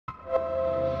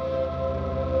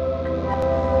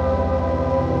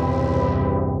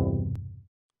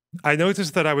I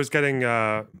noticed that I was getting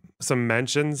some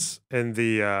mentions in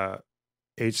the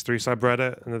H3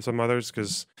 subreddit and then some others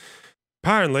because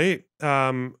apparently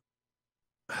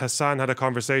Hasan had a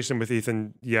conversation with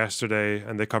Ethan yesterday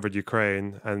and they covered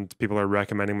Ukraine, and people are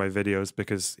recommending my videos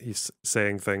because he's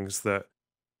saying things that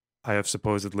I have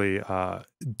supposedly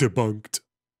debunked.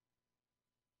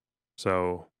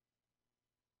 So,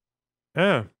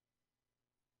 yeah.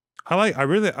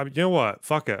 You know what?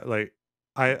 Fuck it. Like,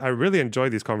 I really enjoy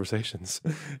these conversations.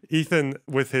 Ethan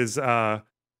with his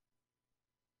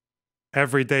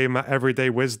everyday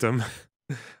wisdom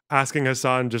asking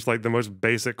Hasan just like the most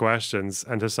basic questions,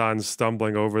 and Hasan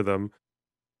stumbling over them,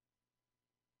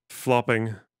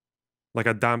 flopping like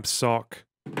a damp sock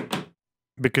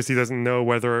because he doesn't know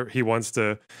whether he wants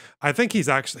to. I think he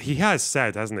has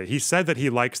said, hasn't he? He said that he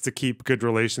likes to keep good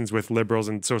relations with liberals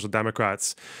and social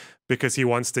democrats because he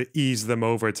wants to ease them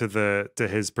over to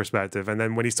his perspective. And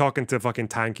then when he's talking to fucking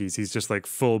tankies, he's just like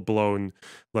full blown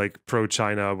like pro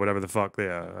China, whatever the fuck they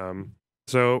are.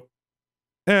 So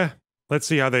yeah, let's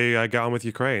see how they get on with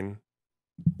Ukraine.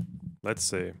 Let's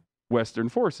see. Western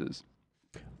forces.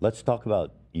 Let's talk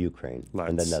about Ukraine,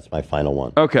 and then that's my final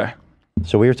one. Okay.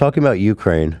 So we were talking about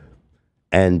Ukraine,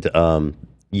 and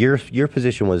your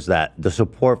position was that the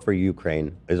support for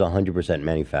Ukraine is 100%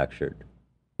 manufactured.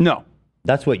 No.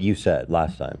 That's what you said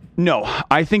last time. No,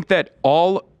 I think that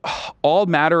all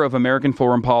matter of American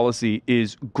foreign policy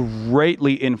is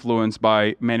greatly influenced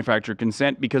by manufactured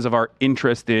consent because of our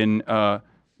interest in,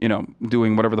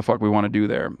 doing whatever the fuck we want to do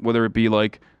there, whether it be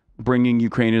like bringing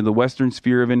Ukraine into the Western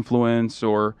sphere of influence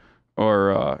or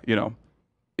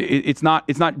it's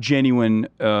not genuine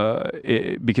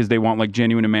because they want like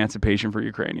genuine emancipation for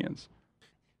Ukrainians.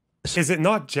 Is it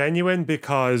not genuine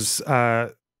because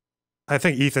I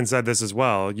think Ethan said this as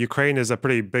well. Ukraine is a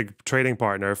pretty big trading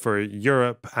partner for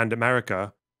Europe and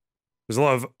America. There's a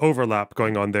lot of overlap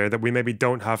going on there that we maybe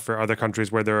don't have for other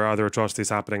countries where there are other atrocities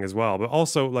happening as well. But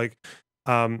also, like,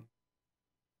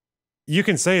 you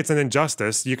can say it's an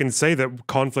injustice. You can say that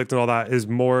conflict and all that is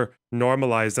more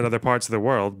normalized in other parts of the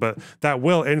world, but that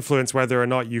will influence whether or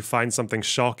not you find something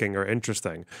shocking or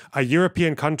interesting. A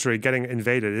European country getting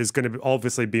invaded is going to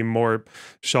obviously be more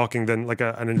shocking than like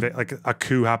a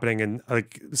coup happening in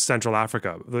like Central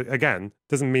Africa. Again,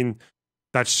 doesn't mean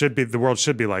that the world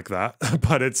should be like that,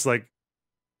 but it's like,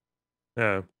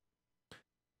 yeah.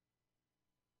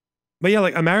 But yeah,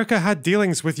 like America had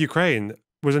dealings with Ukraine,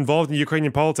 was involved in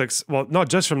Ukrainian politics, well, not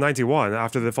just from 91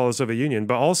 after the fall of the Soviet Union,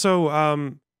 but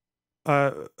also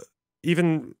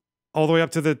even all the way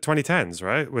up to the 2010s,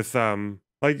 right? With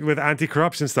with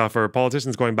anti-corruption stuff or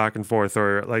politicians going back and forth,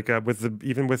 or like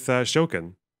even with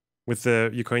Shokin, with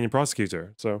the Ukrainian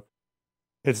prosecutor. So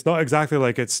it's not exactly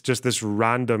like it's just this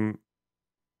random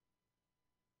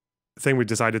thing we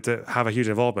decided to have a huge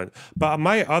involvement. But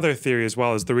my other theory as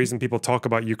well is the reason people talk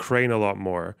about Ukraine a lot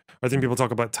more, or I think people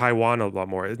talk about Taiwan a lot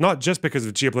more, it's not just because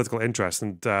of geopolitical interests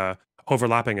and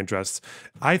overlapping interests.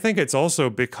 I think it's also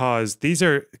because these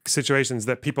are situations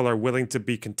that people are willing to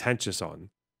be contentious on.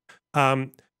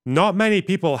 Not many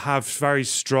people have very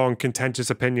strong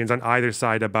contentious opinions on either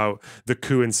side about the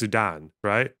coup in Sudan,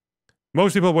 right?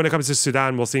 Most people, when it comes to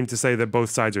Sudan, will seem to say that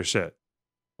both sides are shit.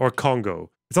 Or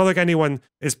Congo. It's not like anyone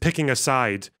is picking a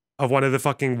side of one of the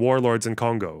fucking warlords in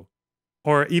Congo.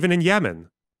 Or even in Yemen.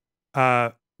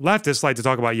 Leftists like to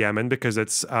talk about Yemen because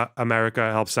it's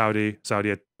America helps Saudi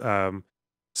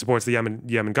supports the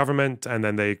Yemen government, and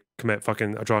then they commit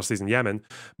fucking atrocities in Yemen.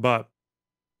 But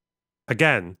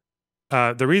again,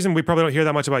 the reason we probably don't hear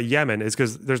that much about Yemen is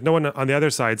because there's no one on the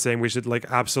other side saying we should like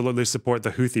absolutely support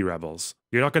the Houthi rebels.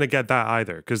 You're not going to get that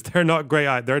either because they're not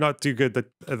great. They're not too good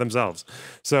themselves.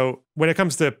 So when it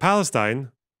comes to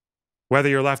Palestine, whether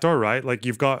you're left or right, like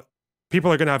you've got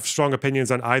people are going to have strong opinions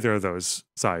on either of those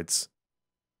sides.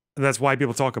 And that's why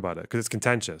people talk about it, because it's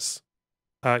contentious.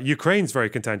 Ukraine's very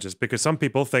contentious because some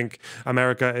people think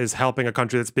America is helping a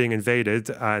country that's being invaded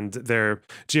and their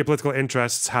geopolitical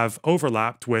interests have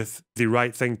overlapped with the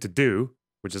right thing to do,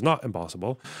 which is not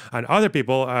impossible. And other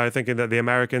people are thinking that the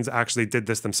Americans actually did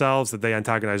this themselves, that they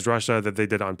antagonized Russia, that they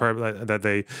did it on purpose, that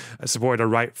they supported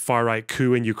a far-right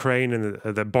coup in Ukraine, and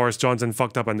that Boris Johnson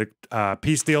fucked up on the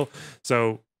peace deal.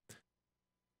 So,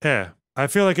 yeah, I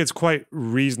feel like it's quite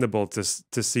reasonable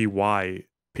to see why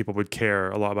people would care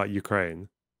a lot about Ukraine.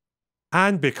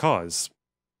 And because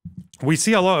we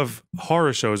see a lot of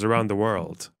horror shows around the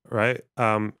world, right?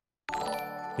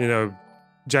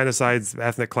 Genocides,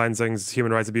 ethnic cleansings,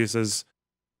 human rights abuses.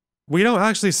 We don't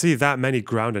actually see that many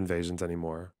ground invasions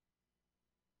anymore.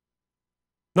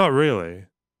 Not really.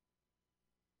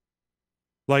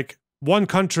 Like, one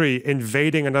country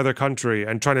invading another country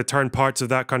and trying to turn parts of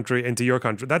that country into your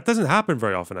country. That doesn't happen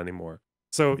very often anymore.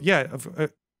 So yeah,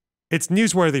 it's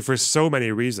newsworthy for so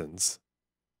many reasons.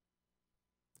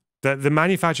 The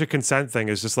manufactured consent thing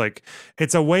is just like,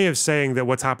 it's a way of saying that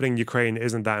what's happening in Ukraine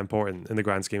isn't that important in the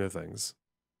grand scheme of things.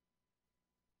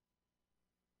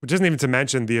 Which isn't even to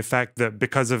mention the effect that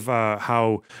because of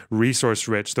how resource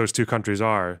rich those two countries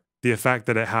are, the effect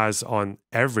that it has on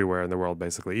everywhere in the world,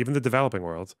 basically, even the developing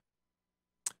world.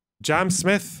 Jam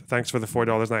Smith, thanks for the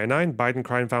 $4.99. Biden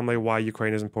crime family, why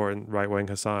Ukraine is important. Right wing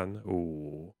Hasan.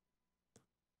 Ooh.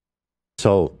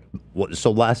 So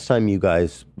last time you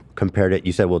guys compared it,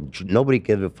 you said, well, nobody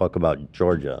gives a fuck about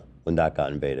Georgia when that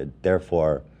got invaded.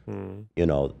 Therefore, you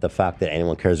know, the fact that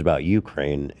anyone cares about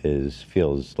Ukraine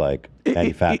feels like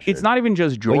manufactured. It's not even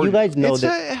just Georgia. But you guys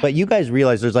know but you guys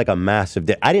realize there's like a massive.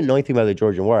 I didn't know anything about the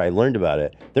Georgian War. I learned about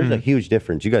it. There's a huge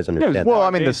difference. You guys understand? Yeah, well,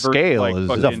 I mean, the scale is. It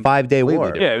was a 5-day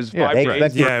war. Yeah, it was 5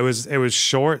 days. Yeah, it was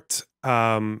short.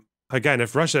 Again,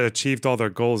 if Russia achieved all their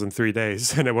goals in 3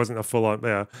 days and it wasn't a full on,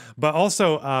 yeah. But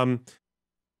also,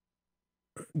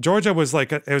 Georgia was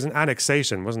like it was an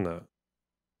annexation, wasn't it?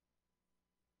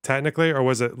 Technically, or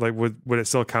was it like would it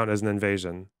still count as an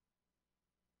invasion?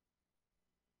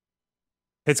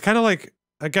 It's kind of like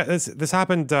again this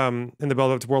happened in the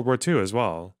build up to World War II as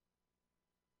well.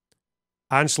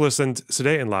 Anschluss and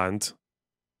Sudetenland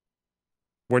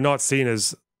were not seen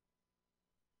as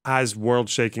world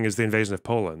shaking as the invasion of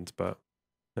Poland, but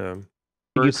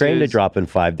Ukraine to drop in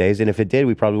 5 days, and if it did,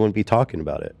 we probably wouldn't be talking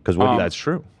about it. Because that's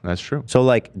true. That's true. So,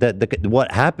 like,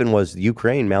 what happened was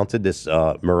Ukraine mounted this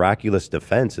miraculous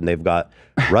defense, and they've got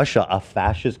Russia, a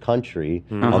fascist country,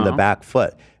 on the back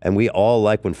foot. And we all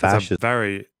like when fascists.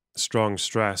 Very strong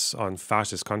stress on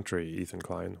fascist country, Ethan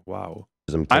Klein. Wow.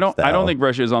 I don't think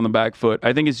Russia is on the back foot.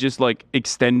 I think it's just like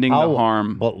extending the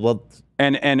harm. Well,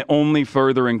 and only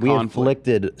furthering conflict. We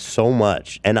inflicted so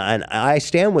much, and I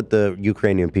stand with the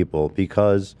Ukrainian people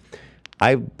because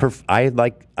I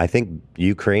think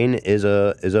Ukraine is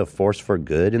a force for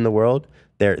good in the world.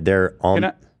 They're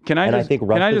on. Can I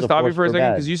just stop you for a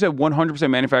second? Because you said 100%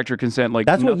 manufacturer consent. Like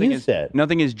that's what you said.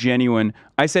 Nothing is genuine.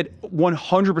 I said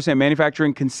 100%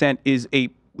 manufacturing consent is a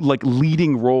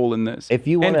leading role in this. If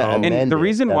you want to amend and the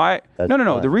reason why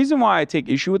the reason why I take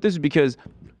issue with this is because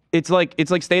it's like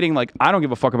stating like I don't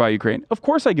give a fuck about Ukraine. Of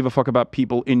course I give a fuck about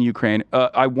people in Ukraine.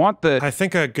 I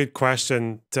think a good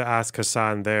question to ask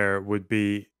Hasan there would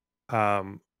be,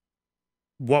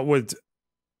 what would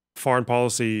foreign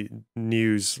policy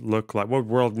news look like? What would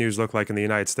world news look like in the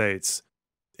United States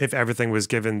if everything was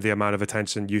given the amount of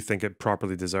attention you think it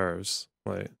properly deserves?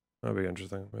 Like, that'd be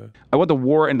interesting. Yeah. I want the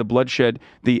war and the bloodshed,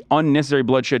 the unnecessary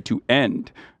bloodshed, to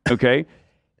end. Okay.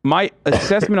 My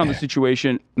assessment on the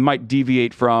situation might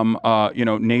deviate from,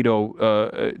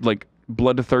 NATO, like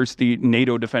bloodthirsty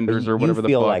NATO defenders or whatever the fuck.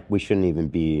 You feel like we shouldn't even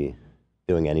be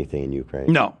doing anything in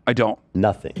Ukraine? No, I don't.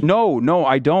 Nothing? No,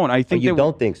 I don't. I think you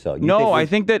don't think so? I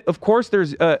think that, of course,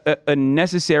 there's a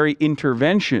necessary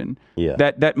intervention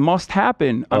that must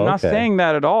happen. I'm not saying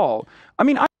that at all. I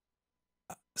mean, okay,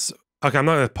 I'm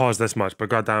not going to pause this much, but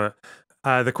goddammit.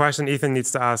 The question Ethan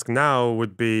needs to ask now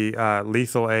would be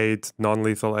lethal aid,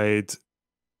 non-lethal aid.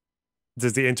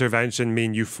 Does the intervention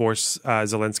mean you force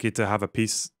Zelensky to have a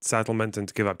peace settlement and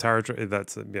to give up territory?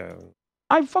 That's, yeah.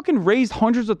 I fucking raised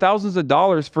hundreds of thousands of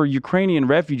dollars for Ukrainian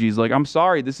refugees. Like, I'm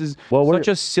sorry, this is such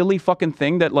a silly fucking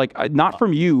thing that, like, not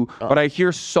from you, but I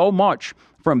hear so much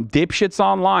from dipshits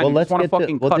online who just want to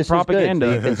fucking cut propaganda.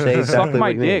 So you can say exactly suck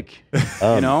my dick,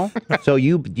 you know? So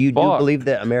you do believe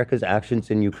that America's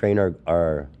actions in Ukraine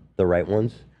are the right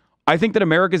ones? I think that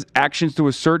America's actions to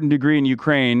a certain degree in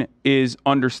Ukraine is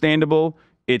understandable.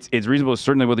 It's reasonable,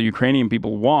 certainly what the Ukrainian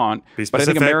people want. But I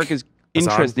think America's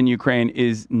interest in Ukraine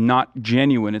is not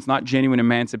genuine. It's not genuine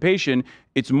emancipation.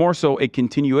 It's more so a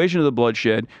continuation of the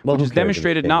bloodshed, which is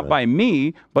demonstrated not by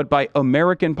me, but by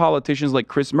American politicians like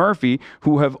Chris Murphy,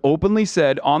 who have openly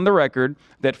said on the record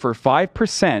that for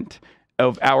 5%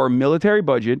 of our military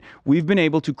budget, we've been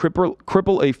able to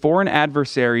cripple a foreign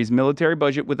adversary's military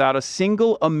budget without a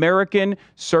single American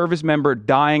service member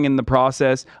dying in the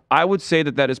process. I would say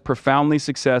that is profoundly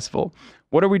successful.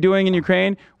 What are we doing in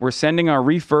Ukraine? We're sending our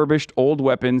refurbished old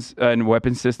weapons and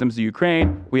weapon systems to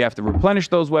Ukraine. We have to replenish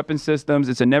those weapon systems.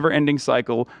 It's a never-ending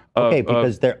cycle.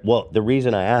 Because the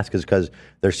reason I ask is because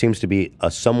there seems to be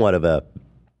somewhat of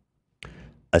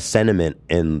a sentiment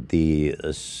in the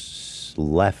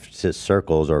left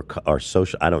circles or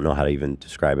social. I don't know how to even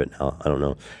describe it now. I don't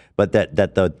know, but that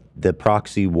the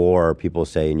proxy war people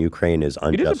say in Ukraine is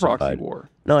unjustified. It is a proxy war.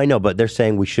 No, I know, but they're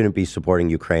saying we shouldn't be supporting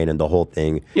Ukraine and the whole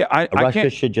thing. Yeah,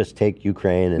 Russia should just take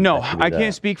Ukraine. And no, I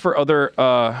can't speak for other.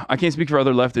 I can't speak for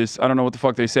other leftists. I don't know what the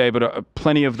fuck they say, but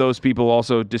plenty of those people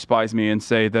also despise me and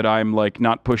say that I'm like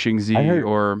not pushing Z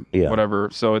or whatever.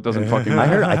 So it doesn't fucking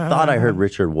matter. I thought I heard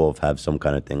Richard Wolff have some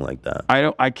kind of thing like that.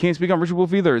 I can't speak on Richard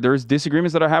Wolff either. There's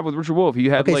disagreements that I have with Richard Wolff. He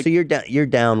had so you're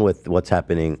down with what's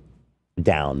happening.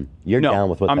 You're down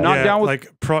with what's happening. I'm not down with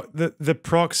the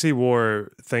proxy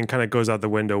war thing. Kind of goes out the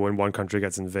window when one country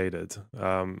gets invaded.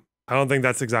 I don't think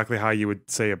that's exactly how you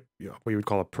would say what you would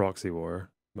call a proxy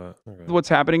war. But what's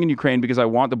happening in Ukraine, because I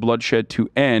want the bloodshed to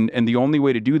end, and the only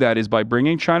way to do that is by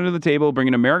bringing China to the table,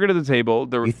 bringing America to the table.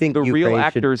 The real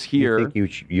actors here. You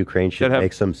think Ukraine should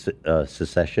make some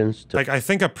secessions? I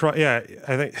think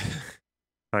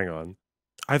hang on.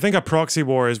 I think a proxy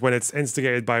war is when it's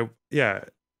instigated by a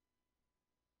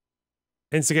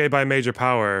major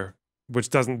power, which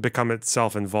doesn't become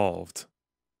itself involved.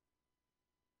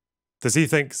 Does he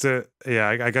think so? Yeah,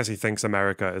 I guess he thinks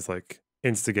America is like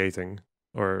instigating,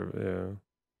 or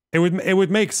it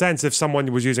would make sense if someone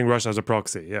was using Russia as a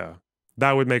proxy. Yeah,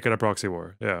 that would make it a proxy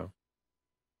war. Yeah.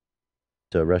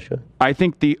 To Russia? I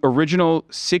think the original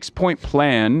 6-point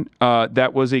plan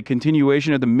that was a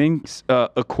continuation of the Minsk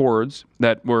Accords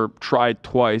that were tried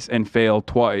twice and failed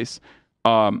twice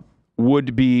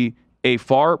would be a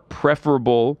far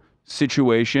preferable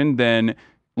situation than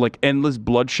like endless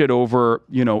bloodshed over,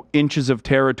 inches of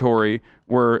territory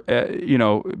where,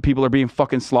 people are being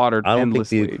fucking slaughtered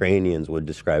endlessly. I don't think the Ukrainians would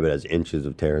describe it as inches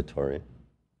of territory.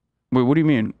 Wait, what do you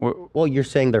mean? Well, you're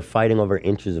saying they're fighting over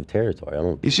inches of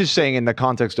territory. He's just saying in the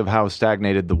context of how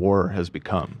stagnated the war has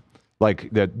become. Like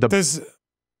I've been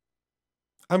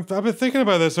thinking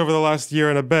about this over the last year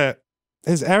and a bit.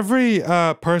 Is every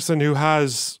person who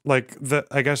has like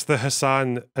the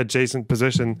Hasan adjacent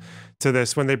position to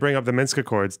this when they bring up the Minsk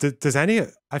Accords, does any?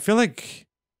 I feel like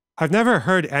I've never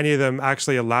heard any of them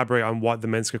actually elaborate on what the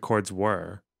Minsk Accords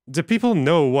were. Do people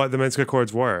know what the Minsk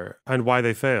Accords were and why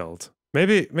they failed?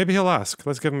 Maybe he'll ask.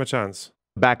 Let's give him a chance.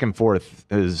 Back and forth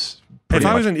is. If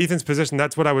I was in Ethan's position,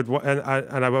 that's what I would want, and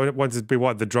I would want to be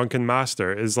the drunken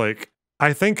master is like.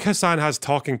 I think Hasan has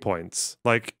talking points.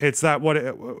 Like it's that what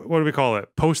do we call it?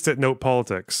 Post-it note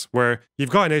politics, where you've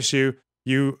got an issue,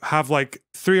 you have like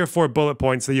 3 or 4 bullet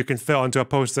points that you can fit onto a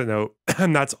post-it note,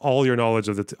 and that's all your knowledge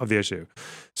of the issue.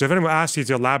 So if anyone asks you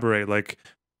to elaborate, like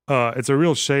it's a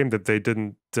real shame that they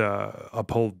didn't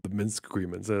uphold the Minsk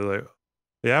agreements. They're like,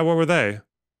 yeah, what were they?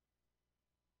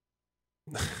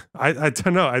 I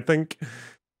don't know. I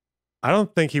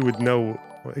don't think he would know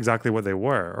exactly what they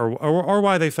were or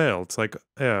why they failed. It's like,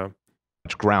 yeah.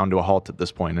 Much ground to a halt at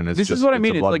this point, and this is what I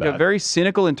mean. It's like a very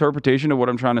cynical interpretation of what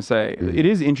I'm trying to say. It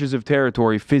is inches of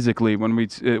territory physically when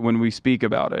we speak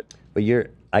about it. But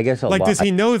I guess does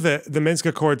he know that the Minsk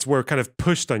Accords were kind of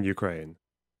pushed on Ukraine?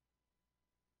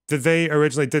 Did they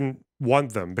originally didn't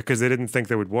want them because they didn't think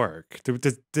they would work?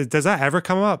 Does that ever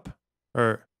come up?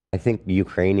 Or I think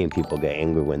Ukrainian people get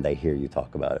angry when they hear you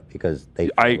talk about it because they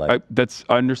that's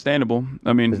understandable.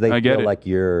 I mean, I get it. Like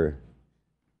they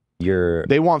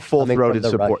want full-throated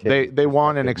support. They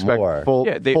want and expect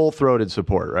full-throated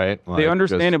support, right? They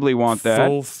understandably want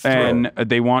that, and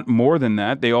they want more than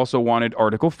that. They also wanted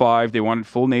Article 5. They wanted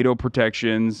full NATO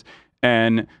protections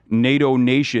and NATO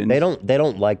nations. They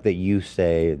don't like that you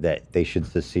say that they should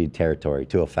secede territory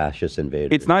to a fascist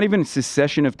invader. It's not even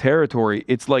secession of territory.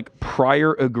 It's like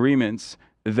prior agreements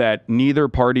that neither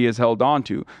party has held on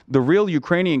to. The real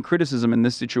Ukrainian criticism in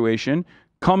this situation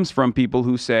comes from people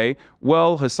who say,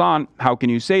 well, Hasan, how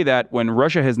can you say that when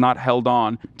Russia has not held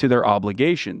on to their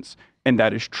obligations? And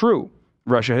that is true.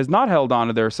 Russia has not held on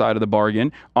to their side of the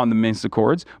bargain on the Minsk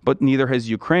Accords, but neither has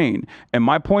Ukraine. And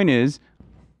my point is,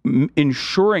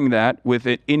 ensuring that with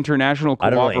it, international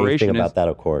cooperation. I don't know anything about that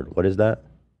accord. What is that?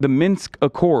 The Minsk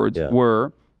Accords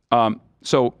were,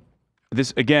 so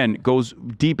this again goes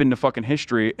deep into fucking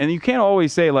history, and you can't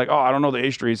always say like, oh, I don't know the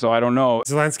history, so I don't know.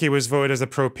 Zelensky was voted as a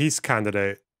pro-peace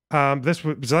candidate.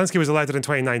 Zelensky was elected in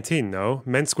 2019, no?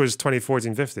 Minsk was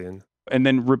 2014-15. And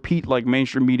then repeat like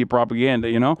mainstream media propaganda,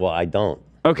 Well, I don't.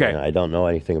 Okay. I don't know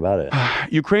anything about it.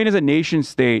 Ukraine as a nation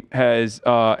state has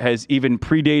even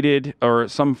predated, or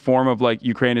some form of like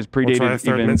Ukraine has predated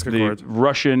even the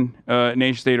Russian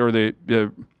nation state or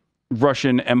the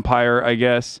Russian Empire, I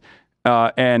guess.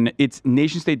 And its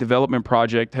nation state development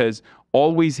project has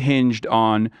always hinged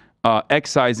on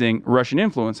excising Russian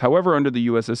influence. However, under the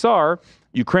USSR,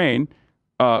 Ukraine,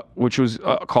 which was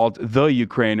called the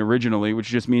Ukraine originally, which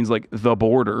just means like the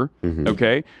border,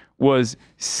 was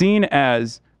seen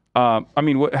as,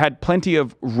 had plenty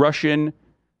of Russian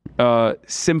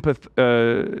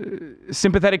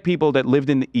sympathetic people that lived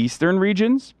in the eastern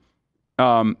regions.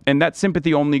 And that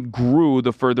sympathy only grew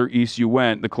the further east you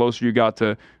went, the closer you got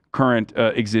to current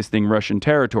existing Russian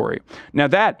territory. Now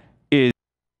that is...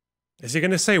 Is he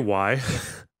going to say why?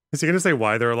 Is he going to say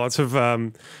why there are lots of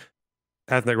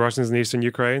ethnic Russians in eastern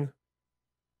Ukraine?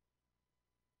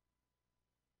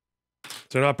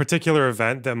 So not a particular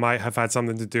event that might have had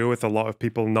something to do with a lot of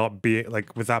people not being,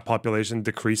 like, with that population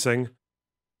decreasing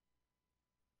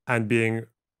and being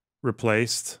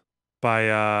replaced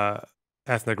by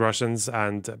ethnic Russians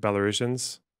and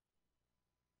Belarusians.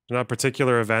 Not a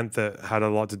particular event that had a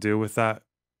lot to do with that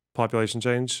population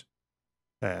change.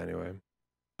 Anyway.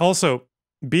 Also,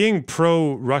 being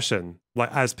pro-Russian,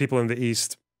 like as people in the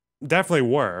East definitely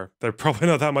were, they're probably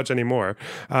not that much anymore,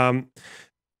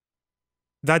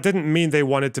 that didn't mean they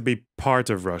wanted to be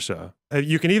part of Russia.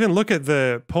 You can even look at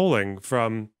the polling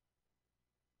from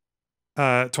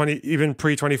even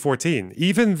pre-2014.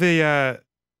 Even the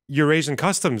Eurasian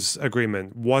Customs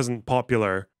Agreement wasn't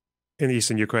popular in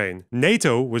eastern Ukraine.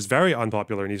 NATO was very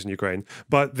unpopular in eastern Ukraine,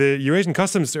 but the Eurasian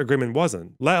Customs Agreement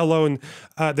wasn't. Let alone,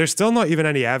 there's still not even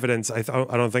any evidence, I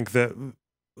don't think, that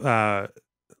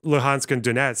Luhansk and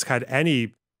Donetsk had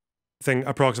anything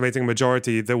approximating a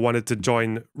majority that wanted to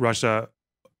join Russia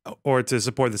or to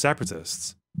support the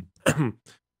separatists.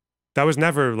 That was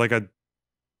never like a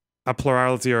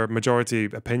plurality or majority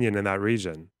opinion in that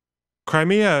region.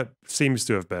 Crimea seems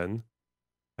to have been.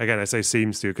 Again, I say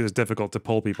seems to because it's difficult to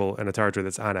pull people in a territory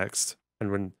that's annexed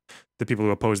and when the people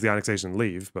who oppose the annexation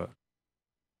leave, but...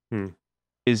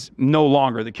 is no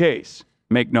longer the case.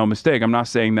 Make no mistake, I'm not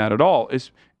saying that at all.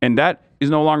 And that is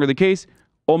no longer the case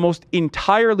almost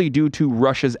entirely due to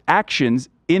Russia's actions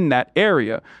in that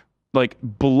area. Like,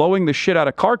 blowing the shit out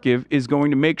of Kharkiv is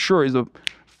going to make sure, is the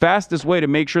fastest way to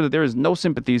make sure that there is no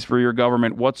sympathies for your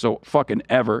government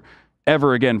whatsoever,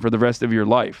 ever again for the rest of your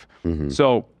life.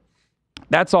 So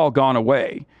that's all gone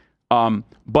away.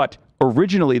 But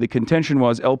originally the contention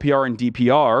was LPR and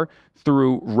DPR,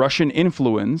 through Russian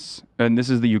influence, and this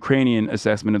is the Ukrainian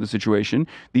assessment of the situation,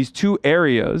 these two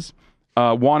areas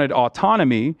wanted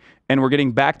autonomy and were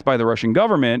getting backed by the Russian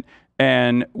government,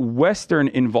 and Western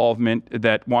involvement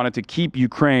that wanted to keep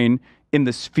Ukraine in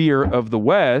the sphere of the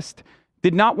West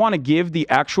did not want to give the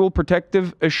actual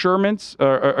protective assurances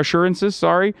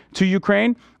to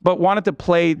Ukraine, but wanted to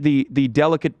play the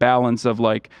delicate balance of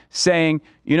like saying,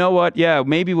 you know what, yeah,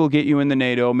 maybe we'll get you in the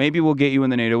NATO, maybe we'll get you in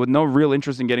the NATO, with no real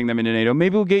interest in getting them into NATO,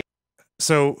 maybe we'll get...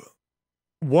 So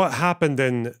what happened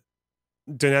in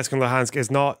Donetsk and Luhansk is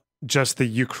not just the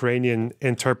Ukrainian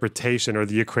interpretation or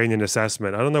the Ukrainian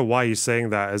assessment. I don't know why he's saying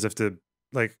that as if to,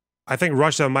 like, I think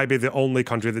Russia might be the only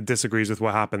country that disagrees with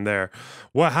what happened there.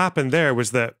 What happened there was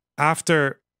that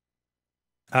after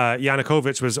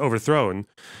Yanukovych was overthrown,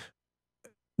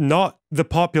 not the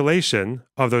population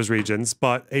of those regions,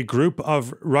 but a group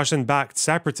of Russian-backed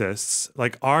separatists,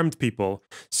 like armed people,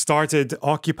 started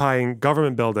occupying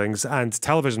government buildings and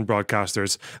television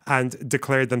broadcasters and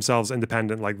declared themselves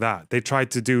independent like that. They tried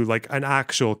to do like an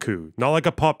actual coup, not like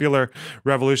a popular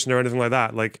revolution or anything like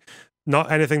that. Like,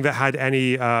 not anything that had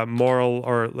any moral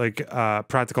or like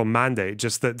practical mandate,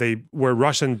 just that they were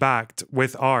Russian-backed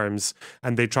with arms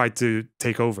and they tried to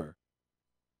take over.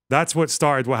 That's what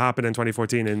started what happened in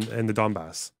 2014 in the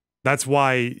Donbass. That's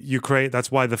why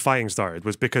the fighting started,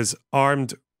 was because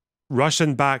armed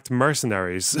Russian-backed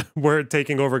mercenaries were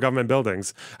taking over government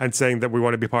buildings and saying that we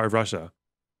want to be part of Russia.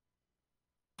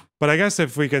 But I guess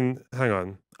if we can, hang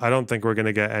on, I don't think we're going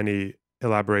to get any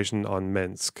elaboration on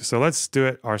Minsk. So let's do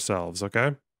it ourselves,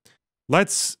 okay?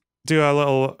 Let's do a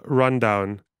little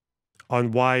rundown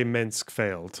on why Minsk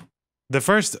failed. The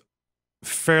first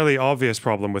fairly obvious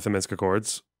problem with the Minsk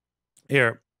Accords,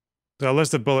 here, a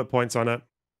list of bullet points on it.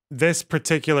 This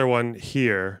particular one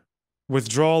here,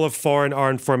 withdrawal of foreign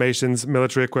armed formations,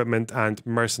 military equipment, and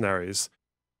mercenaries.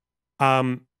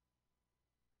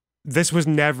 This was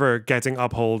never getting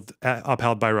upheld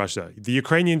by Russia. The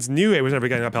Ukrainians knew it was never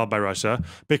getting upheld by Russia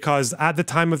because at the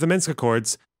time of the Minsk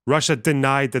Accords, Russia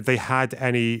denied that they had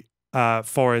any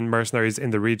foreign mercenaries in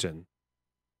the region.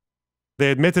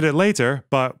 They admitted it later,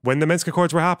 but when the Minsk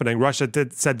Accords were happening, Russia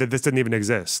said that this didn't even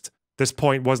exist. This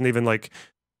point wasn't even like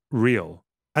real.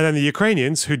 And then the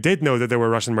Ukrainians, who did know that there were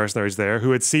Russian mercenaries there,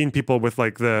 who had seen people with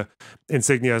like the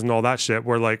insignias and all that shit,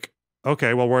 were like,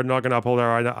 okay, well, we're not going to uphold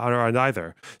our end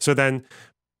either. So then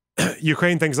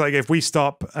Ukraine thinks like, if we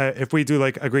stop, if we do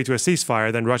like agree to a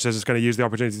ceasefire, then Russia's just going to use the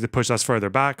opportunity to push us further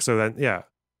back. So then, yeah,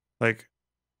 like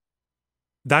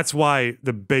that's why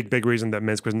the big reason that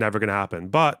Minsk was never going to happen.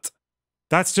 But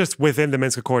that's just within the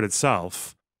Minsk Accord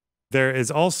itself. There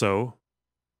is also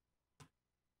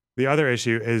the other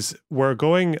issue is we're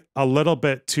going a little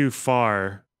bit too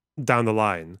far down the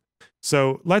line.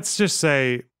 So let's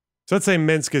say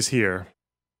Minsk is here.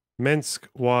 Minsk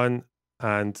 1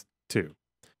 and 2.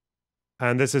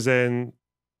 And this is in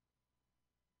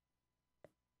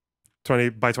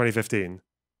by 2015.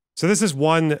 So this is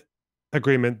one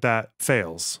agreement that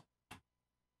fails.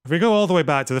 If we go all the way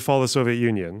back to the fall of the Soviet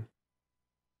Union,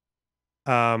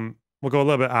 we'll go a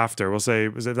little bit after. We'll say,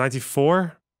 was it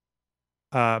 94?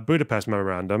 Budapest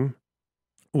Memorandum,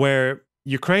 where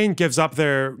Ukraine gives up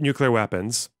their nuclear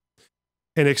weapons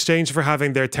in exchange for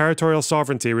having their territorial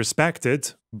sovereignty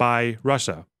respected by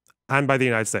Russia and by the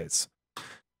United States,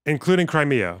 including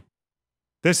Crimea.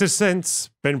 This has since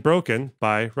been broken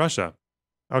by Russia.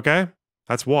 Okay?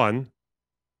 That's one.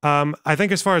 I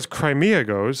think as far as Crimea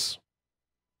goes,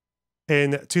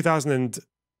 in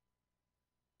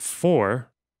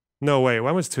 2004, no, wait,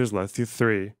 when was Tuzla?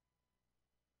 3.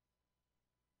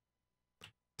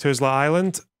 Tuzla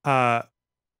Island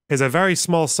is a very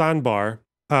small sandbar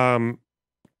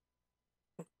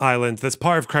island that's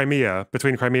part of Crimea,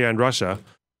 between Crimea and Russia.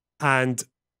 And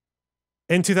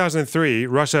in 2003,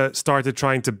 Russia started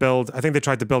trying to build, I think they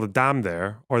tried to build a dam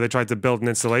there, or they tried to build an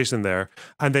installation there,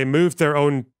 and they moved their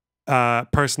own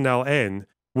personnel in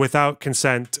without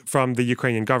consent from the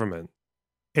Ukrainian government,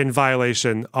 in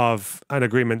violation of an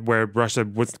agreement where Russia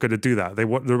wasn't going to do that.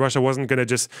 Russia wasn't going to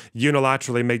just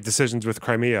unilaterally make decisions with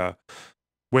Crimea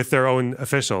with their own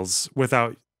officials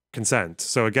without consent.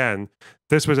 So again,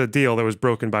 this was a deal that was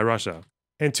broken by Russia.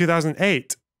 In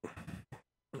 2008,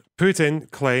 Putin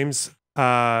claims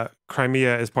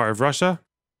Crimea is part of Russia,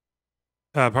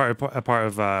 part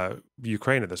of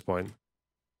Ukraine at this point.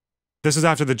 This is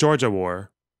after the Georgia War.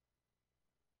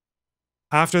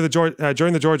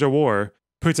 During the Georgia War,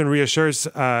 Putin reassures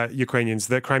Ukrainians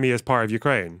that Crimea is part of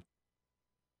Ukraine.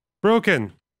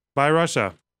 Broken by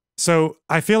Russia. So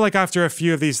I feel like after a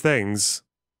few of these things,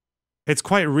 it's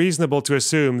quite reasonable to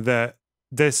assume that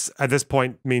this, at this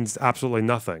point, means absolutely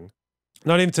nothing.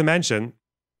 Not even to mention,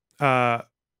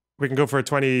 we can go for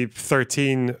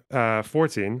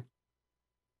 2013-14,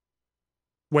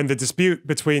 when the dispute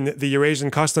between the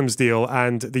Eurasian customs deal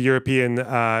and the European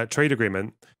trade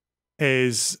agreement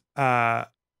is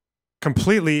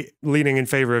completely leaning in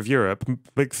favor of Europe.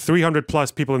 Like 300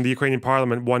 plus people in the Ukrainian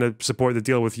parliament want to support the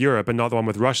deal with Europe and not the one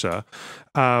with Russia.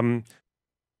 I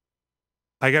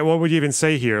get, what would you even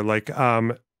say here? Like,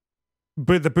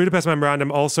 but the Budapest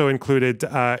Memorandum also included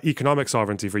economic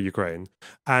sovereignty for Ukraine,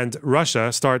 and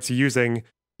Russia starts using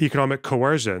economic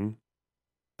coercion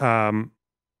to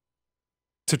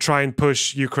try and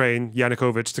push Ukraine,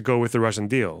 Yanukovych, to go with the Russian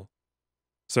deal.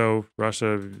 So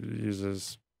Russia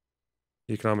uses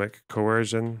economic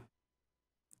coercion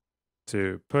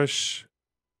to push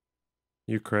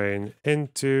Ukraine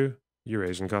into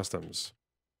Eurasian customs.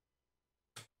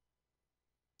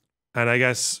 And I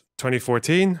guess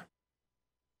 2014,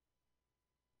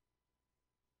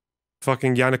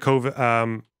 fucking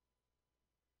Yanukovych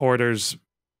orders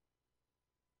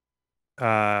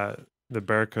the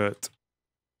Berkut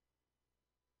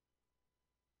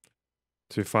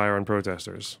to fire on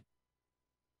protesters.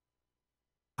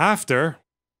 After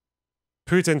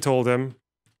Putin told him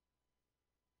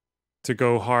to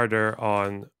go harder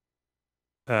on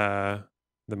the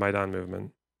Maidan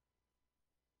movement.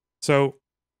 So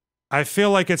I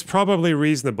feel like it's probably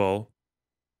reasonable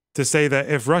to say that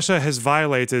if Russia has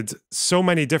violated so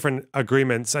many different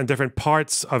agreements and different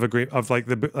parts of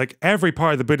every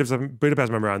part of the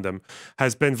Budapest Memorandum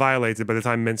has been violated by the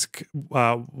time Minsk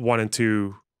 1 and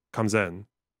 2 comes in.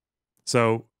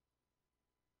 So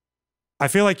I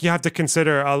feel like you have to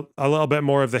consider a little bit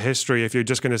more of the history if you're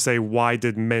just going to say, why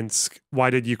did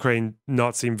Ukraine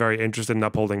not seem very interested in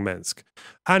upholding Minsk?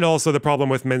 And also the problem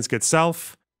with Minsk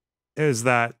itself is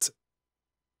that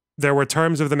there were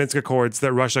terms of the Minsk Accords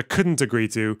that Russia couldn't agree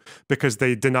to because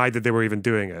they denied that they were even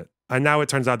doing it. And now it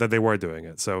turns out that they were doing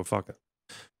it. So fuck it.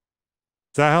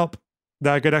 Does that help?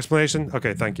 That a good explanation?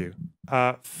 Okay, thank you.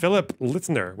 Philip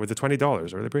Litzner with the $20. I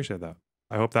really appreciate that.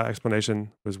 I hope that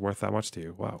explanation was worth that much to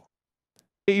you. Wow.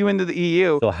 Get you into the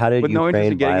EU. So how did with no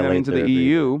interest in getting them into the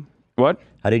EU? What?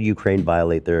 How did Ukraine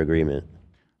violate their agreement?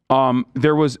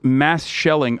 There was mass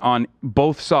shelling on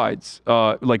both sides,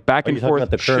 like back and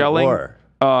forth shelling. War?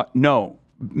 No,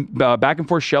 back and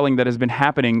forth shelling that has been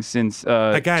happening since.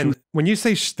 Again, when you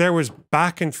say there was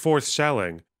back and forth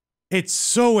shelling, it's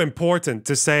so important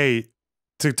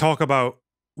to talk about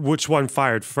which one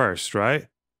fired first, right?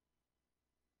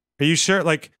 Are you sure?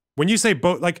 Like when you say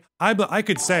both, like I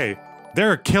could say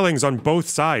there are killings on both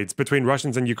sides between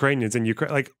Russians and Ukrainians in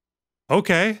Ukraine. Like,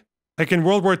 okay, Like in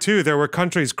World War II, there were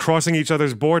countries crossing each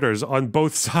other's borders on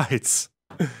both sides.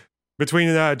 Between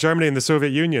Germany and the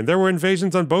Soviet Union, there were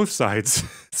invasions on both sides.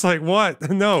 It's like, what?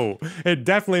 No,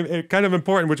 it kind of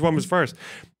important which one was first.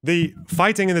 The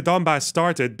fighting in the Donbass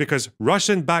started because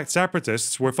Russian-backed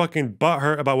separatists were fucking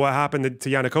butthurt about what happened to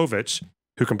Yanukovych,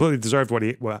 who completely deserved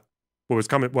what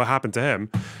happened to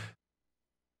him.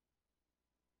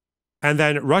 And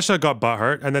then Russia got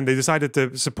butthurt, and then they decided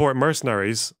to support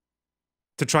mercenaries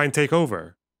to try and take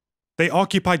over. They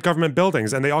occupied government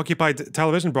buildings and they occupied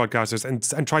television broadcasters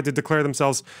and tried to declare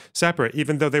themselves separate,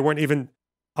 even though they weren't even,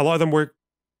 a lot of them were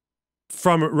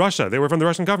from Russia. They were from the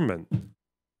Russian government.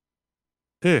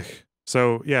 Ugh.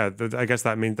 So yeah, I guess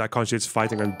that means that constitutes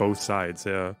fighting on both sides.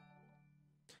 Yeah.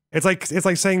 It's like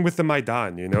saying with the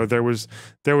Maidan, you know, there was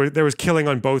killing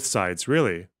on both sides,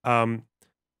 really.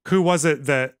 Who was it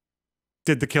that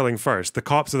did the killing first? The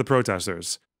cops or the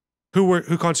protesters?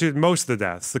 Who constituted most of the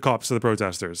deaths? The cops or the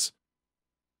protesters?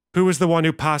 Who was the one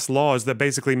who passed laws that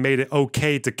basically made it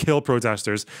okay to kill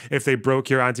protesters if they broke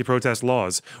your anti-protest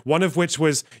laws? One of which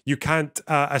was you can't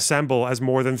assemble as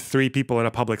more than 3 people in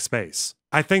a public space.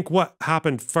 I think what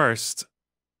happened first,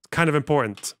 kind of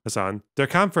important, Hasan. Der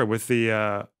Kampfer with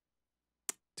the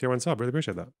tier 1 sub. Really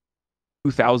appreciate that.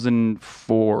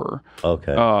 2004.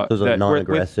 Okay. So it was a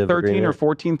non-aggressive 13 agreement? or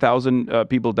 14,000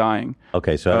 people dying.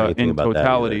 Okay, so in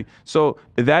totality. So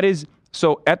that is.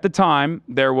 So at the time,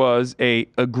 there was a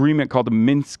agreement called the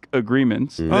Minsk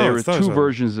Agreements. There were 2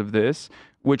 versions of this,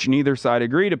 which neither side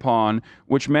agreed upon,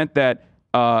 which meant that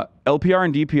LPR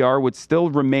and DPR would still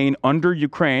remain under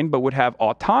Ukraine, but would have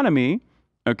autonomy,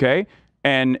 okay?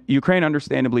 And Ukraine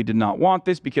understandably did not want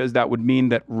this because that would mean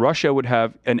that Russia would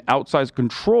have an outsized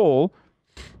control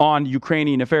on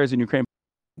Ukrainian affairs in Ukraine.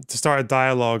 To start a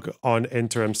dialogue on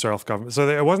interim self-government. So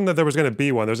it wasn't that there was going to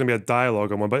be one, there was going to be a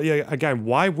dialogue on one. But yeah, again,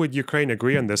 why would Ukraine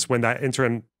agree on this when that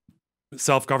interim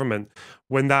self-government,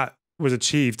 when that was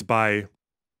achieved by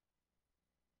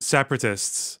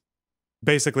separatists,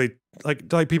 basically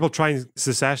like people trying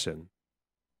secession?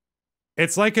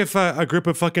 It's like if a group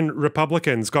of fucking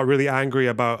Republicans got really angry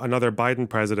about another Biden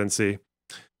presidency,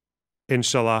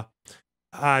 inshallah,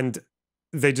 and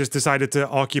they just decided to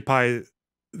occupy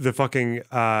the fucking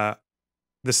the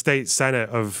state senate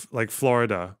of like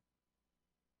Florida,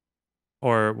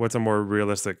 or what's a more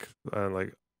realistic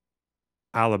like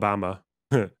Alabama,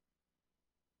 and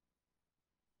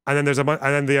then and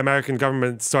then the American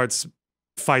government starts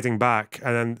fighting back,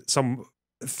 and then some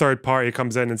third party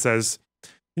comes in and says,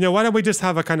 you know, why don't we just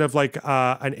have a kind of like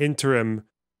an interim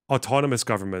autonomous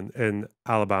government in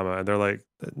Alabama? And they're like,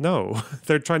 no,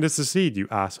 they're trying to secede, you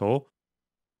asshole.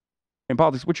 In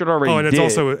politics, which it already and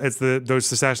it's did. Those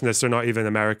secessionists are not even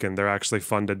American. They're actually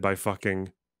funded by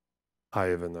fucking,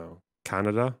 I even know,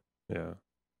 Canada? Yeah,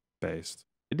 based.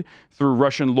 Through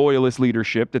Russian loyalist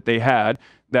leadership that they had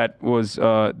that was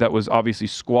obviously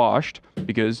squashed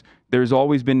because there's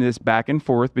always been this back and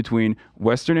forth between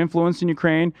Western influence in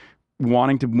Ukraine,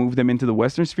 wanting to move them into the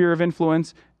Western sphere of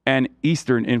influence, and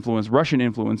Eastern influence, Russian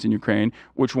influence in Ukraine,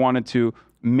 which wanted to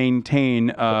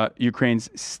maintain Ukraine's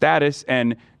status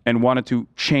and wanted to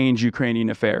change Ukrainian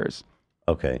affairs.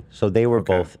 Okay, so they were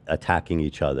both attacking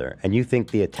each other, and you think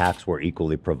the attacks were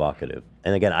equally provocative?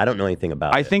 And again, I don't know anything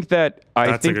about it.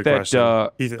 That's a good question.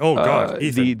 Ethan. Oh God,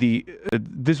 Ethan.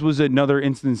 This was another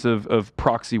instance of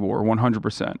proxy war,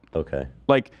 100%. Okay.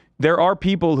 Like there are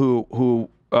people who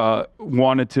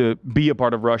wanted to be a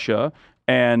part of Russia,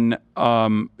 and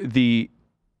at the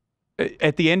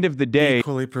end of the day,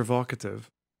 equally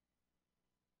provocative.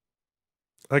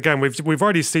 Again, we've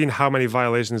already seen how many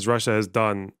violations Russia has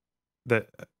done that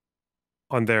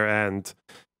on their end.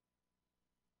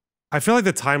 I feel like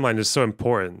the timeline is so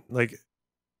important. Like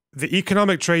the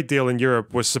economic trade deal in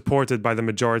Europe was supported by the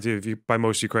majority by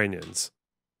most Ukrainians,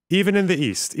 even in the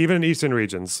East, even in Eastern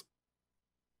regions.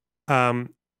 Yanukovych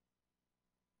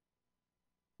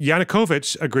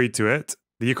agreed to it.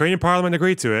 The Ukrainian parliament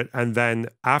agreed to it. And then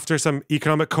after some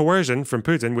economic coercion from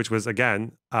Putin, which was,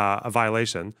 again, a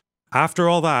violation, after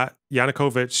all that,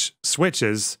 Yanukovych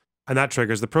switches, and that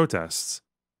triggers the protests.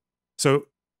 So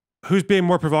who's being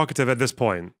more provocative at this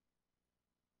point?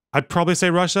 I'd probably say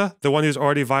Russia, the one who's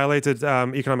already violated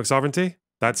economic sovereignty.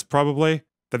 That's probably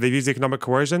that they've used economic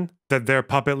coercion, that their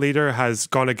puppet leader has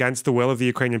gone against the will of the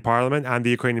Ukrainian parliament and the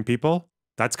Ukrainian people.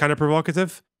 That's kind of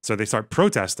provocative. So they start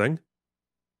protesting.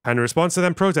 And in response to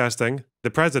them protesting,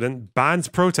 the president bans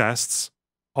protests,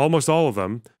 almost all of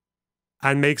them,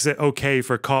 and makes it okay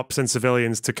for cops and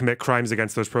civilians to commit crimes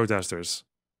against those protesters.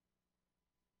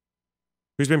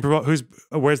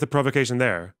 Where's the provocation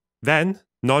there? Then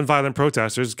non-violent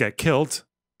protesters get killed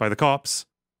by the cops,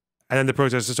 and then the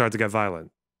protesters started to get violent.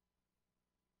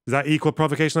 Is that equal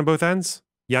provocation on both ends?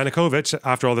 Yanukovych,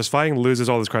 after all this fighting, loses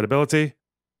all his credibility,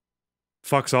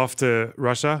 fucks off to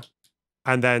Russia,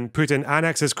 and then Putin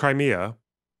annexes Crimea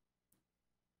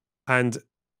and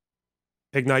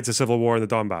ignites a civil war in the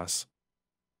Donbass.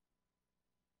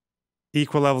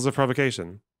 Equal levels of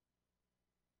provocation.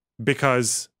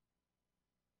 Because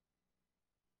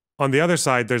on the other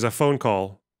side, there's a phone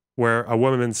call where a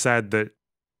woman said that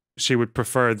she would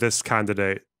prefer this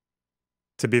candidate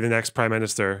to be the next prime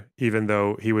minister, even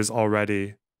though he was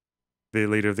already the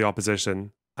leader of the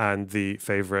opposition and the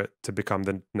favorite to become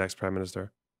the next prime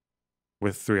minister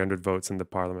with 300 votes in the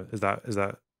parliament. Is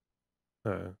that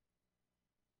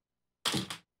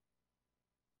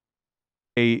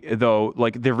though,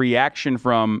 like the reaction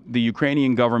from the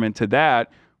Ukrainian government to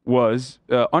that was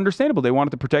understandable. They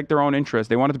wanted to protect their own interests.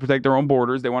 They wanted to protect their own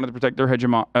borders. They wanted to protect their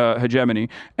hegemony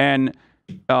and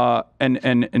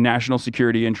national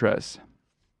security interests.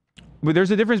 But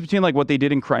there's a difference between like what they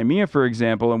did in Crimea, for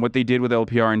example, and what they did with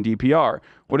LPR and DPR.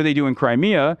 What did they do in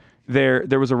Crimea?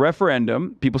 There was a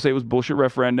referendum. People say it was bullshit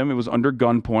referendum. It was under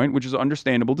gunpoint, which is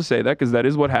understandable to say that because that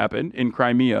is what happened in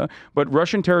Crimea. But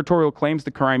Russian territorial claims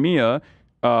to Crimea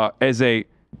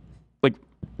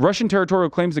Russian territorial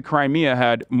claims that Crimea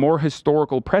had more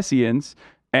historical prescience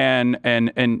and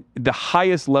the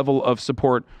highest level of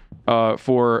support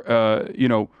for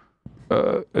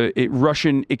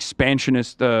Russian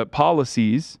expansionist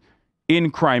policies in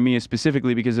Crimea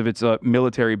specifically because of its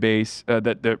military base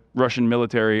that the Russian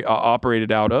military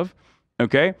operated out of.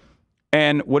 Okay,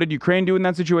 and what did Ukraine do in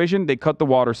that situation? They cut the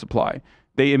water supply.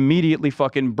 They immediately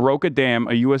fucking broke a dam,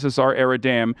 a USSR era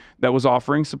dam that was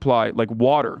offering supply, like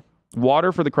water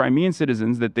for the Crimean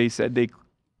citizens that they said they, cared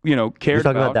about. You're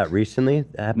talking about that recently?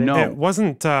 That happened? No. It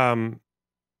wasn't,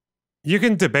 you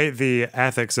can debate the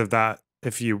ethics of that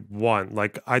if you want.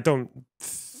 Like, I don't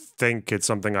think it's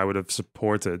something I would have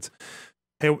supported.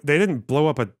 They didn't blow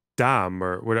up a dam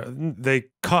or whatever. It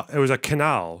was a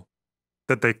canal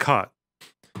that they cut.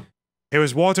 It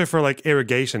was water for like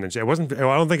irrigation and shit. I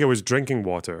don't think it was drinking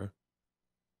water.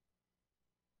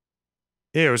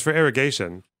 Yeah, it was for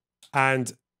irrigation.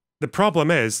 And the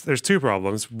problem is, there's two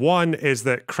problems. One is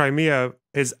that Crimea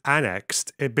is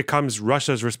annexed. It becomes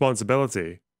Russia's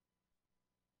responsibility.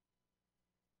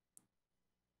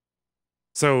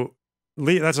 So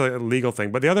that's a legal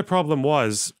thing. But the other problem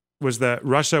was that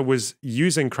Russia was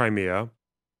using Crimea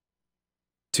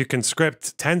to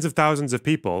conscript tens of thousands of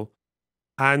people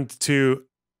and to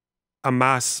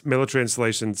amass military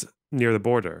installations near the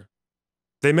border.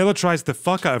 They militarized the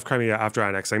fuck out of Crimea after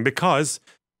annexing because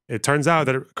it turns out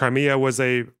that Crimea was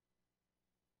through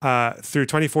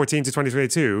 2014 to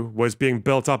 2022, was being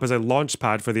built up as a launch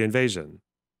pad for the invasion.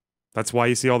 That's why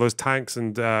you see all those tanks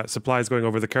and supplies going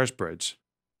over the Kerch Bridge.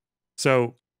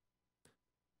 So,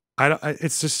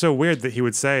 it's just so weird that he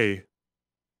would say,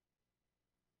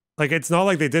 like, it's not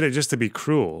like they did it just to be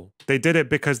cruel. They did it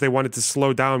because they wanted to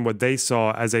slow down what they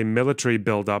saw as a military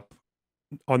buildup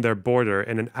on their border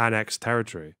in an annexed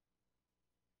territory.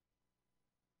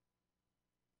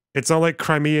 It's not like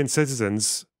Crimean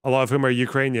citizens, a lot of whom are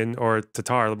Ukrainian or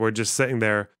Tatar, were just sitting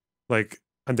there, like,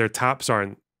 and their taps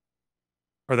aren't,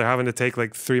 or they're having to take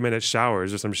like 3-minute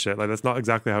showers or some shit. Like, that's not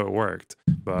exactly how it worked.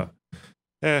 But,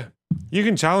 you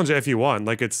can challenge it if you want.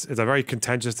 Like, it's a very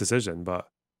contentious decision, but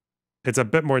it's a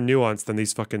bit more nuanced than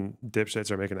these fucking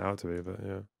dipshits are making it out to be. But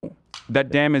yeah,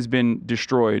 that dam has been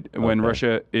destroyed when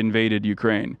Russia invaded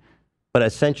Ukraine. But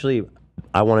essentially,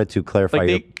 I wanted to clarify.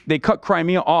 Like they cut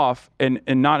Crimea off, and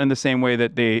not in the same way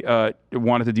that they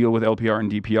wanted to deal with LPR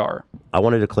and DPR. I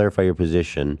wanted to clarify your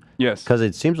position. Yes. Because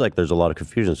it seems like there's a lot of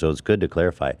confusion, so it's good to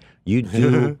clarify. You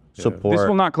do support... This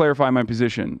will not clarify my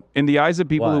position. In the eyes of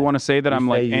people who want to say that I'm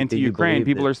like anti-Ukraine,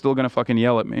 people are still going to fucking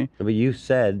yell at me. But you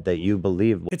said that you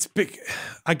believe... It's big.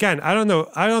 Again, I don't know.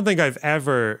 I don't think I've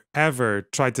ever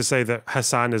tried to say that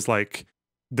Hasan is like...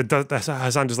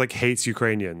 Hasan just like hates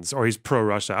Ukrainians or he's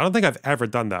pro-Russia. I don't think I've ever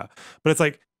done that. But it's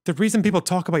like, the reason people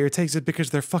talk about your takes is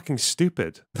because they're fucking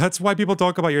stupid. That's why people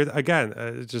talk about your... Again,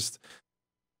 it's just...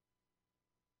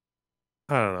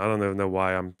 I don't know. I don't even know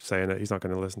why I'm saying it. He's not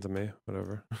going to listen to me.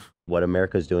 Whatever. What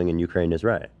America's doing in Ukraine is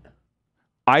right.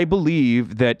 I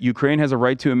believe that Ukraine has a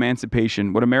right to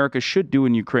emancipation. What America should do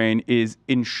in Ukraine is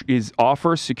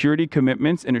offer security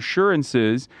commitments and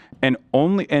assurances, and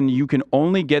you can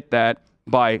only get that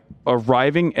by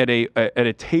arriving at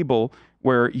a table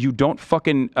where you don't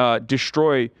fucking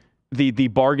destroy the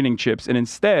bargaining chips and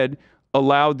instead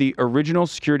allow the original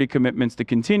security commitments to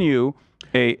continue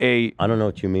I don't know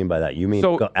what you mean by that. You mean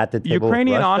at the table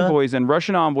Ukrainian with Russia? envoys and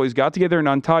Russian envoys got together in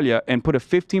Antalya and put a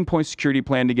 15-point security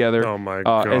plan together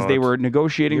as they were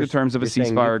negotiating the terms of a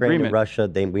ceasefire agreement. And Russia,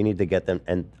 we need to get them.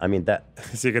 And I mean that.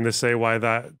 Is he going to say why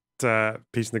that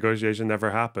peace negotiation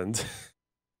never happened?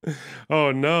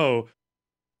 Oh no.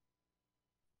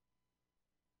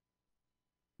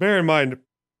 Bear in mind,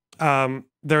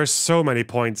 there are so many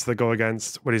points that go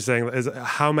against what he's saying. Is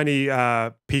how many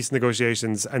peace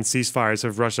negotiations and ceasefires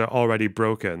have Russia already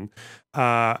broken?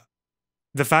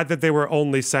 The fact that they were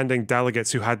only sending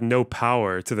delegates who had no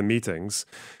power to the meetings.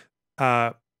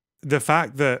 The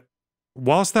fact that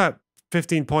whilst that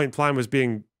 15-point plan was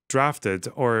being drafted,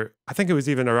 or I think it was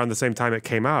even around the same time it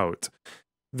came out,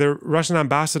 the Russian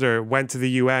ambassador went to the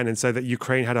UN and said that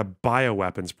Ukraine had a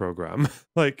bioweapons program.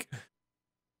 Like,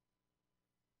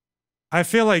 I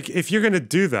feel like if you're going to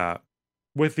do that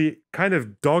with the kind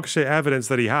of dog shit evidence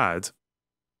that he had,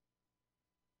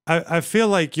 I feel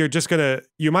like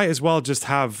you might as well just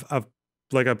have a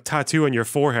tattoo on your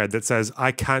forehead that says,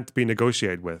 I can't be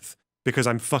negotiated with because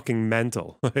I'm fucking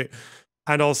mental.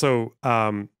 And also,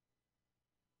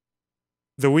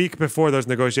 the week before those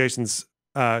negotiations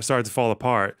started to fall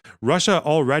apart, Russia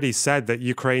already said that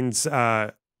Ukraine's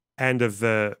end of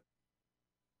the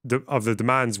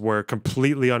demands were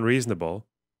completely unreasonable.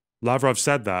 Lavrov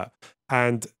said that.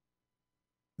 And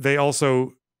they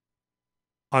also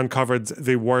uncovered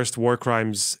the worst war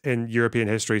crimes in European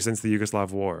history since the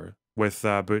Yugoslav war with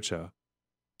Bucha.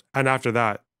 And after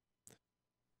that,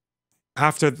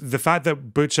 after the fact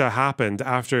that Bucha happened,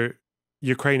 after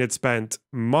Ukraine had spent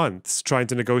months trying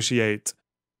to negotiate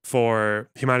for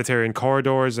humanitarian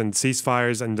corridors and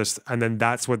ceasefires, and then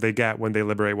that's what they get when they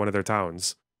liberate one of their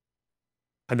towns.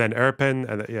 And then Irpin,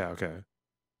 and yeah, okay.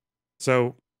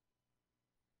 So,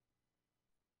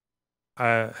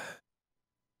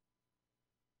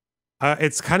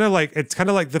 it's kind of like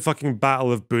the fucking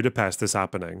Battle of Budapest is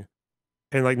happening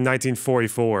in like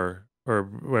 1944 or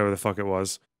whatever the fuck it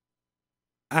was.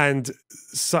 And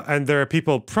there are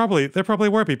people there probably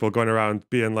were people going around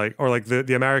being like, or like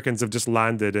the Americans have just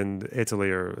landed in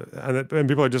Italy, and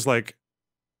people are just like,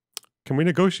 can we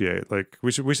negotiate? Like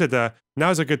we should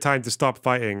now's a good time to stop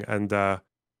fighting and have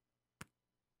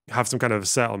some kind of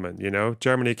settlement, you know?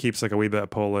 Germany keeps like a wee bit of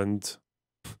Poland,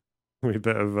 a wee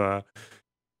bit of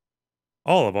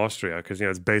all of Austria, because you know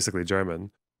it's basically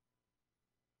German.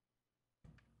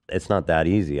 It's not that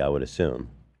easy, I would assume.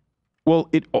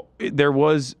 Well, there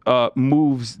was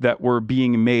moves that were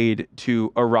being made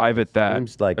to arrive at that.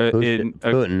 Seems like Putin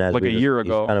as like a year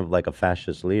ago, he's kind of like a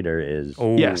fascist leader.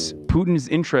 Yes, Putin's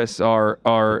interests are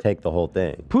to take the whole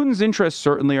thing. Putin's interests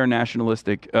certainly are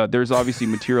nationalistic. There's obviously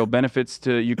material benefits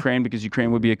to Ukraine because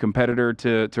Ukraine would be a competitor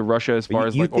to Russia as far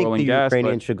as like oil and gas. You think the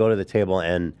Ukrainians should go to the table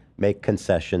and make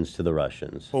concessions to the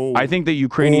Russians? I think the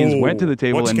Ukrainians went to the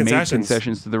table and made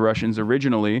concessions to the Russians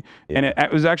originally. Yeah. And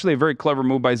it was actually a very clever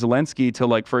move by Zelensky to,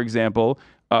 like, for example,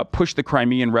 push the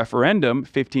Crimean referendum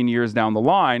 15 years down the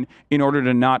line in order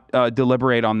to not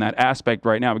deliberate on that aspect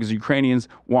right now, because Ukrainians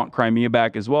want Crimea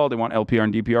back as well. They want LPR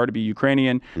and DPR to be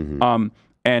Ukrainian. Mm-hmm.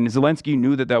 And Zelensky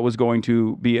knew that that was going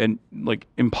to be an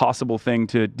impossible thing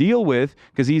to deal with,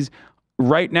 because he's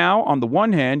right now, on the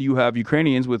one hand, you have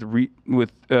Ukrainians with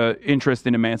interest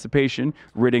in emancipation,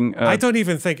 ridding. I don't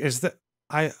even think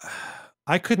I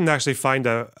couldn't actually find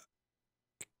a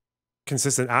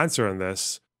consistent answer on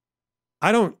this.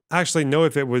 I don't actually know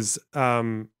if it was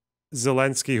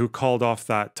Zelensky who called off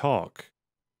that talk,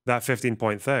 that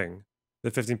 15-point thing, the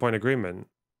 15-point agreement,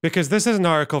 because this is an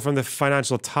article from the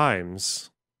Financial Times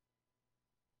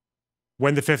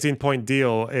when the 15-point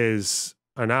deal is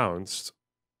announced.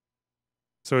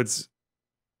 So it's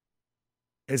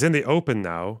in the open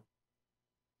now.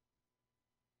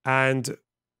 And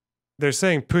they're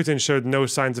saying Putin showed no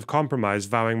signs of compromise,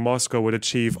 vowing Moscow would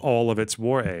achieve all of its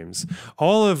war aims.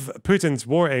 All of Putin's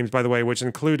war aims, by the way, which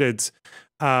included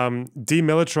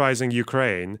demilitarizing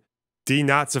Ukraine,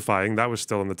 denazifying, that was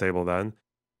still on the table then,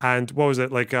 and what was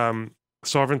it, like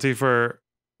sovereignty for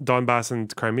Donbass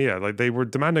and Crimea. Like they were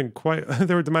demanding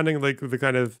they were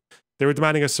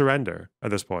demanding a surrender at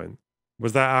this point.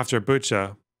 Was that after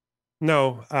Bucha?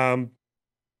 No.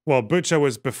 Well, Bucha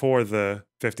was before the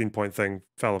 15-point thing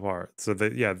fell apart. So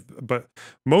but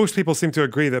most people seem to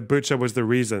agree that Bucha was the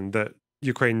reason that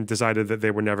Ukraine decided that they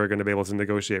were never going to be able to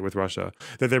negotiate with Russia,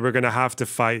 that they were going to have to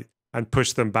fight and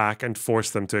push them back and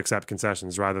force them to accept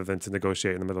concessions rather than to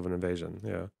negotiate in the middle of an invasion.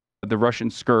 Yeah. The Russian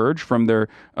scourge from their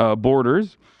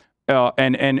borders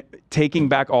and taking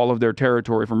back all of their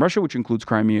territory from Russia, which includes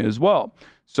Crimea as well.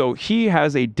 So he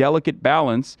has a delicate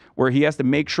balance where he has to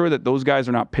make sure that those guys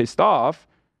are not pissed off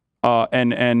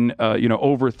and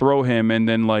overthrow him, and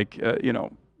then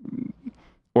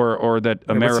or that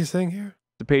America. What's he saying here?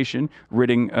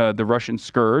 Ridding the Russian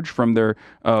scourge from their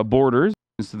borders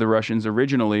to the Russians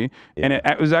originally. Yeah. And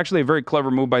it was actually a very clever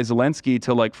move by Zelensky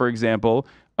to, for example,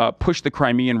 push the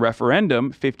Crimean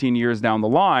referendum 15 years down the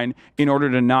line in order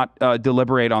to not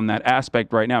deliberate on that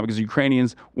aspect right now, because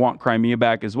Ukrainians want Crimea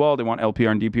back as well. They want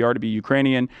LPR and DPR to be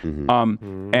Ukrainian.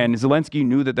 And Zelensky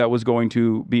knew that was going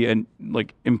to be an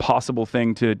impossible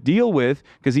thing to deal with,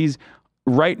 because he's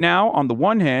right now, on the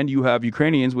one hand, you have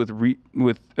Ukrainians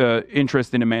with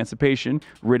interest in emancipation,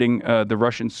 ridding the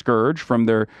Russian scourge from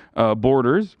their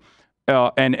borders,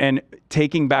 and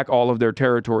taking back all of their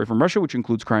territory from Russia, which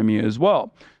includes Crimea as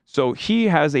well. So he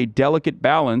has a delicate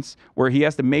balance where he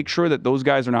has to make sure that those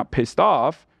guys are not pissed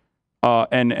off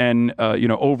and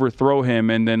overthrow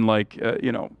him, and then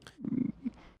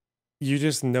You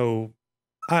just know.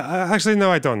 Actually,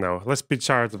 no, I don't know. Let's be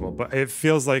charitable, but it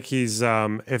feels like he's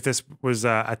if this was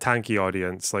a tanky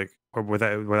audience, or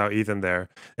without Ethan there,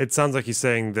 it sounds like he's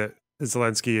saying that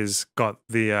Zelensky has got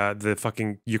the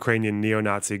fucking Ukrainian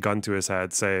neo-Nazi gun to his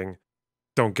head, saying,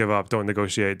 "Don't give up, don't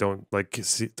negotiate, don't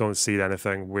cede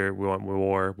anything. We want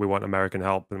war, we want American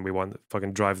help, and we want to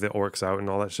fucking drive the orcs out and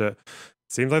all that shit."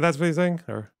 Seems like that's what he's saying,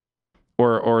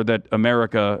 or that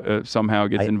America somehow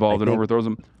gets involved and overthrows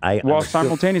them, while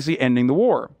simultaneously ending the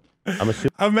war.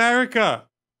 America!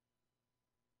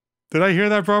 Did I hear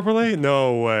that properly?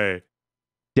 No way.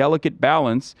 Delicate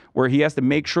balance where he has to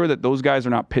make sure that those guys are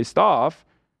not pissed off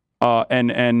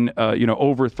and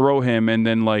overthrow him, and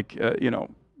then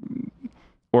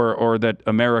or that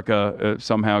America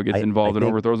somehow gets involved and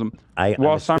overthrows them.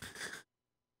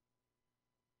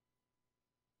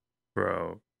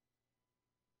 Bro.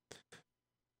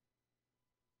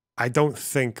 I don't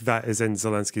think that is in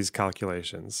Zelensky's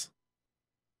calculations.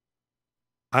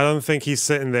 I don't think he's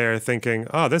sitting there thinking,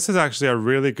 oh, this is actually a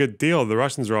really good deal the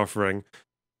Russians are offering.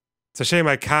 It's a shame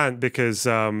I can't, because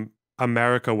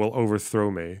America will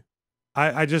overthrow me.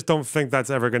 I just don't think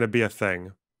that's ever going to be a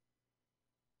thing.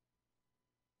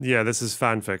 Yeah, this is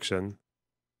fan fiction.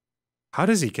 How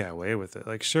does he get away with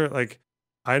it? Sure,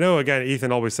 I know, again,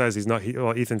 Ethan always says he's not,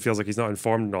 Ethan feels like he's not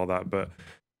informed and all that, but,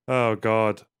 oh,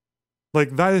 God.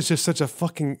 That is just such a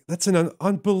that's an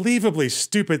unbelievably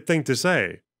stupid thing to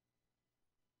say.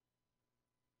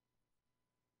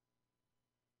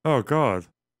 Oh, God.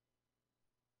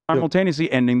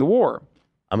 Simultaneously ending the war.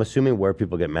 I'm assuming where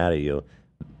people get mad at you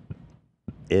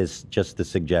is just the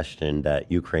suggestion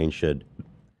that Ukraine should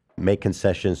make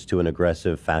concessions to an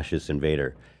aggressive fascist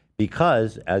invader.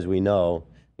 Because, as we know,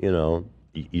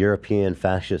 European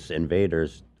fascist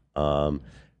invaders,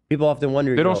 people often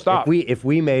wonder, they don't stop. If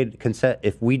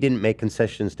we didn't make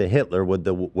concessions to Hitler, would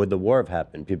the war have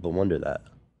happened? People wonder that.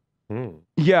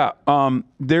 Yeah,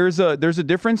 there's a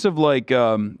difference of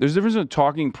there's a difference of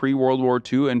talking pre-World War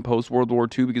II and post-World War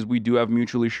II, because we do have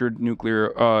mutually assured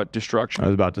nuclear destruction. I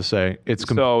was about to say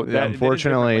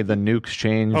unfortunately the nukes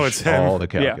change all the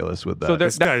calculus with that. So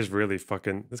this guy's really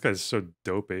this guy's so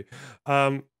dopey.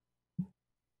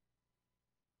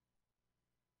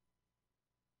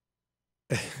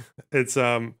 It's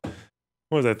what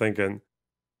was I thinking?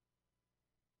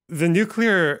 The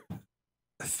nuclear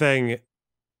thing,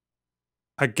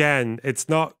 again, it's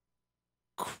not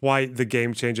quite the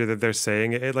game changer that they're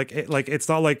saying. It's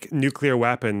not like nuclear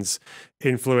weapons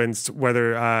influenced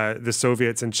whether the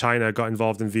Soviets and China got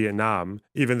involved in Vietnam,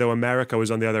 even though America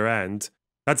was on the other end.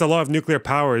 That's a lot of nuclear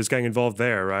powers getting involved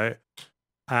there, right?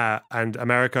 And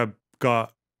America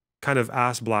got kind of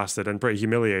ass blasted and pretty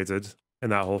humiliated in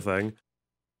that whole thing.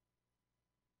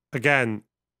 Again,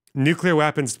 nuclear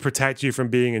weapons protect you from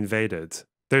being invaded.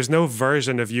 There's no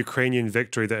version of Ukrainian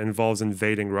victory that involves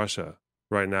invading Russia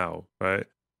right now, right?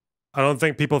 I don't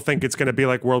think people think it's going to be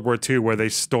like World War II, where they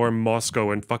storm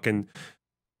Moscow and fucking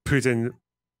Putin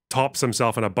tops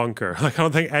himself in a bunker. I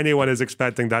don't think anyone is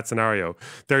expecting that scenario.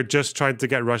 They're just trying to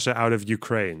get Russia out of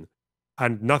Ukraine.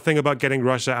 And nothing about getting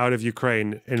Russia out of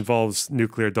Ukraine involves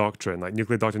nuclear doctrine.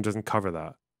 Nuclear doctrine doesn't cover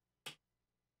that.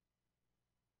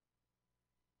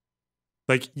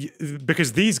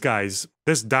 Because these guys,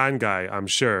 this Dan guy, I'm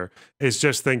sure, is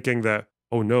just thinking that,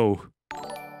 oh no,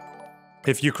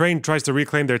 if Ukraine tries to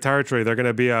reclaim their territory, they're going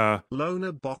to be a...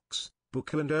 Loner box,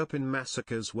 Buku and Irpin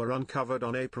massacres were uncovered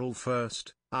on April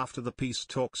 1st, after the peace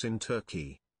talks in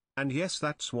Turkey. And yes,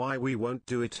 that's why we won't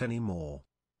do it anymore.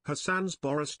 Hasan's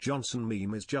Boris Johnson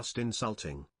meme is just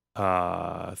insulting.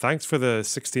 Thanks for the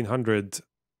 1600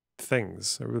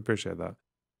 things. I really appreciate that.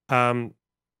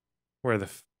 Where the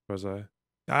f was I?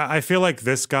 I feel like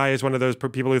this guy is one of those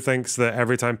people who thinks that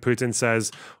every time Putin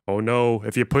says, oh no,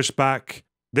 if you push back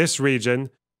this region,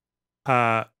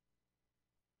 if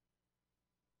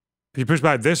you push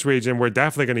back this region, we're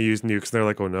definitely going to use nukes. And they're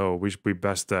like, oh no, we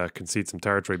best concede some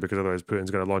territory because otherwise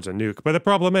Putin's going to launch a nuke. But the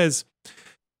problem is,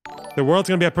 the world's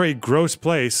going to be a pretty gross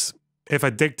place if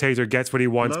a dictator gets what he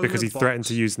wants because he threatened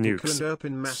to use nukes.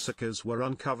 Massacres were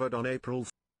uncovered on April.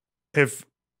 If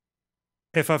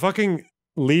a fucking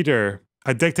leader,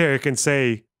 a dictator can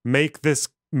say, make this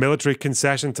military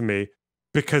concession to me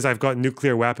because I've got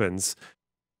nuclear weapons,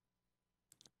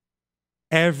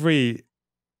 every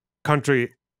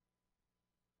country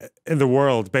in the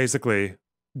world, basically,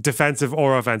 defensive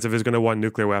or offensive, is going to want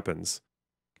nuclear weapons.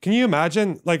 Can you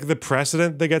imagine, like, the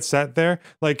precedent that gets set there?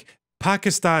 Like,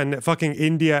 Pakistan, fucking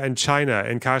India, and China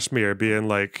in Kashmir being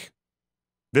like,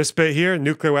 this bit here,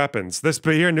 nuclear weapons. This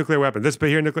bit here, nuclear weapons. This bit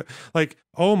here, nuclear... Like,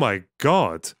 oh my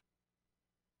God.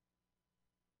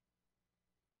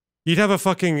 You'd have a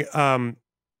fucking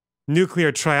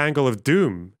nuclear triangle of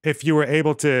doom if you were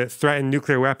able to threaten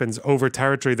nuclear weapons over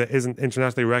territory that isn't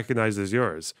internationally recognized as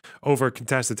yours, over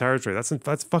contested territory.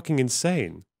 That's fucking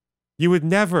insane. You would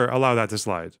never allow that to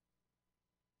slide.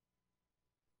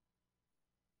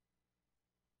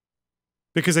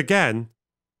 Because again,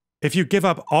 if you give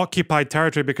up occupied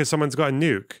territory because someone's got a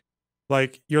nuke,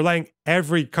 like, you're letting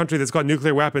every country that's got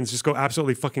nuclear weapons just go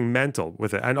absolutely fucking mental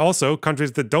with it. And also,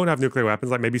 countries that don't have nuclear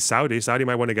weapons, like maybe Saudi. Saudi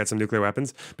might want to get some nuclear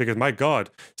weapons because, my God,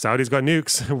 Saudi's got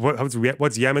nukes.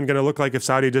 What's Yemen going to look like if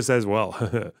Saudi just says,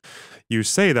 well, you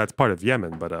say that's part of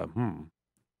Yemen, but,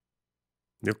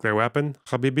 nuclear weapon,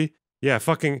 Habibi? Yeah,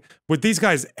 fucking, would these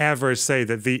guys ever say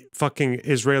that the fucking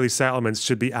Israeli settlements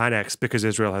should be annexed because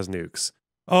Israel has nukes?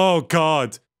 Oh,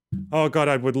 God. Oh God,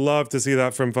 I would love to see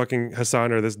that from fucking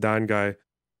Hasan or this Dan guy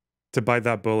to bite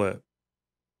that bullet.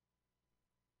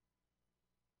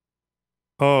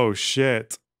 Oh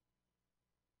shit.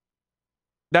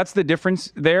 That's the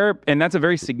difference there, and that's a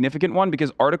very significant one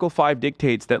because Article 5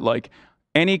 dictates that, like,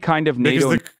 any kind of NATO...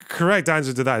 Because the correct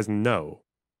answer to that is no,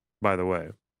 by the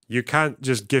way. You can't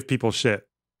just give people shit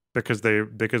because they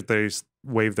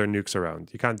wave their nukes around.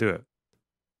 You can't do it.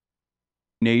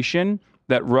 Nation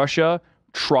that Russia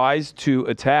tries to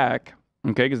attack,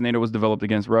 okay, because NATO was developed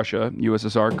against Russia,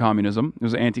 USSR, communism. It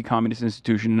was an anti-communist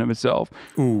institution in and of itself.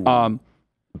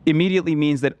 Immediately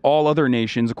means that all other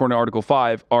nations, according to Article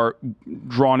 5, are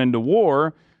drawn into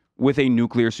war with a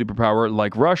nuclear superpower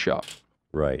like Russia.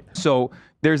 Right. So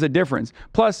there's a difference.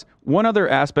 Plus, one other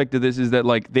aspect of this is that,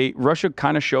 like, Russia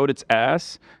kind of showed its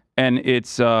ass and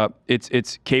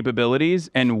its capabilities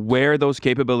and where those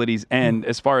capabilities end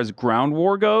as far as ground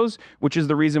war goes, which is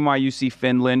the reason why you see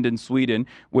Finland and Sweden,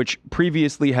 which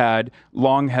previously had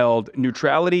long-held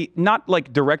neutrality, not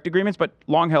like direct agreements, but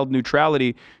long-held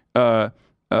neutrality, I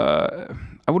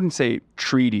wouldn't say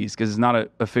treaties because it's not an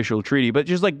official treaty, but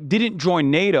just like didn't join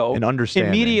NATO, and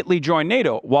immediately joined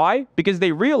NATO. Why? Because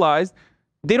they realized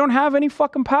they don't have any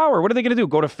fucking power. What are they going to do?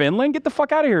 Go to Finland? Get the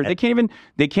fuck out of here. They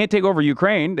can't take over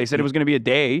Ukraine. They said it was going to be a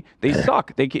day. They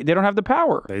suck. They don't have the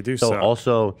power. They do so suck.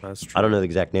 Also, I don't know the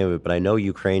exact name of it, but I know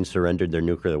Ukraine surrendered their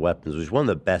nuclear weapons, which is one of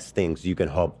the best things you can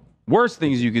hope. Worst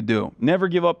things you could do. Never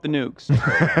give up the nukes.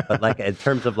 But like in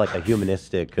terms of like a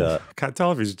humanistic... can't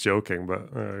tell if he's joking, but...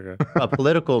 okay. A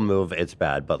political move, it's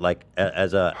bad. But like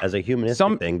as a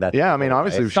humanistic thing... That's yeah, I mean,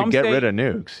 obviously we should get rid of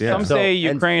nukes. Yeah. Some say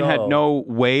Ukraine had no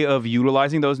way of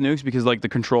utilizing those nukes because like the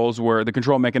control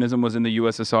mechanism was in the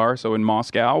USSR, so in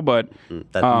Moscow. But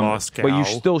Moscow. But you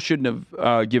still shouldn't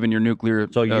have given your nuclear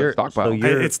stockpile.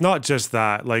 It's not just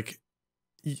that. Like,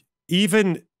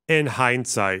 even... in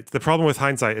hindsight, the problem with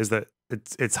hindsight is that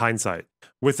it's hindsight.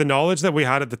 With the knowledge that we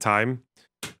had at the time,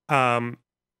 the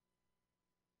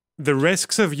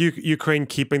risks of Ukraine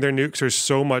keeping their nukes are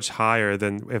so much higher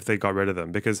than if they got rid of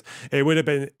them, because it would have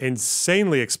been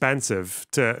insanely expensive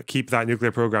to keep that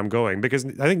nuclear program going, because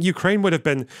I think Ukraine would have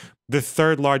been the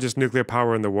third largest nuclear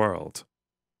power in the world,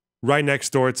 right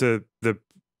next door to the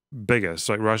biggest,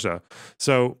 like Russia.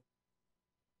 So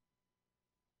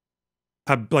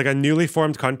like a newly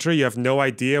formed country, you have no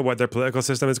idea what their political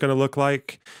system is going to look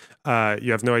like.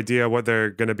 You have no idea what they're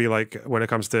going to be like when it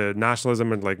comes to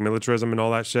nationalism and like militarism and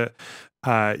all that shit.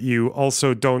 You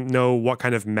also don't know what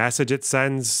kind of message it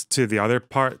sends to the other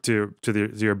part, to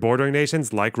your bordering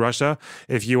nations like Russia.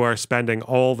 If you are spending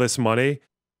all this money,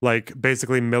 like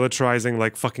basically militarizing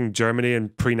like fucking Germany in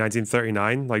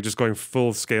pre-1939, like just going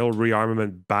full scale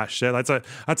rearmament batshit.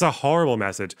 That's a horrible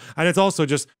message. And it's also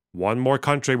just one more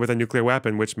country with a nuclear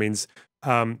weapon, which means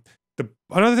another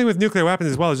thing with nuclear weapons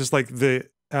as well is just like the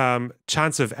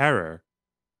chance of error.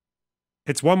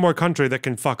 It's one more country that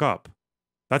can fuck up.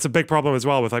 That's a big problem as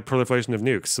well with like proliferation of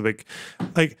nukes. So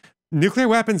like nuclear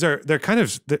weapons they're kind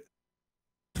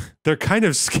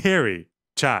of scary,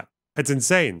 chat. It's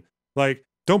insane. Like,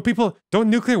 don't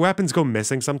nuclear weapons go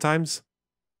missing sometimes?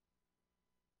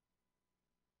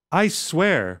 I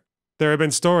swear there have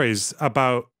been stories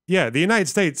about, yeah, the United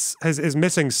States is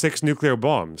missing 6 nuclear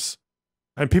bombs,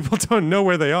 and people don't know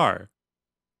where they are.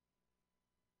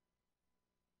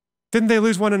 Didn't they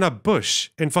lose one in a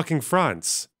bush in fucking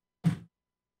France?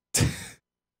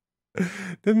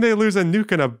 Didn't they lose a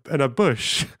nuke in a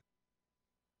bush?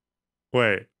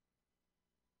 Wait.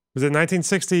 Was it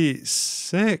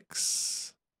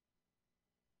 1966?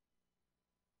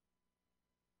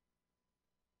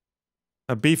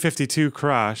 A B-52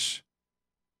 crash.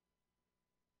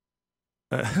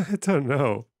 I don't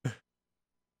know.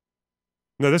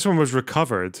 No, this one was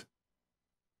recovered.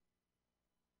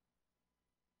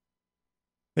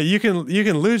 You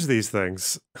can lose these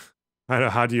things. I don't know,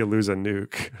 how do you lose a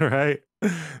nuke, right?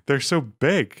 They're so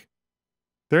big.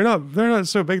 They're not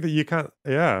so big that you can't,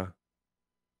 yeah.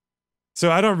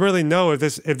 So I don't really know if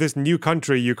this new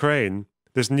country, Ukraine,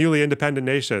 this newly independent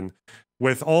nation,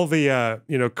 with all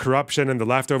the corruption and the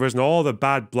leftovers and all the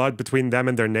bad blood between them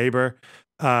and their neighbor,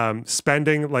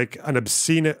 spending like an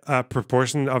obscene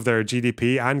proportion of their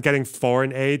GDP and getting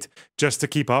foreign aid just to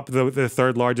keep up the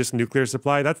third largest nuclear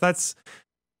supply. That's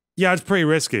yeah, it's pretty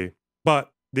risky.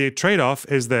 But the trade-off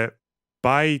is that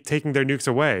by taking their nukes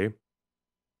away,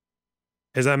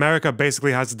 is that America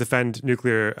basically has to defend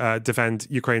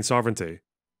Ukraine's sovereignty.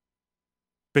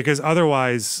 Because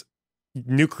otherwise,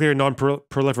 nuclear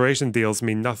non-proliferation deals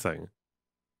mean nothing.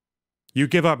 You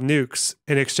give up nukes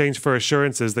in exchange for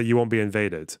assurances that you won't be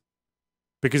invaded.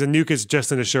 Because a nuke is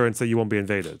just an assurance that you won't be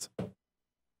invaded.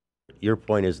 Your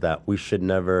point is that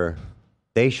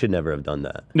they should never have done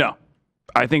that. No.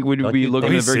 I think we'd be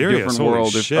looking at a very different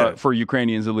world for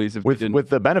Ukrainians, at least. If with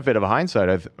the benefit of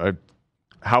hindsight,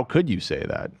 how could you say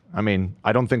that? I mean,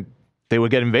 I don't think they would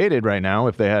get invaded right now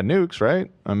if they had nukes, right?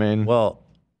 I mean, well,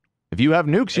 if you have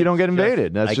nukes, you don't get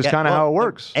invaded. That's just kind of how it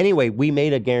works. Anyway, we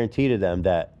made a guarantee to them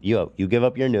that you give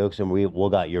up your nukes and we'll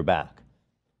got your back.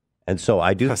 And so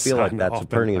I do feel like that's a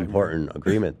pretty important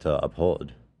agreement to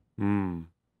uphold. Mm.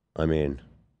 I mean,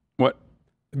 what?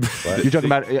 You're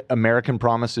talking about American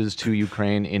promises to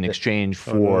Ukraine in exchange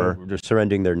for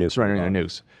surrendering their nukes. Surrendering their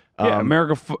nukes. Yeah,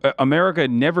 America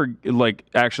never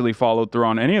actually followed through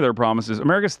on any of their promises.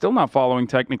 America's still not following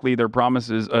technically their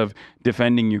promises of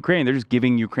defending Ukraine. They're just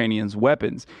giving Ukrainians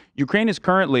weapons. Ukraine is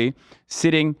currently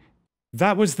sitting.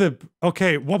 That was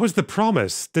okay. What was the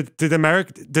promise? Did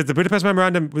the Budapest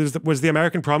Memorandum was the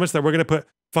American promise that we're going to put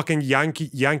fucking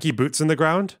Yankee boots in the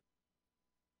ground?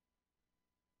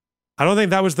 I don't think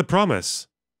that was the promise.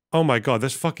 Oh my God,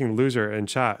 this fucking loser in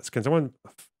chat. Can someone?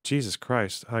 Jesus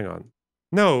Christ, hang on.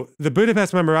 No, the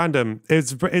Budapest Memorandum,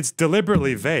 it's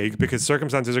deliberately vague because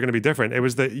circumstances are going to be different. It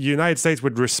was that the United States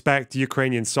would respect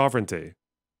Ukrainian sovereignty.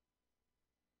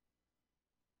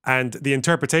 And the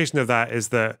interpretation of that is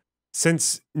that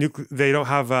since they don't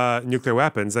have nuclear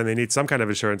weapons, then they need some kind of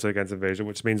assurance against invasion,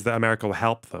 which means that America will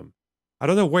help them. I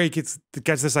don't know where he gets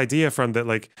this idea from that,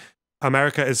 like,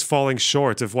 America is falling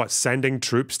short of sending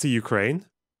troops to Ukraine?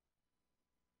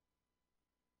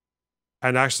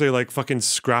 And actually, like, fucking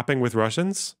scrapping with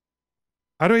Russians?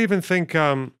 I don't even think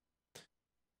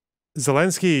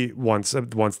Zelensky wants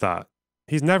that.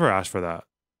 He's never asked for that.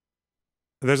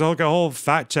 There's like a whole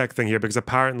fact check thing here because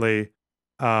apparently,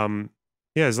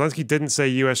 Zelensky didn't say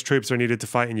U.S. troops are needed to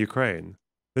fight in Ukraine.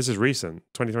 This is recent,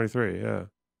 2023, yeah.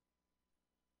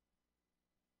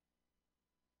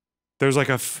 There's like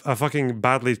a fucking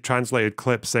badly translated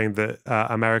clip saying that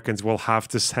Americans will have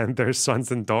to send their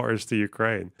sons and daughters to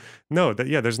Ukraine. No,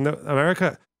 there's no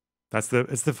America. It's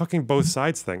the fucking both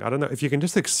sides thing. I don't know if you can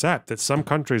just accept that some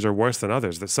countries are worse than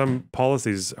others, that some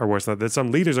policies are worse than others, that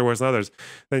some leaders are worse than others.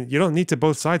 Then you don't need to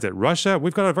both sides it. Russia,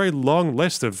 we've got a very long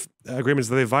list of agreements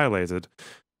that they violated.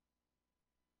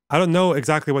 I don't know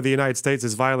exactly what the United States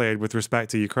has violated with respect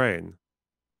to Ukraine.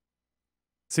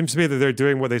 Seems to be that they're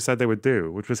doing what they said they would do,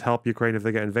 which was help Ukraine if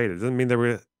they get invaded. Doesn't mean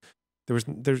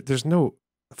there's no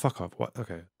fuck off. What?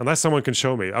 Okay, unless someone can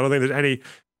show me. I don't think there's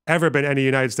ever been any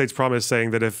United States promise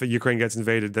saying that if Ukraine gets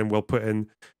invaded, then we'll send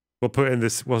in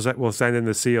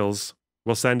the SEALs,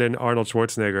 we'll send in Arnold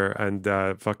Schwarzenegger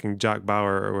and fucking Jack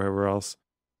Bauer or whoever else,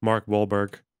 Mark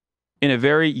Wahlberg. In a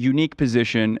very unique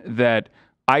position that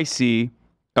I see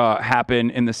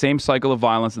happen in the same cycle of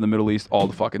violence in the Middle East all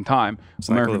the fucking time.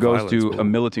 America goes to a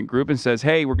militant group and says,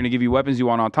 hey, we're going to give you weapons, you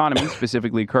want autonomy,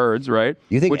 specifically Kurds, right?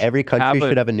 You think every country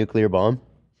should have a nuclear bomb?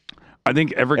 I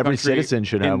think every country citizen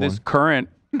should have in this current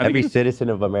Every citizen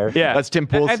of America. Yeah, That's Tim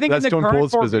Pool's. I think that's in the Tim current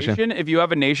Pool's position. formation, if you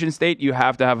have a nation state, you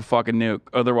have to have a fucking nuke.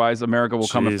 Otherwise, America will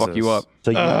come and fuck you Jesus. up.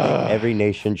 So you think every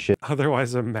nation should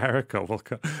Otherwise, America will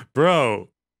come. Bro,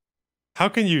 how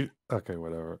can you? Okay,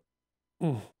 whatever.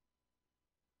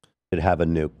 have a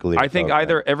nuclear I think program.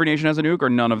 either every nation has a nuke or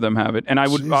none of them have it. And I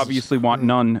would Jesus obviously want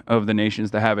none of the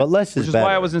nations to have it. But less is which is why I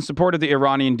better. was in support of the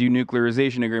Iranian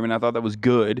denuclearization agreement. I thought that was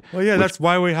good. Well, yeah, that's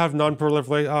why we have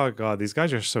non-proliferation. Oh god, these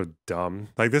guys are so dumb.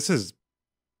 Like this isn't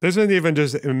even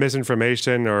just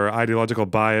misinformation or ideological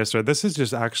bias, or this is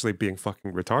just actually being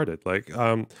fucking retarded. Like,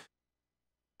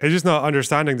 it's just not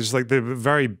understanding just like the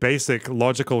very basic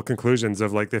logical conclusions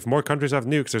of like if more countries have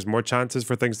nukes, there's more chances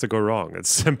for things to go wrong.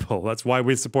 It's simple. That's why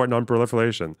we support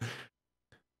non-proliferation.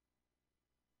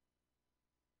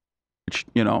 Which,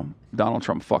 Donald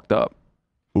Trump fucked up.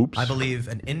 Oops. I believe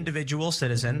an individual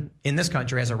citizen in this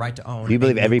country has a right to own. Do you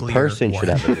believe a every nuclear person should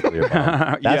have a nuclear bomb?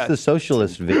 That's Yes. the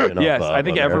socialist vision of Yes, I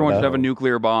think everyone should have a America.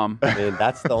 nuclear bomb. I mean,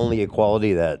 that's the only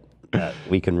equality that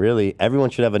we can really. Everyone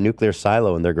should have a nuclear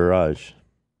silo in their garage.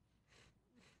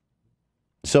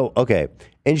 So, okay,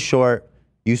 in short,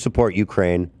 you support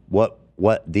Ukraine. What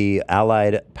the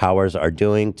Allied powers are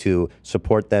doing to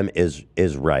support them is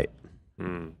right.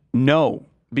 No,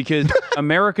 because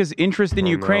America's interest in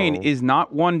Ukraine no. is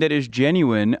not one that is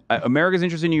genuine. America's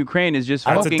interest in Ukraine is just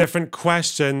That's fucking... a different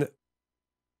question.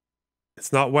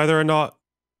 It's not whether or not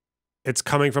it's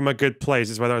coming from a good place.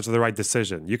 It's whether it's the right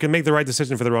decision. You can make the right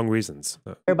decision for the wrong reasons.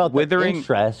 I care about Withering- the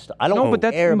interest. I No, don't but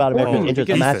that's care about American important interest.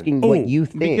 because- I'm asking Ethan, what you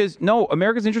think. Because, no,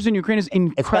 America's interest in Ukraine is It's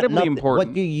got incredibly nothing- important.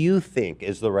 What do you think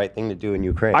is the right thing to do in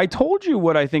Ukraine? I told you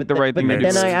what I think the right thing to do then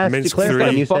is. I asked you Minsk to clarify, three.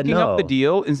 and you said fucking no. up the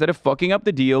deal instead of fucking up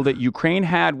the deal that Ukraine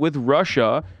had with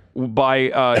Russia by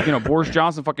Boris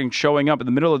Johnson fucking showing up in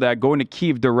the middle of that, going to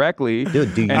Kyiv directly.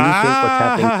 Dude, do you think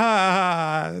what's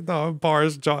happening? No,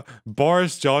 Boris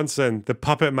Johnson, the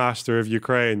puppet master of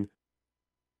Ukraine.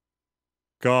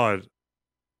 God.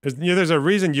 There's a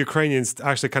reason Ukrainians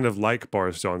actually kind of like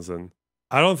Boris Johnson.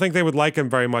 I don't think they would like him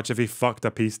very much if he fucked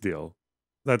a peace deal.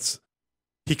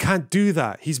 He can't do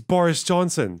that. He's Boris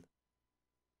Johnson.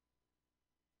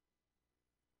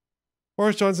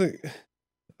 Boris Johnson.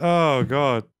 Oh,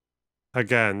 God.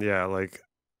 Again, yeah, like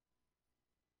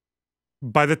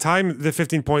by the time the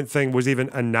 15-point thing was even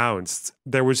announced,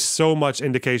 there was so much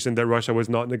indication that Russia was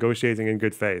not negotiating in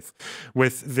good faith.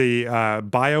 With the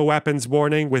bioweapons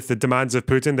warning, with the demands of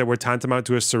Putin that were tantamount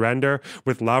to a surrender,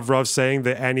 with Lavrov saying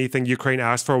that anything Ukraine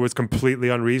asked for was completely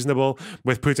unreasonable,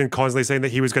 with Putin constantly saying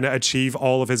that he was going to achieve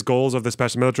all of his goals of the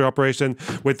special military operation,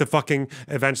 with the fucking,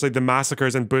 eventually the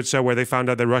massacres in Bucha where they found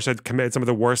out that Russia had committed some of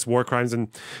the worst war crimes in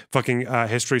fucking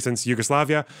history since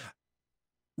Yugoslavia.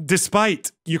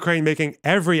 Despite Ukraine making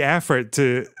every effort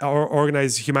to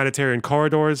organize humanitarian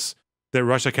corridors that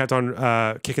Russia kept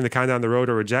on kicking the can down the road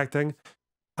or rejecting,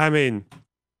 I mean,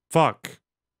 fuck.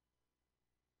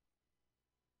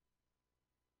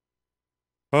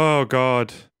 Oh,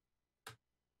 God.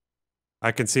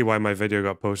 I can see why my video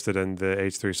got posted in the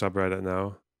H3 subreddit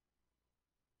now.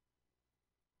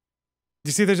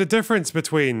 You see, there's a difference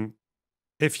between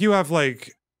if you have,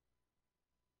 like,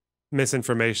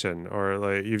 misinformation or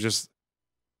like you've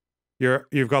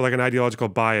got like an ideological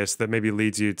bias that maybe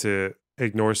leads you to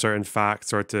ignore certain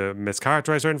facts or to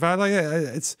mischaracterize certain facts. Like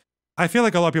I feel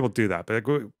like a lot of people do that, but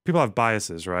people have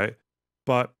biases, right?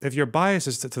 But if your bias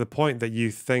is to the point that you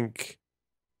think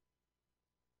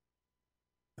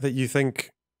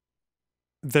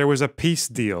there was a peace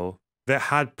deal that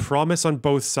had promise on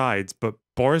both sides, but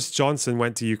Boris Johnson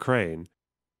went to Ukraine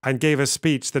and gave a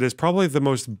speech that is probably the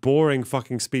most boring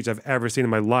fucking speech I've ever seen in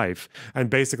my life, and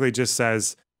basically just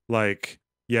says, like,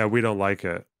 yeah, we don't like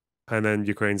it. And then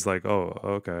Ukraine's like, oh,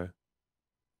 okay.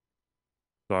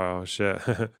 Oh, shit.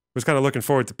 Was kind of looking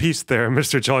forward to peace there,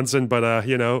 Mr. Johnson, but,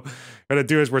 gotta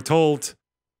do as we're told.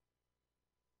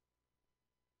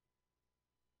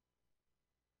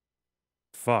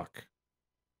 Fuck.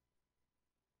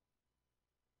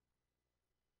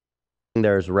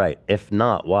 There's right. If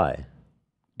not, why?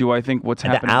 Do I think what's The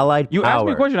happening? Allied You ask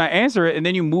me a powers. question, I answer it, and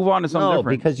then you move on to something No,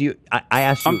 different. because I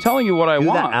asked you. I'm telling you what I do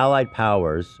want. the Allied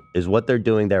powers is what they're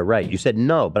doing. They're right. You said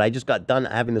no, but I just got done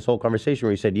having this whole conversation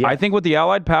where you said yeah. I think what the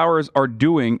Allied powers are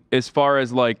doing, as far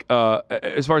as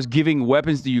giving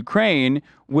weapons to Ukraine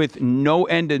with no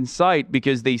end in sight,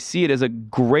 because they see it as a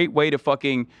great way to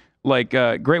fucking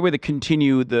great way to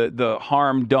continue the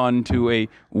harm done to a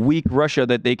weak Russia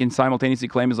that they can simultaneously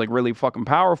claim is like really fucking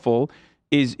powerful,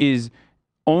 is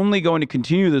only going to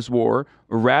continue this war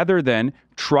rather than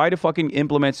try to fucking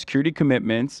implement security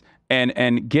commitments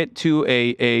and get to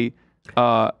a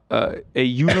a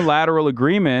unilateral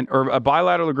agreement or a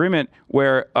bilateral agreement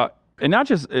where, and not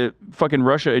just fucking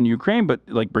Russia and Ukraine, but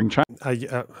like bring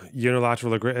China.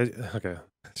 Unilateral agreement. Okay,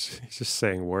 he's just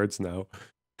saying words now.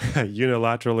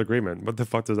 Unilateral agreement. What the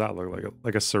fuck does that look like?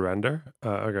 Like a surrender?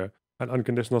 Okay, an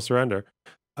unconditional surrender.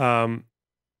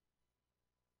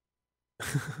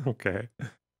 Okay.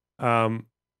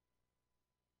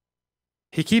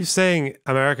 He keeps saying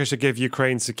America should give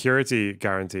Ukraine security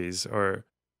guarantees, or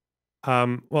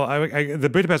well, the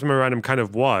Budapest Memorandum kind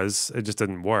of was. It just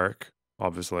didn't work,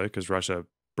 obviously, because Russia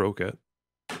broke it.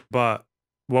 But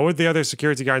what would the other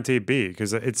security guarantee be?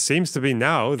 Because it seems to be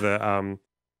now that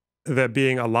that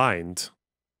being aligned.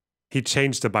 He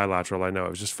changed to bilateral. I know. It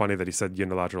was just funny that he said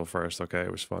unilateral first. Okay,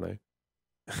 it was funny.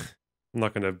 I'm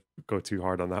not going to go too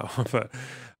hard on that one, but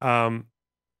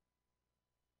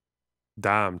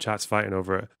damn, chat's fighting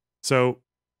over it. So,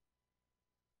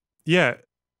 yeah.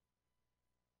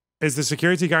 Is the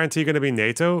security guarantee going to be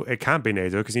NATO? It can't be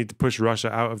NATO because you need to push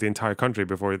Russia out of the entire country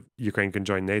before Ukraine can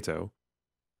join NATO.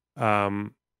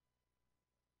 Oh.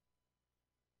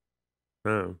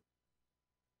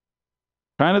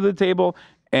 China to the table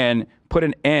and put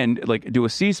an end, like do a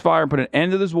ceasefire and put an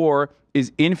end to this war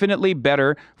is infinitely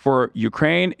better for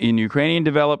Ukraine, in Ukrainian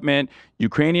development,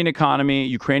 Ukrainian economy,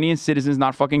 Ukrainian citizens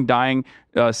not fucking dying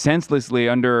senselessly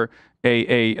under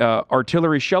a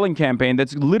artillery shelling campaign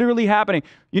that's literally happening.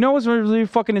 You know what's really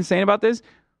fucking insane about this?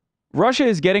 Russia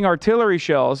is getting artillery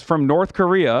shells from North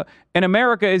Korea, and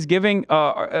America is giving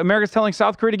America's telling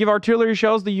South Korea to give artillery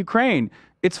shells to Ukraine.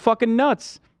 It's fucking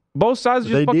nuts. Both sides are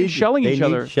just fucking shelling each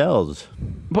other. Shells.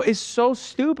 But it's so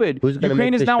stupid. Who's gonna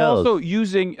Ukraine make is the now shells? also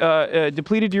using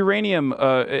depleted uranium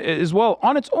as well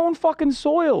on its own fucking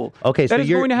soil. Okay, so that is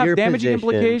your, going to have your damaging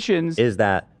position implications. is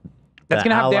that That's the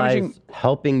gonna have allies damaging-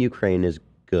 helping Ukraine is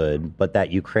good, but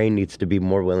that Ukraine needs to be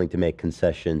more willing to make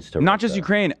concessions to Not just Russia.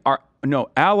 Ukraine.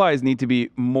 Allies need to be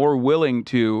more willing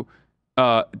to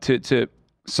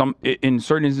some in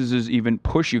certain instances even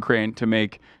push Ukraine to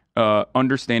make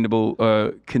understandable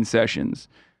concessions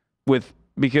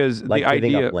because Like the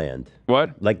giving idea up land.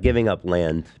 what Like giving up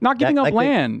land. not giving up Like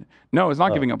land. No, it's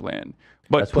not giving up land.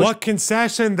 But That's push, What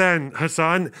concession then,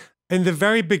 Hasan? In the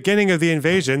very beginning of the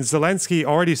invasion, Zelensky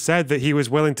already said that he was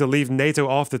willing to leave NATO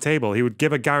off the table. He would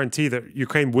give a guarantee that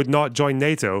Ukraine would not join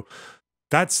NATO.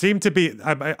 That seemed to be,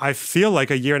 I feel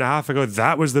like a year and a half ago,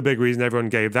 that was the big reason everyone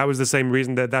gave. That was the same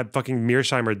reason that that fucking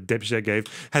Mearsheimer dipshit gave.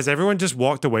 Has everyone just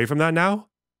walked away from that now?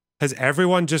 Has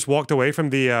everyone just walked away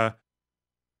from the...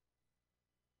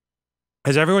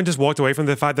 Has everyone just walked away from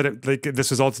the fact that this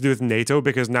was all to do with NATO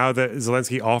because now that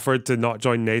Zelensky offered to not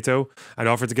join NATO and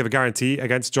offered to give a guarantee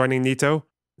against joining NATO,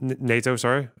 and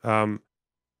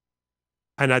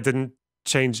that didn't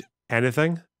change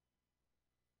anything?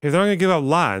 If they're not going to give up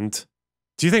land,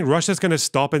 do you think Russia's going to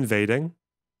stop invading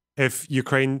if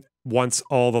Ukraine wants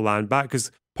all the land back?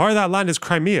 Because part of that land is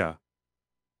Crimea.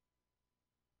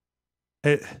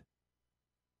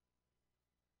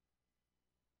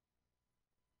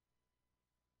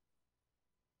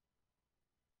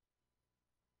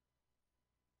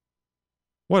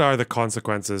 What are the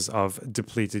consequences of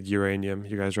depleted uranium?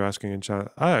 You guys are asking in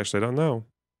chat. I actually don't know.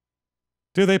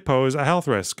 Do they pose a health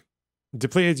risk?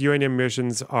 Depleted uranium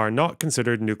emissions are not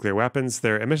considered nuclear weapons.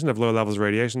 Their emission of low levels of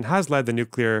radiation has led the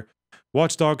nuclear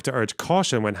watchdog to urge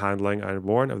caution when handling and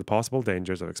warn of the possible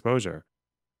dangers of exposure.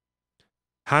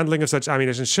 Handling of such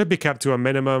ammunition should be kept to a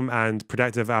minimum and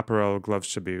protective apparel gloves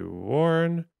should be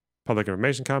worn. Public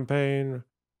information campaign.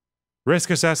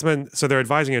 Risk assessment. So they're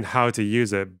advising you on how to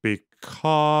use it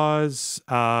because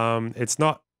it's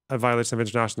not a violation of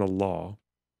international law.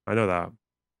 I know that.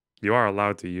 You are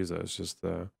allowed to use it. It's just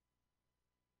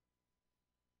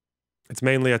it's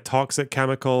mainly a toxic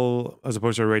chemical as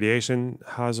opposed to a radiation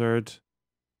hazard.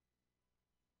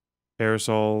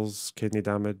 Aerosols, kidney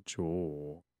damage.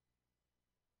 Oh.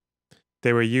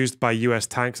 They were used by US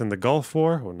tanks in the Gulf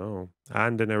War. Oh no.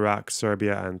 And in Iraq,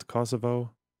 Serbia, and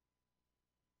Kosovo.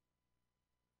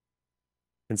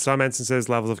 In some instances,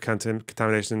 levels of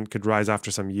contamination could rise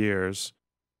after some years.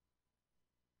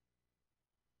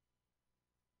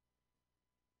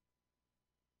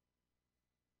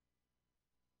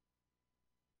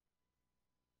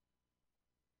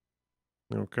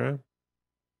 Okay.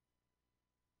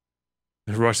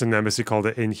 The Russian embassy called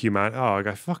it inhuman. Oh,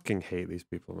 I fucking hate these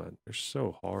people, man. They're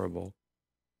so horrible.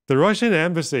 The Russian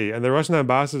embassy and the Russian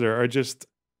ambassador are just...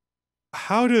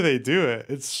 How do they do it?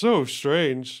 It's so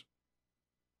strange.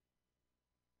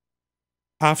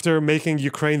 After making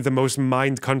Ukraine the most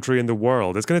mined country in the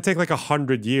world, it's going to take like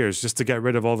 100 years just to get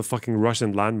rid of all the fucking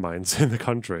Russian landmines in the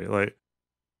country. Like,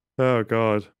 oh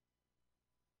God.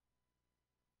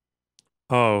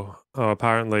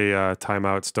 Apparently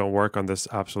timeouts don't work on this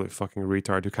absolute fucking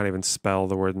retard who can't even spell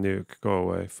the word nuke. Go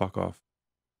away. Fuck off.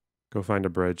 Go find a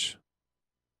bridge.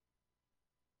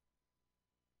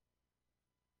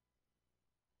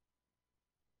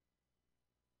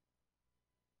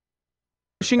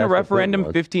 Pushing a That's the thing, referendum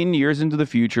was- 15 years into the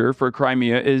future for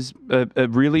Crimea is a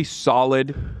really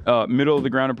solid middle of the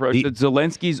ground approach that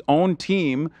Zelensky's own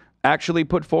team actually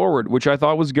put forward, which I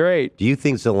thought was great. Do you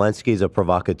think Zelensky's a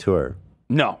provocateur?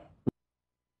 No.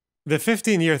 The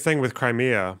 15-year thing with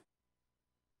Crimea,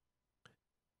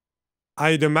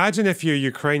 I'd imagine if you're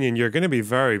Ukrainian, you're going to be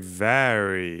very,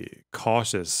 very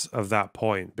cautious of that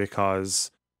point, because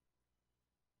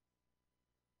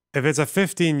if it's a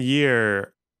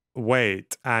 15-year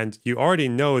wait and you already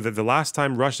know that the last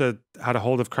time Russia had a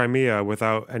hold of Crimea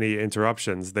without any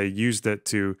interruptions, they used it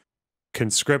to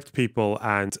conscript people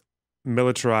and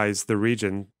militarize the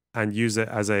region and use it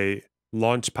as a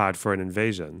launch pad for an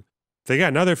invasion. They get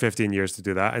another 15 years to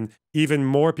do that, and even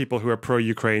more people who are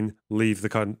pro-Ukraine leave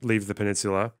the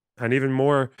peninsula, and even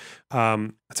more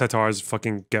Tatars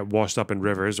fucking get washed up in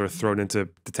rivers or thrown into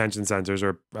detention centers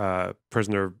or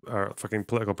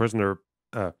political prisoner.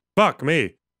 Fuck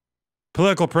me,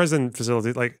 political prison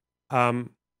facilities. Like, I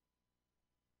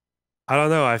don't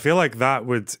know. I feel like that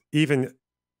would, even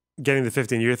getting the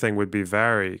 15-year thing would be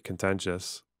very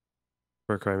contentious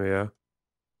for Crimea.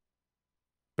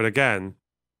 But again,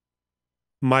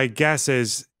 my guess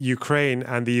is Ukraine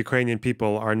and the Ukrainian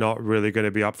people are not really going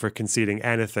to be up for conceding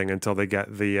anything until they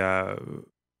get the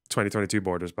 2022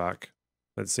 borders back.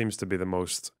 That seems to be the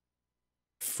most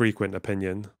frequent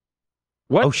opinion.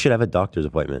 What? Oh shit! I have a doctor's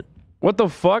appointment. What the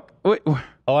fuck? Wait,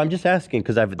 Oh, I'm just asking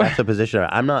because that's a position.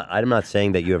 I'm not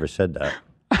saying that you ever said that.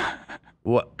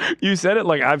 What? you said it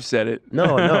like I've said it. No.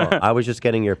 I was just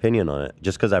getting your opinion on it.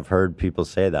 Just because I've heard people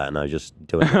say that, and I was just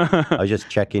doing. I was just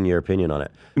checking your opinion on it.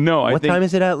 No, I What think time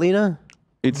is it at, Lena?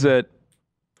 it's at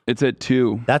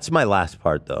 2. That's my last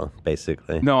part, though.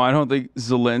 Basically. No, I don't think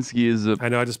Zelensky is a. I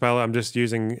know I just spell it. I'm just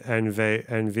using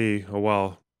NV. Oh,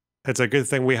 well, it's a good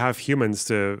thing we have humans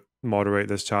to moderate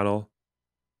this channel.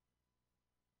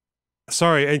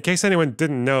 Sorry, in case anyone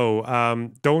didn't know,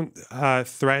 don't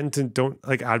don't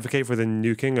advocate for the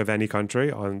nuking of any country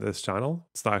on this channel.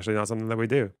 It's actually not something that we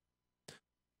do.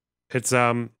 It's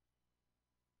we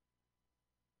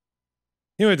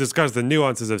discuss the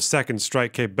nuances of second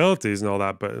strike capabilities and all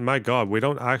that, but my God, we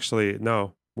don't actually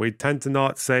know. We tend to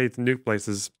not say to nuke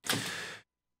places. It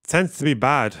tends to be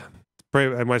bad.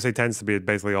 And when I say tends to be, it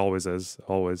basically always is.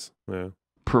 Always. Yeah.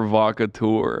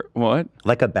 Provocateur. What?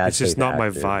 Like a bad. It's just faith not my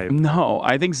actor. vibe. No,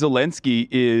 I think Zelensky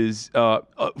is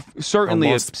certainly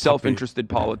a lost self-interested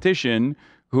politician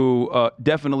who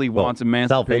definitely wants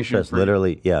emancipation. Self-interest,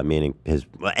 literally. Yeah, meaning his.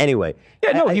 Well, anyway.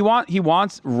 Yeah, no, he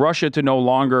wants Russia to no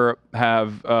longer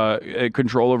have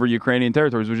control over Ukrainian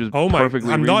territories, which is Oh my!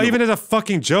 perfectly I'm not reasonable. even as a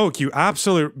fucking joke. You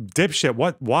absolute dipshit.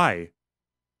 What? Why?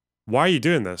 Why are you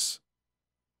doing this?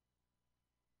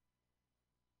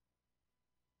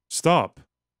 Stop.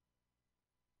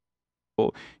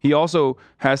 He also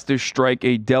has to strike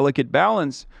a delicate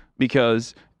balance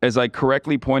because, as I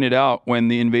correctly pointed out when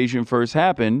the invasion first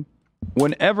happened,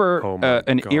 whenever Oh my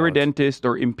an God. irredentist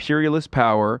or imperialist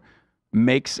power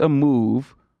makes a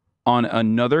move on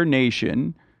another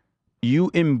nation, you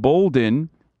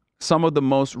embolden some of the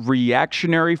most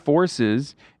reactionary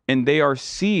forces, and they are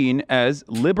seen as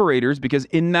liberators because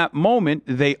in that moment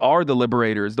they are the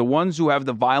liberators, the ones who have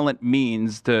the violent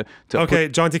means to Okay,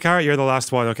 John T. Carrot, you're the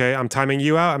last one. Okay, I'm timing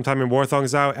you out. I'm timing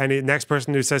Warthongs out. Any next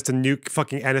person who says to nuke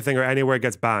fucking anything or anywhere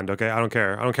gets banned. Okay, I don't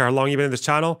care. I don't care how long you've been in this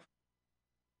channel.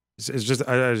 It's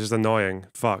just annoying.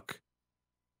 Fuck.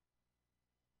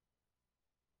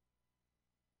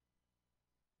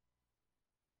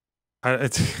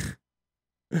 It's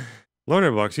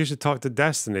Loner Box. You should talk to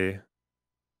Destiny.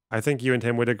 I think you and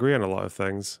him would agree on a lot of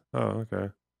things. Oh,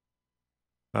 okay.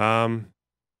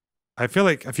 I feel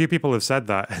like a few people have said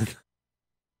that.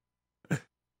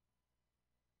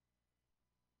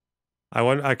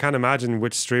 I can't imagine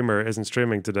which streamer isn't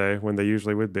streaming today when they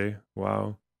usually would be.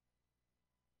 Wow.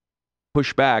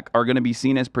 push back are going to be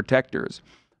seen as protectors.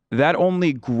 That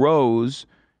only grows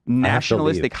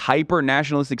nationalistic,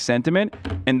 hyper-nationalistic sentiment,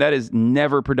 and that is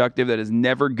never productive. That is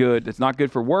never good. That's not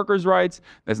good for workers' rights.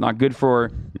 That's not good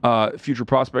for future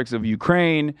prospects of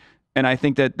Ukraine. And I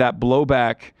think that that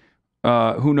blowback,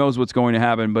 who knows what's going to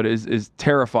happen, but is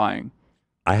terrifying.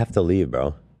 I have to leave,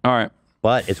 bro. All right.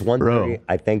 But it's 1:30. Bro.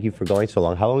 I thank you for going so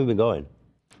long. How long have we been going?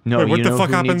 No, Wait, what you the know fuck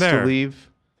who happened needs there? to leave?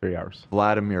 3 hours.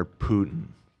 Vladimir Putin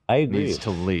I agree. needs to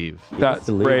leave. You That's need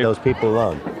to leave brave. those people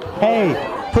alone. Hey,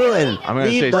 Putin, I'm going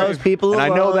to leave say those people and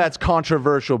alone. I know that's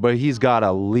controversial, but he's got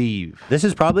to leave. This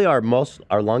is probably our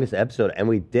longest episode, and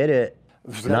we did it.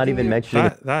 Not even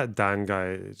mentioning that Dan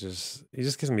guy. He just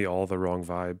gives me all the wrong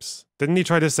vibes. Didn't he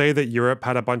try to say that Europe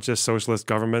had a bunch of socialist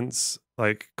governments,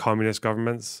 like communist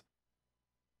governments,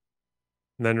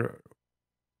 and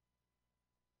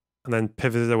then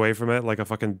pivoted away from it like a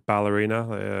fucking ballerina?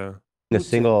 Like, a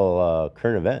single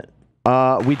current event.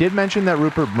 We did mention that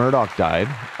Rupert Murdoch died.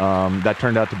 That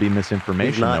turned out to be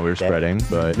misinformation that we were spreading.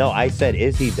 But no, I said,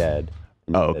 is he dead?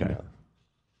 And Oh, you said okay. no.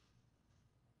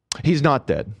 He's not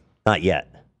dead Not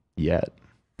yet. yet.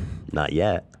 Not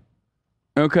yet.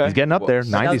 Okay. He's getting up there,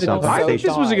 90 something. I think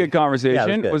this was a good conversation. Yeah,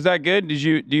 it was good. Was that good? Do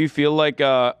you feel like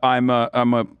I'm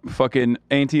a fucking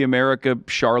anti-America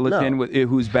charlatan No.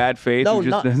 who's bad faith? No, who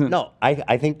just doesn't... no.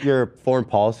 I think your foreign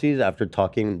policies, after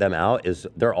talking them out,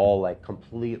 they're all like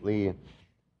completely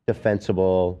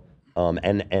defensible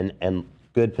and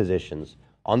good positions.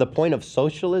 On the point of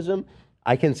socialism,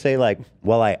 I can say like,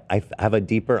 well, I have a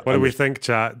deeper. what do we think,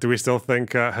 chat? Do we still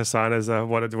think Hasan is a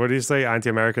what do you say?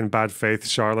 Anti-American, bad faith,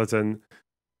 charlatan?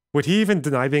 Would he even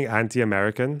deny being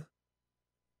anti-American?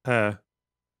 I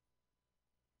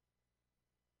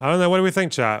don't know. What do we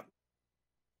think, chat?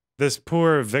 This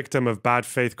poor victim of bad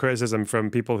faith criticism from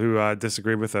people who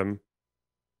disagree with him.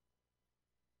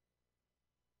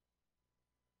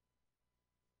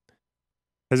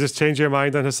 Does this change your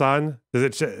mind on Hasan? Do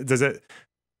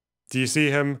you see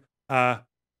him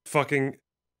fucking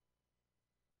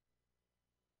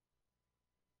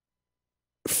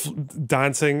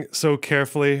dancing so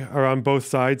carefully around both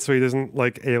sides so he doesn't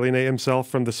like alienate himself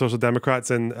from the Social Democrats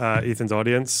in Ethan's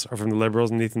audience or from the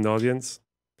Liberals in Ethan's audience?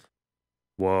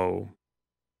 Whoa.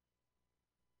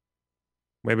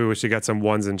 Maybe we should get some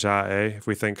ones in chat, eh? If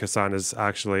we think Hasan is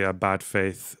actually a bad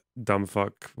faith, dumb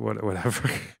fuck, whatever.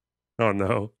 Oh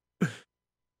no.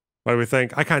 What do we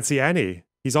think? I can't see any.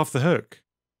 He's off the hook.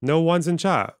 No ones in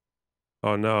chat.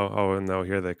 Oh no. Oh no,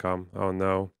 here they come. Oh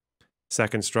no.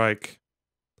 Second strike.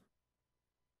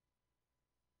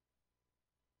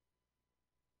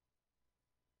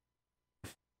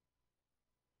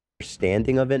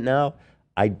 Understanding of it now,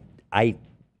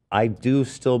 I do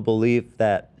still believe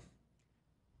that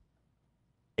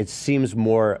it seems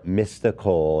more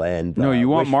mystical and No, you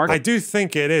want Mark? I do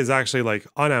think it is actually like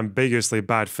unambiguously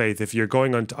bad faith if you're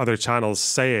going on to other channels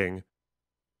saying,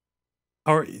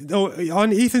 or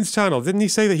on Ethan's channel, didn't he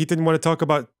say that he didn't want to talk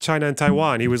about China and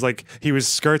Taiwan? He was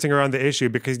skirting around the issue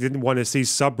because he didn't want to see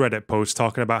subreddit posts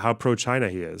talking about how pro-China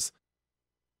he is.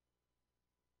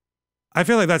 I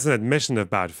feel like that's an admission of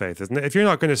bad faith, isn't it? If you're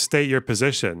not going to state your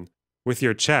position with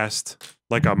your chest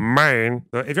like a man,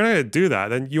 if you're not going to do that,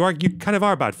 then you kind of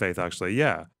are bad faith, actually.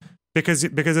 Yeah, because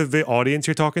of the audience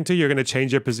you're talking to, you're going to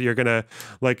change your position. You're going to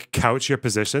like couch your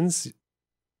positions.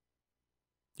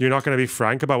 You're not going to be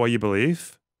frank about what you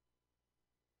believe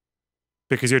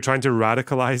because you're trying to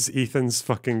radicalize Ethan's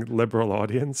fucking liberal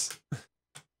audience.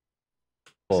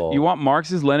 You want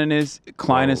Marxist, Leninist,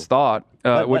 Kleinist thought,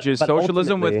 which is but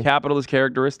socialism with ultimately- capitalist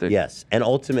characteristics. Yes, and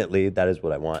ultimately, that is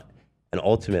what I want. And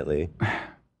ultimately,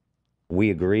 we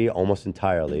agree almost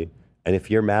entirely. And if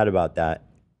you're mad about that,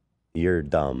 you're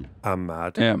dumb. I'm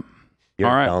mad. Yeah. You're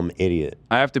All right. a dumb idiot.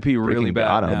 I have to pee really Freaking bad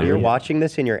got him, now. If dude. you're watching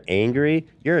this and you're angry,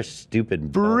 you're a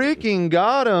stupid. dumb. Freaking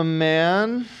got him,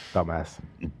 man. Dumbass.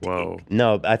 Whoa.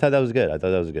 No, I thought that was good. I thought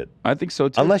that was good. I think so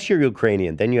too. Unless you're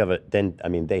Ukrainian, then you have I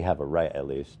mean, they have a right at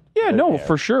least. yeah, They're no, there.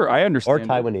 for sure. I Or understand.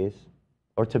 Taiwanese,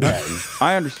 or Tibetan.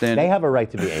 I understand. They have a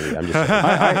right to be angry. I'm just saying.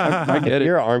 I get If it.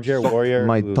 you're an armchair warrior,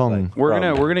 my who's, tongue. like, We're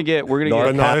from gonna get But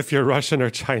North not Cap- if you're Russian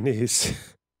or Chinese.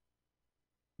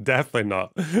 Definitely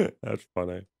not. That's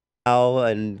funny. Cal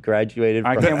and graduated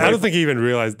I from. can't I wait. don't think he even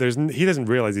realized he doesn't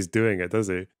realize he's doing it, does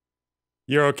he?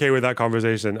 You're okay with that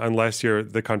conversation unless you're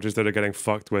the countries that are getting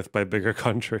fucked with by bigger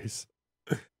countries.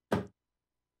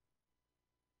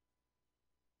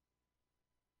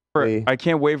 I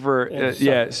can't wait for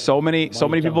so many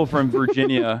people from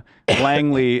Virginia,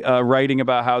 Langley, writing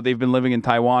about how they've been living in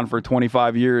Taiwan for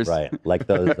 25 years. Right, like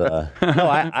those. No,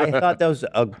 I thought that was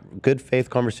a good faith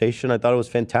conversation. I thought it was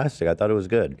fantastic. I thought it was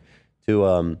good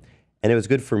and it was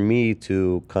good for me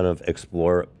to kind of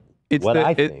explore what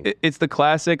I think. It's the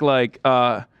classic like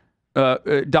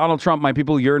Donald Trump, my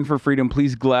people yearn for freedom.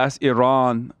 Please glass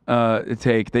Iran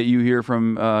take that you hear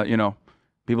from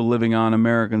people living on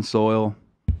American soil.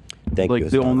 Thank Like you.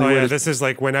 the Hassan. only Oh way yeah, to- this is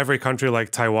like when every country like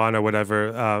Taiwan or whatever,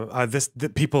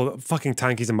 the people fucking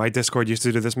tankies in my Discord used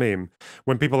to do this meme.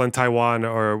 When people in Taiwan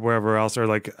or wherever else are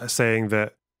like saying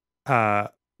that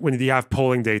when you have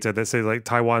polling data that say like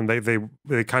Taiwan,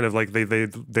 they kind of like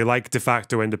they like de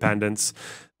facto independence.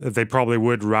 They probably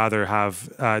would rather have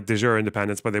de jure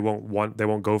independence, but they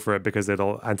won't go for it because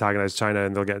it'll antagonize China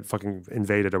and they'll get fucking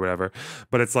invaded or whatever.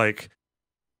 But it's like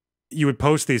you would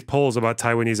post these polls about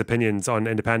Taiwanese opinions on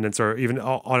independence or even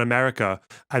on America,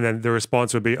 and then the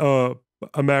response would be, "Oh,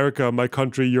 America, my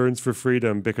country yearns for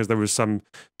freedom," because there was some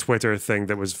Twitter thing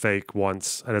that was fake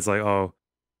once, and it's like, oh,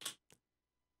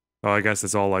 I guess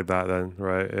it's all like that then,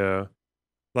 right? Yeah,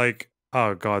 like,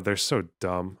 oh god, they're so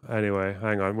dumb. Anyway,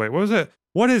 hang on, wait, what was it?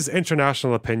 What is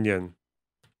international opinion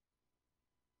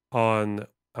on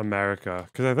America?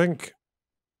 Because I think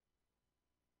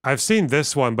I've seen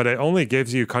this one, but it only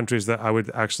gives you countries that I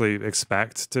would actually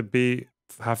expect to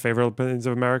have favorable opinions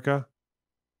of America,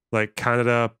 like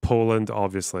Canada, Poland,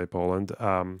 obviously Poland,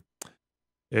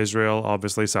 Israel,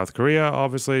 obviously South Korea,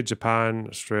 obviously Japan,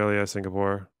 Australia,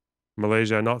 Singapore,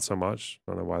 Malaysia, not so much.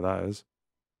 Don't know why that is.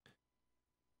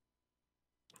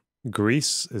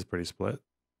 Greece is pretty split.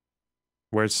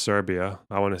 Where's Serbia?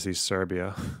 I want to see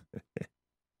Serbia.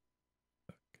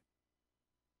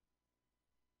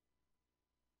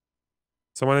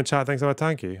 Someone in chat thinks I'm a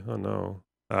tanky. Oh no.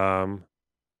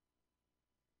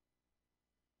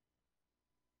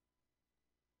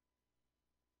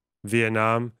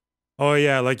 Vietnam. Oh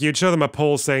yeah, like you'd show them a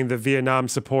poll saying that Vietnam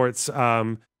supports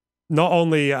not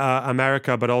only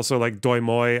America but also like Doi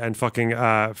Moi and fucking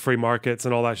free markets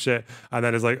and all that shit. And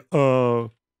then it's like,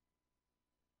 oh,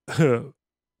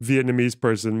 Vietnamese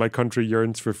person, my country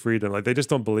yearns for freedom. Like they just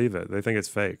don't believe it. They think it's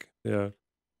fake. Yeah.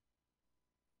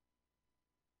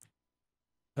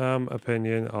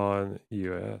 Opinion on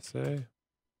USA.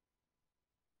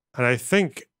 And I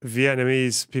think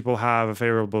Vietnamese people have a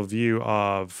favorable view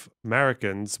of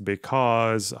Americans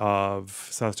because of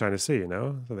South China Sea, you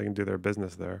know? So they can do their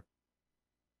business there.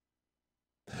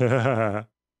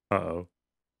 Uh-oh.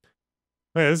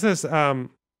 Wait, is this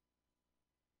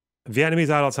Vietnamese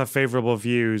adults have favorable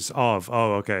views of,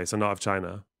 oh, okay, so not of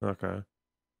China. Okay.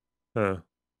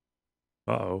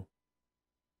 Uh-oh.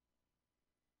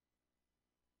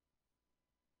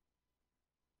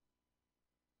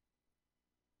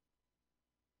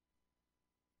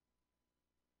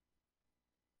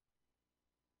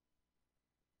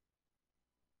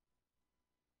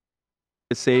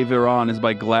 To save Iran is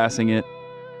by glassing it.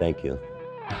 Thank you.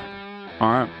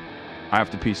 All right. I have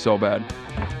to pee so bad.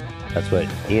 That's what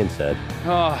Ian said.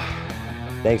 Oh.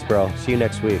 Thanks, bro. See you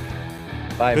next week.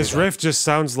 Bye. This everybody. riff just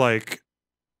sounds like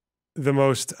the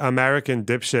most American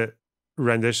dipshit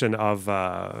rendition of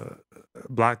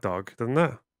Black Dog, doesn't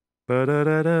it? Yeah.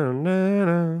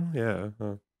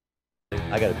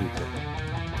 I got a pizza.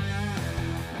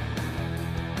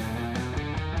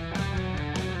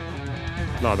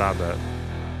 Not that bad.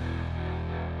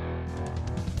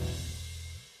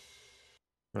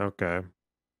 Okay.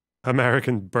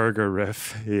 American burger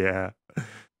riff. Yeah. Oh,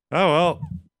 well.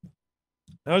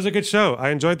 That was a good show. I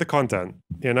enjoyed the content,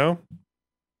 you know?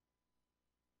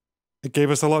 It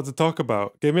gave us a lot to talk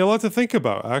about. Gave me a lot to think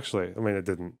about, actually. I mean, it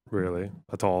didn't really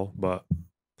at all, but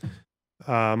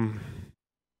no,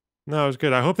 it was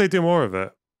good. I hope they do more of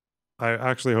it. I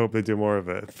actually hope they do more of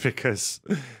it because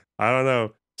I don't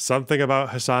know. Something about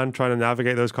Hasan trying to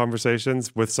navigate those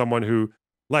conversations with someone who,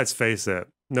 let's face it,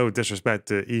 no disrespect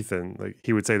to Ethan, like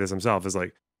he would say this himself, is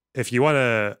like, if you want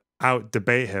to out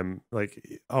debate him,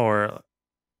 like, or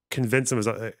convince him,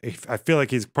 I feel like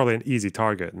he's probably an easy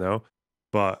target, no?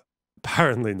 But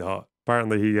apparently not.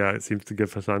 Apparently he seems to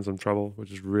give Hasan some trouble,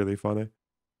 which is really funny.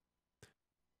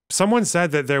 Someone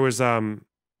said that there was that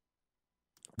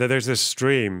there's this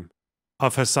stream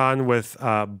of Hasan with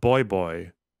Boy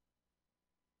Boy,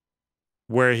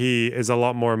 where he is a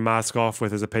lot more mask off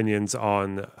with his opinions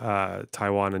on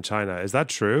Taiwan and China. Is that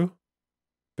true?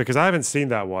 Because I haven't seen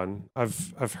that one.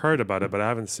 I've heard about it, but I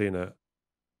haven't seen it.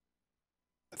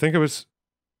 I think it was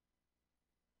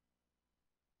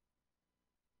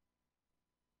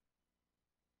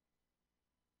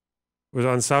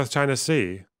on South China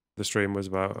Sea. The stream was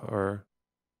about, or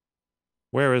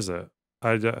where is it?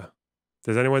 Does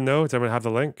anyone know? Does anyone have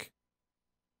the link?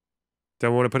 Do I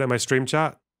want to put it in my stream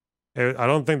chat? I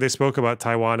don't think they spoke about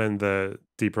Taiwan in the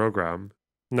deprogram.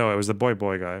 No, it was the Boy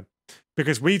Boy guy.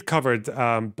 Because we covered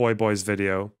Boy Boy's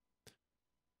video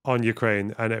on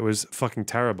Ukraine, and it was fucking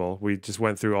terrible. We just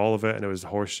went through all of it, and it was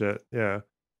horseshit. Yeah.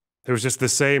 It was just the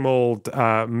same old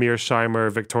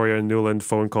Mearsheimer, Victoria Nuland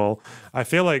phone call. I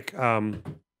feel like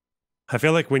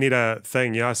we need a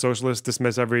thing. Yeah, socialists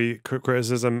dismiss every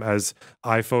criticism as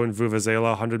iPhone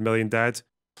Vuvuzela, 100 million dead.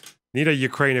 Need a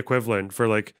Ukraine equivalent for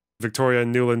like Victoria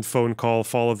Nuland phone call,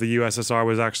 fall of the USSR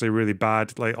was actually really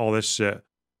bad, like all this shit.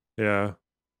 Yeah.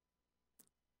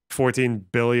 14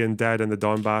 billion dead in the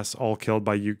Donbass, all killed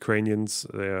by Ukrainians.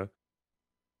 Yeah.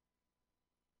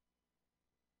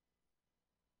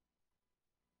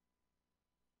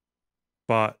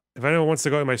 But if anyone wants to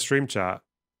go to my stream chat,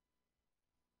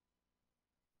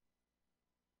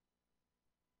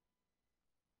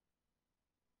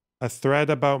 a thread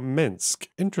about Minsk.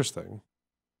 Interesting.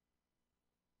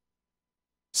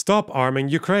 Stop arming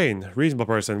Ukraine. Reasonable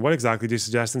person. What exactly do you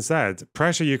suggest instead?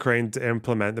 Pressure Ukraine to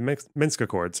implement the Minsk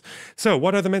Accords. So,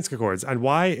 what are the Minsk Accords, and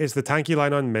why is the tanky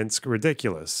line on Minsk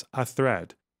ridiculous? A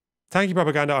thread. Tanky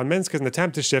propaganda on Minsk is an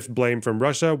attempt to shift blame from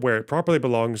Russia where it properly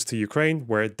belongs to Ukraine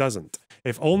where it doesn't.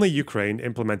 If only Ukraine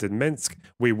implemented Minsk,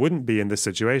 we wouldn't be in this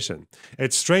situation.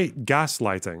 It's straight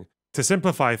gaslighting. To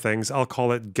simplify things, I'll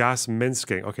call it gas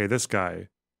minsking. Okay, this guy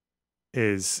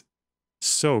is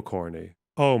so corny.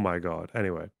 Oh my god.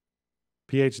 Anyway,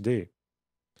 PhD.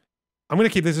 I'm going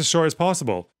to keep this as short as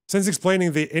possible, since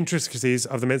explaining the intricacies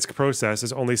of the Minsk process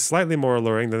is only slightly more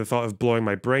alluring than the thought of blowing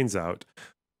my brains out.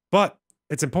 But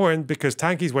it's important because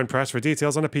tankies, when pressed for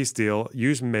details on a peace deal,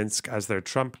 use Minsk as their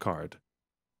trump card.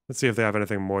 Let's see if they have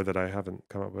anything more that I haven't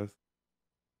come up with.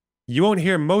 You won't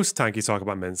hear most tankies talk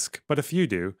about Minsk, but a few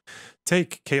do.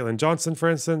 Take Caitlin Johnson, for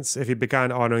instance. If he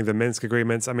began honoring the Minsk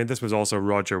agreements, I mean, this was also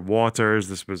Roger Waters.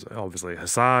 This was obviously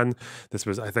Hasan. This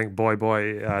was, I think, Boy.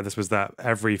 This was that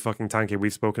every fucking tanky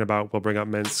we've spoken about will bring up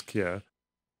Minsk. Yeah.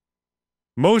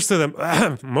 Most of them,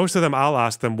 I'll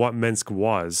ask them what Minsk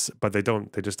was, but they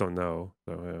just don't know.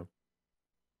 So, yeah.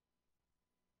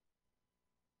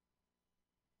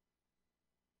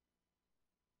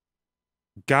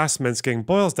 Gas minsking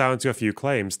boils down to a few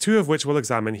claims, two of which we'll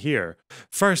examine here.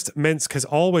 First, Minsk has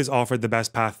always offered the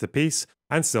best path to peace,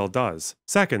 and still does.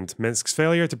 Second, Minsk's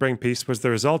failure to bring peace was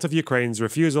the result of Ukraine's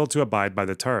refusal to abide by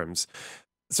the terms.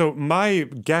 So my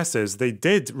guess is they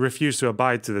did refuse to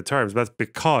abide to the terms, but that's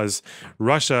because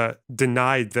Russia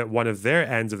denied that one of their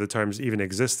ends of the terms even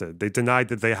existed. They denied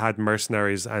that they had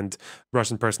mercenaries and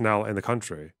Russian personnel in the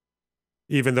country,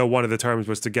 even though one of the terms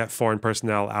was to get foreign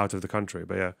personnel out of the country.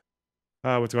 But yeah.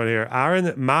 What's going on here?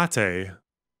 Aaron Mate.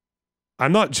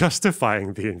 I'm not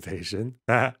justifying the invasion.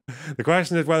 The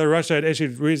question is whether Russia had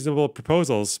issued reasonable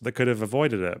proposals that could have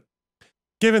avoided it.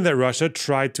 Given that Russia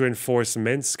tried to enforce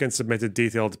Minsk and submitted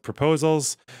detailed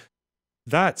proposals,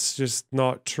 that's just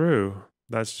not true.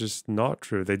 That's just not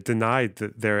true. They denied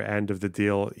that their end of the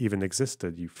deal even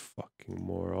existed, you fucking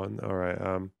moron. All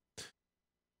right.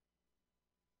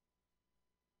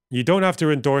 You don't have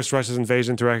to endorse Russia's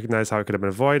invasion to recognize how it could have been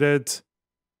avoided.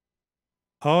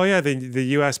 Oh yeah, the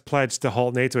US pledged to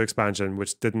halt NATO expansion,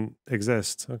 which didn't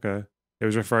exist. Okay. It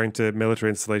was referring to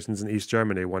military installations in East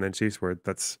Germany, 1 inch eastward.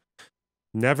 That's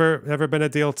never been a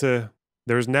deal to...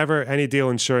 There was never any deal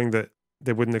ensuring that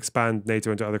they wouldn't expand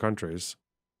NATO into other countries.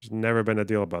 There's never been a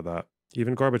deal about that.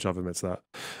 Even Gorbachev admits that.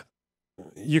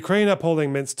 Ukraine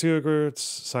upholding Minsk II agreements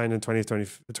signed in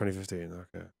 2015.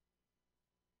 Okay.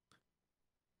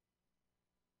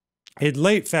 In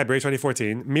late February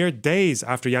 2014, mere days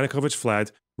after Yanukovych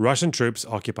fled, Russian troops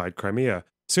occupied Crimea.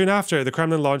 Soon after, the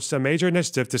Kremlin launched a major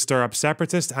initiative to stir up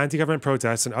separatist anti-government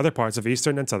protests in other parts of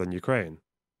eastern and southern Ukraine.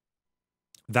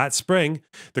 That spring,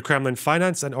 the Kremlin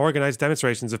financed and organized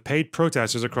demonstrations of paid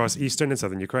protesters across eastern and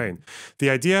southern Ukraine. The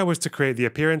idea was to create the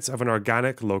appearance of an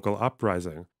organic local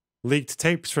uprising. Leaked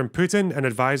tapes from Putin and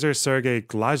advisor Sergei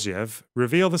Glaziev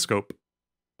reveal the scope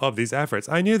of these efforts.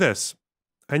 I knew this.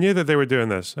 I knew that they were doing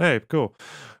this. Hey, cool.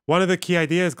 One of the key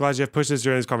ideas Glaziev pushes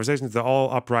during his conversations is that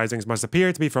all uprisings must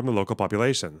appear to be from the local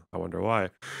population. I wonder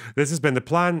why. This has been the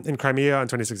plan in Crimea on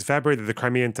 26th February that the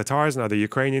Crimean Tatars and other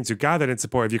Ukrainians who gathered in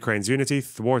support of Ukraine's unity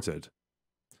thwarted.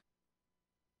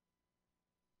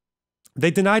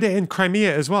 They denied it in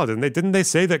Crimea as well, didn't they? Didn't they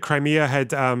say that Crimea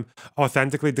had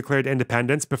authentically declared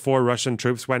independence before Russian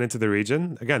troops went into the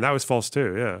region? Again, that was false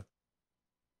too, yeah.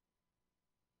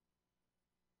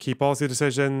 Key policy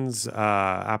decisions,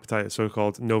 appetite,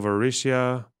 so-called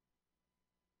Novorossiya.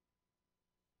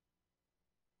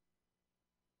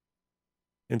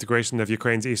 Integration of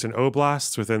Ukraine's eastern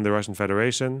oblasts within the Russian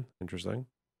Federation. Interesting.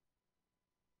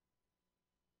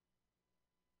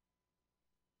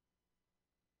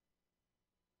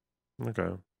 Okay.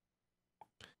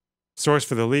 Source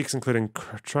for the leaks, including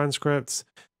transcripts.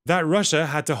 That Russia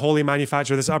had to wholly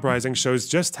manufacture this uprising shows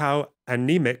just how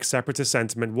anemic separatist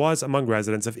sentiment was among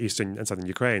residents of eastern and southern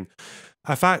Ukraine.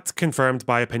 A fact confirmed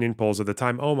by opinion polls at the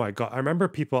time. Oh my God. I remember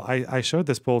people, I showed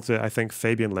this poll to, I think,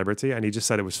 Fabian Liberty, and he just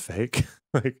said it was fake.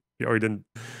 Like, or he didn't.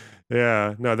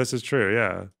 Yeah, no, this is true.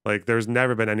 Yeah. Like, there's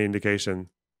never been any indication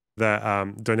that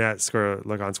Donetsk or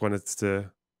Lugansk wanted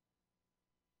to,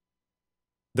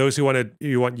 those who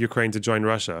want Ukraine to join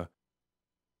Russia,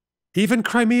 Even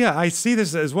Crimea, I see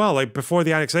this as well. Like before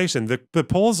the annexation, the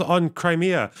polls on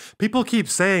Crimea, people keep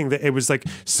saying that it was like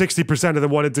 60% of them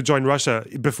wanted to join Russia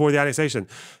before the annexation.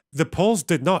 The polls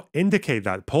did not indicate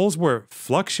that. Polls were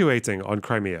fluctuating on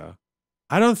Crimea.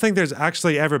 I don't think there's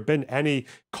actually ever been any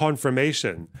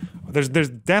confirmation. There's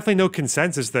definitely no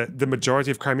consensus that the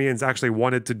majority of Crimeans actually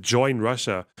wanted to join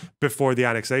Russia before the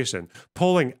annexation.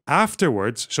 Polling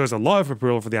afterwards shows a lot of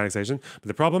approval for the annexation, but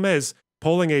the problem is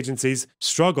polling agencies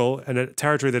struggle in a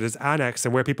territory that is annexed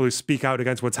and where people who speak out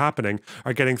against what's happening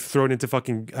are getting thrown into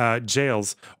fucking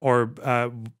jails or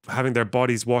having their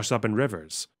bodies washed up in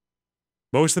rivers.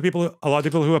 A lot of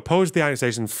people who opposed the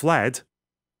annexation fled,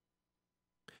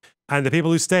 and the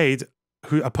people who stayed,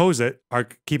 who oppose it, are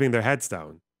keeping their heads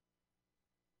down.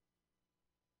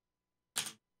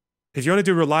 If you want to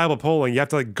do reliable polling, you have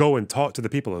to like go and talk to the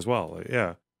people as well. Like,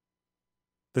 yeah.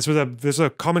 This was a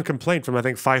common complaint from, I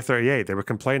think, 538. They were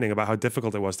complaining about how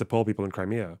difficult it was to poll people in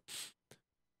Crimea.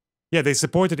 Yeah, they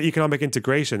supported economic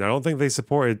integration. I don't think they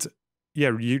supported,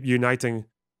 uniting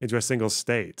into a single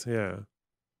state. Yeah.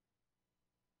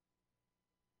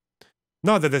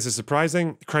 Not that this is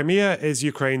surprising. Crimea is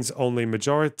Ukraine's only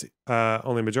majority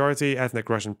ethnic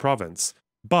Russian province.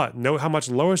 But note how much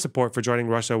lower support for joining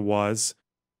Russia was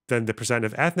than the percent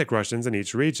of ethnic Russians in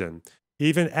each region.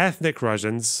 Even ethnic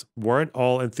Russians weren't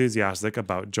all enthusiastic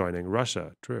about joining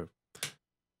Russia. True.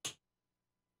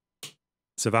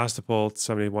 Sevastopol,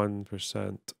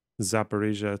 71%.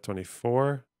 Zaporizhia,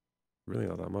 24%. Really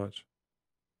not that much.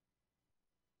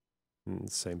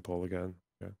 Same poll again.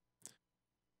 Okay.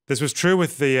 This was true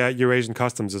with the Eurasian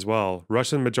customs as well.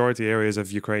 Russian majority areas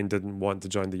of Ukraine didn't want to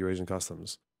join the Eurasian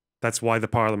customs. That's why the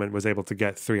parliament was able to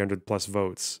get 300 plus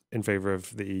votes in favor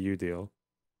of the EU deal.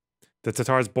 The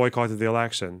Tatars boycotted the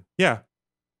election. Yeah.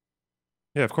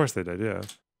 Yeah, of course they did, yeah.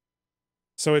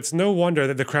 So it's no wonder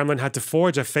that the Kremlin had to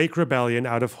forge a fake rebellion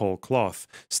out of whole cloth.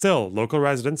 Still, local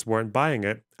residents weren't buying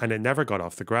it, and it never got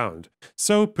off the ground.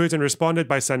 So Putin responded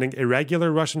by sending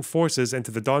irregular Russian forces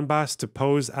into the Donbass to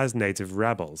pose as native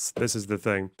rebels. This is the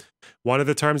thing. One of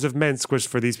the terms of Minsk was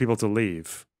for these people to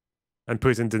leave, and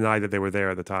Putin denied that they were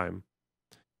there at the time.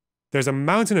 There's a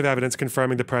mountain of evidence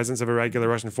confirming the presence of irregular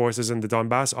Russian forces in the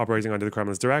Donbass operating under the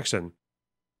Kremlin's direction.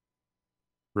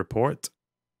 Report.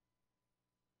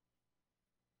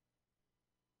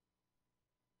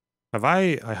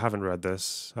 I haven't read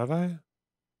this. Have I?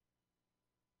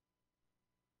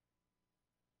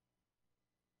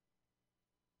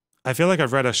 I feel like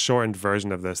I've read a shortened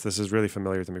version of this. This is really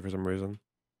familiar to me for some reason.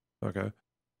 Okay.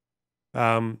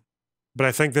 But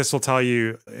I think this will tell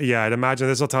you, I'd imagine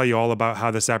this will tell you all about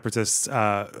how the separatists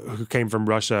who came from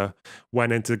Russia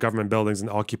went into government buildings and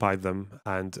occupied them,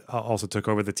 and also took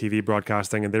over the TV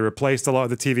broadcasting, and they replaced a lot of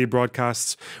the TV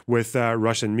broadcasts with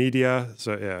Russian media.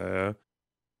 So, yeah.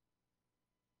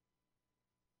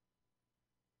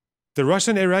 The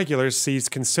Russian irregulars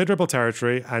seized considerable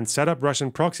territory and set up Russian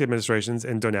proxy administrations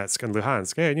in Donetsk and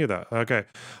Luhansk. Hey, I knew that. Okay.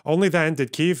 Only then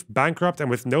did Kyiv, bankrupt and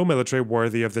with no military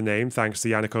worthy of the name thanks to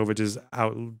Yanukovych's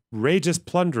outrageous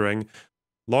plundering,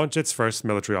 launch its first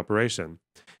military operation.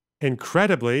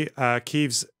 Incredibly,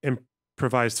 Kyiv's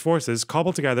improvised forces,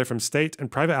 cobbled together from state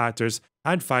and private actors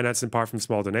and financed in part from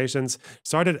small donations,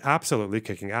 started absolutely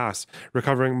kicking ass,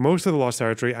 recovering most of the lost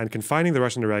territory and confining the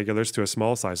Russian irregulars to a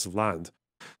small slice of land.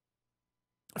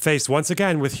 Faced once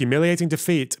again with humiliating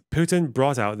defeat, Putin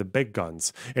brought out the big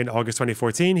guns. In August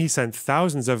 2014, he sent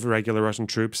thousands of regular Russian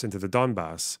troops into the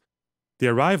Donbass. The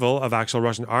arrival of actual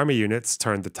Russian army units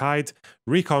turned the tide,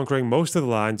 reconquering most of the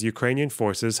land Ukrainian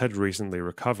forces had recently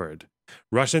recovered.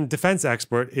 Russian defense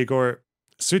expert Igor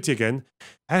Sutyagin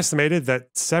estimated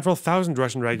that several thousand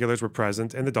Russian regulars were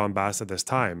present in the Donbass at this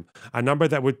time, a number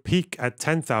that would peak at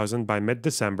 10,000 by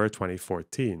mid-December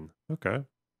 2014. Okay.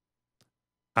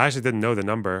 I actually didn't know the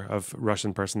number of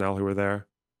Russian personnel who were there.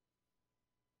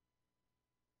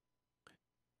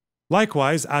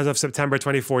 Likewise, as of September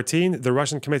 2014, the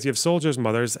Russian Committee of Soldiers'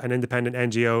 Mothers, an independent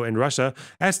NGO in Russia,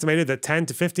 estimated that 10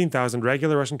 to 15,000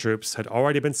 regular Russian troops had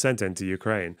already been sent into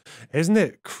Ukraine. Isn't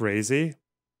it crazy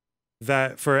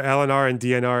that for LNR and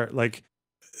DNR, like,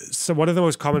 so one of the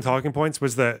most common talking points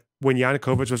was that when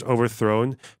Yanukovych was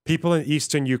overthrown, people in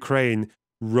eastern Ukraine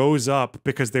rose up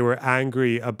because they were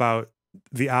angry about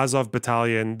the Azov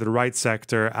battalion, the right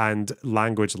sector, and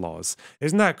language laws.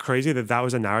 Isn't that crazy that that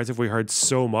was a narrative we heard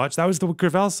so much? That was what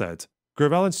Gravel said.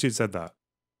 Gravel Institute said that.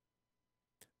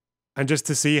 And just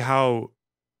to see how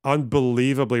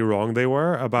unbelievably wrong they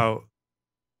were about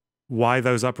why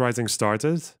those uprisings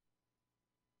started.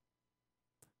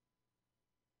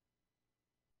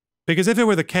 Because if it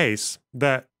were the case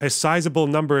that a sizable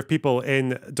number of people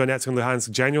in Donetsk and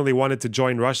Luhansk genuinely wanted to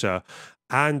join Russia,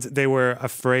 and they were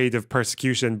afraid of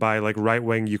persecution by like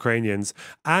right-wing Ukrainians,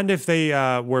 and if they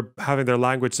were having their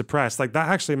language suppressed, like that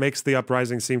actually makes the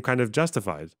uprising seem kind of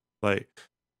justified. Like,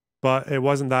 but it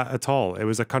wasn't that at all. It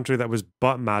was a country that was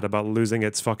butt mad about losing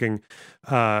its fucking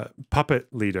puppet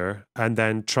leader, and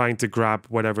then trying to grab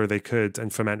whatever they could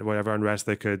and foment whatever unrest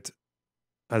they could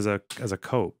as a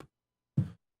cope.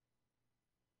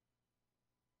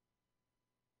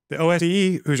 The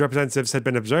OSCE, whose representatives had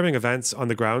been observing events on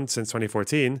the ground since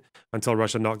 2014, until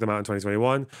Russia knocked them out in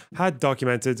 2021, had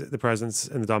documented the presence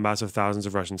in the Donbass of thousands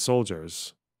of Russian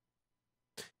soldiers.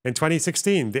 In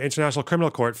 2016, the International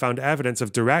Criminal Court found evidence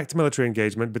of direct military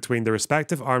engagement between the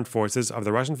respective armed forces of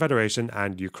the Russian Federation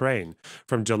and Ukraine,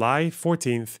 from July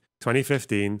 14th,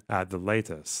 2015 at the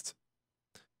latest.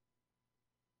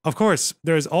 Of course,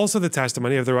 there is also the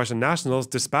testimony of the Russian nationals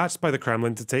dispatched by the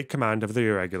Kremlin to take command of the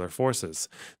irregular forces.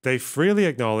 They freely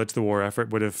acknowledge the war effort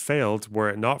would have failed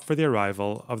were it not for the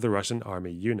arrival of the Russian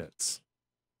army units.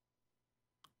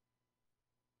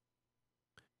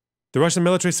 The Russian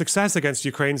military success against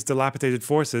Ukraine's dilapidated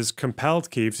forces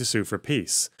compelled Kyiv to sue for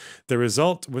peace. The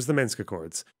result was the Minsk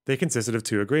Accords. They consisted of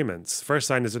 2 agreements, first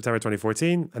signed in September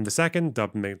 2014, and the second,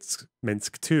 dubbed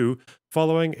Minsk II,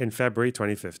 following in February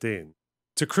 2015.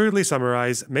 To crudely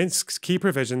summarize, Minsk's key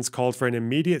provisions called for an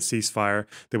immediate ceasefire,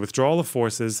 the withdrawal of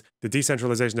forces, the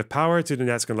decentralization of power to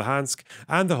Donetsk and Luhansk,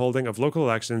 and the holding of local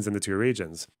elections in the 2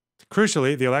 regions.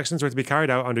 Crucially, the elections were to be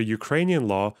carried out under Ukrainian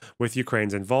law with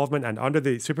Ukraine's involvement and under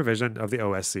the supervision of the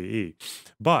OSCE.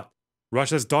 But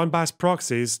Russia's Donbass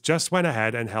proxies just went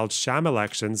ahead and held sham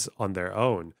elections on their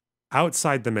own,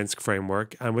 outside the Minsk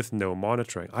framework and with no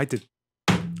monitoring. I did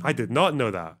not know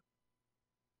that.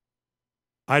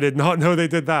 I did not know they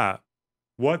did that.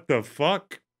 What the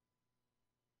fuck?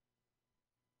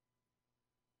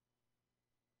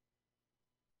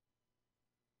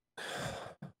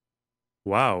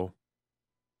 Wow.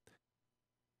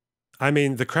 I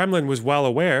mean, the Kremlin was well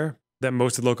aware that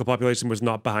most of the local population was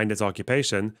not behind its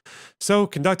occupation, so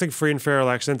conducting free and fair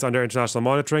elections under international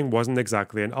monitoring wasn't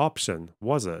exactly an option,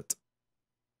 was it?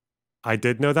 I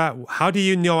did know that. How do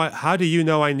you know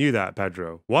I knew that,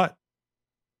 Pedro? What?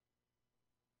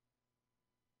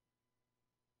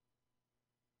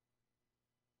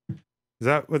 Is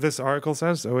that what this article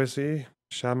says? OSCE?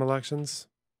 Sham elections?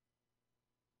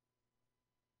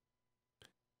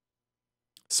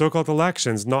 So-called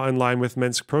elections not in line with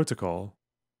Minsk Protocol.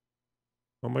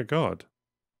 Oh my god.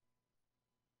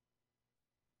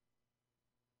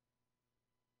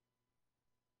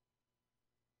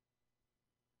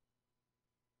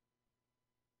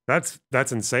 That's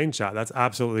insane, chat. That's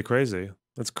absolutely crazy.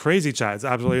 That's crazy, chat. It's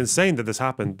absolutely insane that this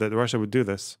happened, that Russia would do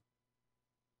this.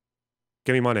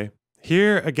 Give me money.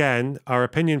 Here again are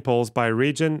opinion polls by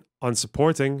region on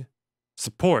support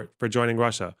for joining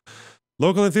Russia.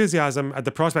 Local enthusiasm at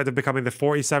the prospect of becoming the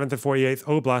 47th and 48th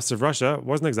oblasts of Russia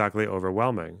wasn't exactly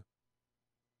overwhelming.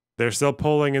 They're still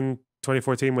polling in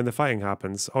 2014 when the fighting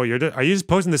happens. Oh, are you just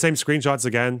posting the same screenshots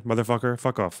again, motherfucker?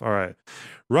 Fuck off. All right.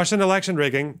 Russian election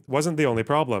rigging wasn't the only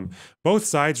problem. Both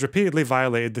sides repeatedly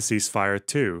violated the ceasefire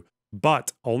too.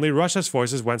 But only Russia's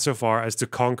forces went so far as to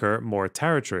conquer more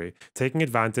territory, taking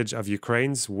advantage of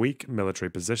Ukraine's weak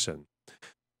military position.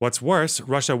 What's worse,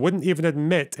 Russia wouldn't even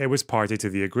admit it was party to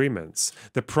the agreements.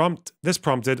 This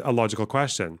prompted a logical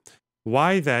question.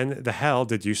 Why then the hell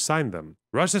did you sign them?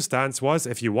 Russia's stance was,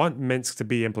 if you want Minsk to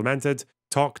be implemented,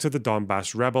 talk to the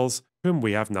Donbass rebels, whom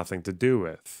we have nothing to do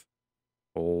with.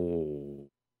 Oh.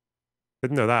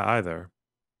 Didn't know that either.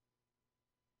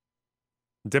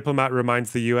 Diplomat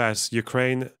reminds the US,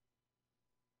 Ukraine,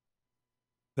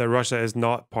 that Russia is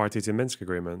not party to Minsk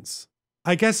agreements.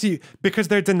 I guess because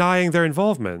they're denying their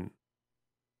involvement.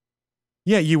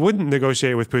 Yeah, you wouldn't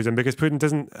negotiate with Putin because Putin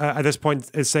doesn't, at this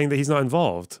point, is saying that he's not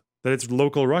involved, that it's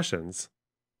local Russians.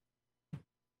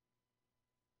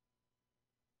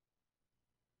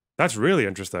 That's really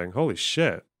interesting. Holy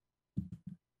shit.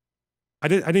 I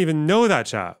didn't even know that,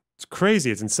 chat. It's crazy.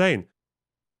 It's insane.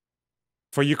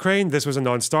 For Ukraine, this was a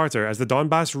non-starter, as the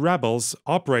Donbass rebels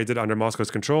operated under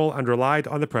Moscow's control and relied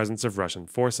on the presence of Russian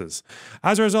forces.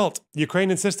 As a result,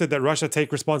 Ukraine insisted that Russia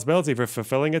take responsibility for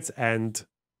fulfilling its end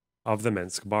of the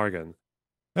Minsk bargain.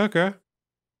 Okay.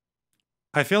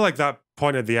 I feel like that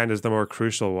point at the end is the more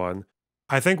crucial one.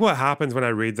 I think what happens when I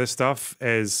read this stuff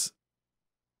is,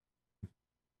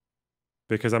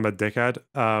 because I'm a dickhead,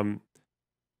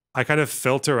 I kind of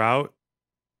filter out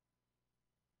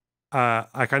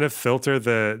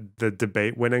the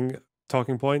debate winning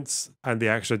talking points, and the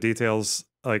extra details,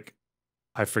 like,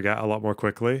 I forget a lot more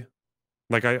quickly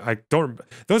Like I don't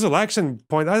those election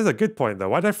point. That is a good point though.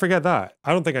 Why did I forget that?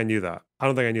 I don't think I knew that. I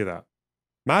don't think I knew that.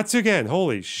 Matsugen,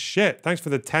 holy shit! Thanks for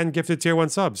the 10 gifted tier 1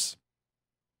 subs.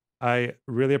 I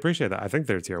really appreciate that. I think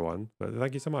they're tier 1, but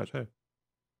thank you so much. Hey,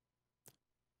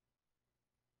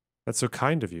 that's so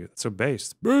kind of you. That's so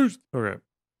based. Boost. Okay,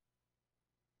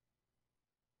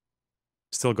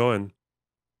 still going.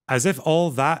 As if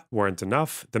all that weren't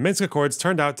enough, the Minsk Accords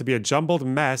turned out to be a jumbled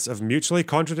mess of mutually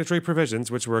contradictory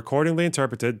provisions which were accordingly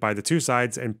interpreted by the two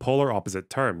sides in polar opposite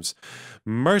terms.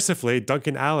 Mercifully,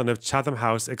 Duncan Allen of Chatham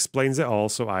House explains it all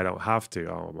so I don't have to.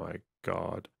 Oh my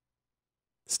god.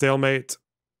 Stalemate,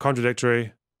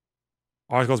 contradictory.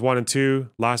 Articles 1 and 2,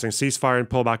 lasting ceasefire and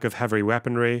pullback of heavy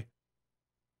weaponry.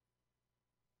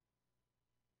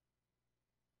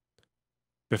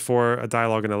 Before a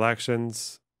dialogue in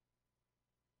elections.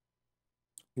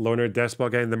 Loner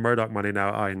despot getting the Murdoch money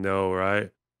now. I know,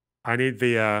 right? I need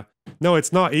the no,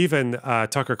 it's not even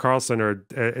Tucker Carlson or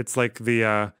it's like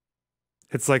the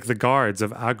guards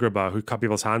of Agrabah who cut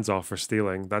people's hands off for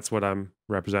stealing. That's what I'm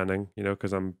representing, you know,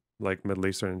 because I'm like Middle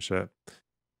Eastern and shit.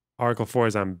 Article 4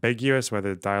 is ambiguous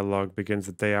whether the dialogue begins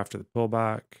the day after the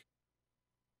pullback.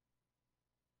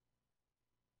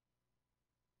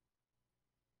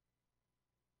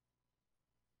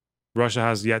 Russia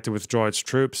has yet to withdraw its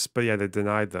troops, but yeah, they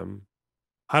denied them.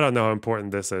 I don't know how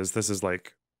important this is. This is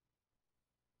like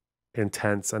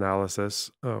intense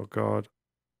analysis. Oh, God.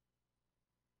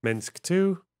 Minsk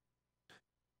 2.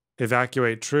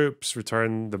 Evacuate troops,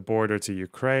 return the border to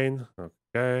Ukraine.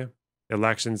 Okay.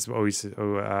 Elections,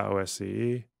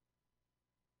 OSCE.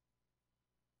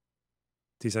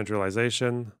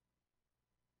 Decentralization.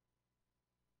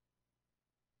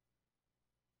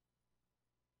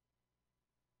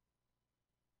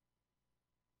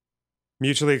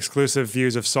 Mutually exclusive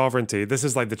views of sovereignty. This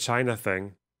is like the China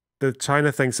thing. The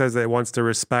China thing says that it wants to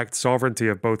respect sovereignty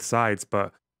of both sides,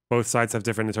 but both sides have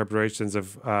different interpretations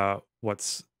of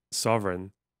what's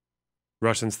sovereign.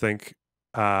 Russians think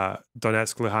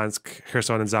Donetsk, Luhansk,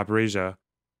 Kherson, and Zaporizhia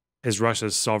is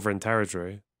Russia's sovereign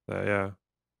territory. Yeah.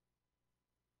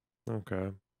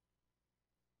 Okay.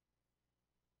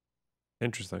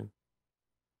 Interesting.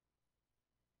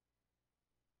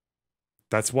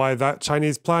 That's why that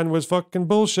Chinese plan was fucking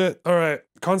bullshit. All right.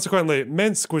 Consequently,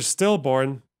 Minsk was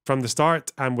stillborn from the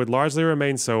start and would largely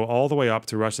remain so all the way up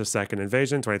to Russia's second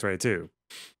invasion in 2022.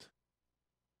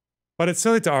 But it's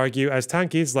silly to argue, as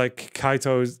tankies like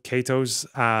Kato's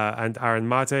and Aaron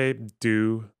Mate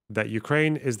do, that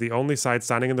Ukraine is the only side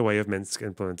standing in the way of Minsk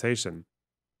implementation.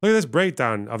 Look at this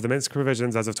breakdown of the Minsk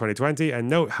provisions as of 2020 and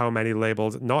note how many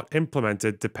labeled not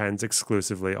implemented depends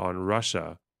exclusively on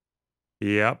Russia.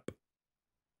 Yep.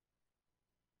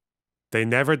 They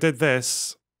never did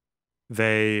this.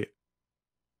 They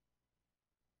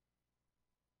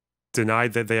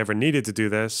denied that they ever needed to do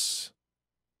this.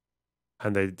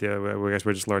 And I guess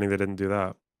we're just learning they didn't do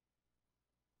that.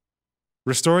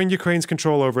 Restoring Ukraine's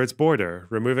control over its border,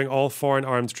 removing all foreign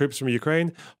armed troops from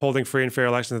Ukraine, holding free and fair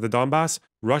elections in the Donbass.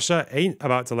 Russia ain't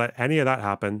about to let any of that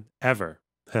happen, ever.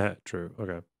 True,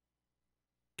 okay.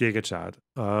 Giga Chad.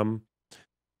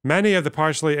 Many of the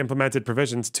partially implemented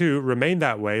provisions, too, remain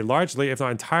that way, largely, if not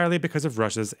entirely, because of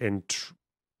Russia's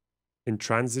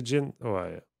intransigent... Oh,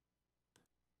 yeah.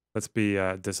 Let's be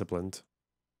disciplined.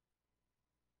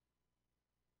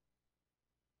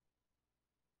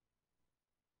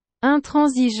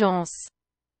 Intransigence.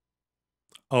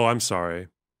 Oh, I'm sorry.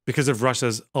 Because of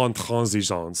Russia's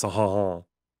intransigence.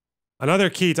 Another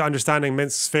key to understanding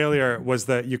Minsk's failure was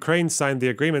that Ukraine signed the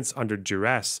agreements under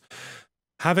duress,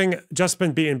 having just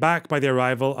been beaten back by the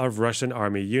arrival of Russian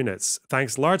army units.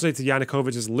 Thanks largely to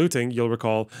Yanukovych's looting, you'll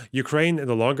recall, Ukraine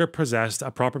no longer possessed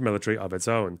a proper military of its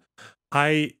own.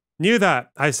 I knew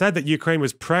that. I said that Ukraine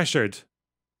was pressured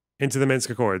into the Minsk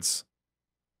Accords.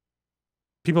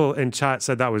 People in chat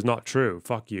said that was not true.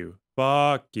 Fuck you.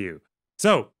 Fuck you.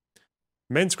 So,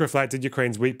 Minsk reflected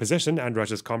Ukraine's weak position and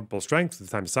Russia's comparable strength at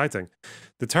the time of citing.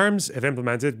 The terms, if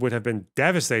implemented, would have been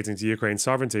devastating to Ukraine's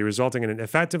sovereignty, resulting in an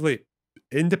effectively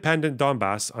independent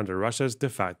Donbass under Russia's de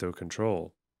facto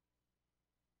control.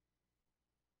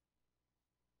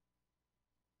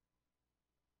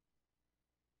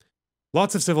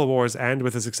 Lots of civil wars end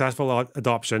with the successful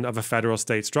adoption of a federal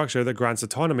state structure that grants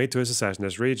autonomy to a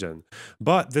secessionist region.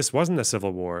 But this wasn't a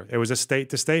civil war. It was a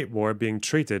state-to-state war being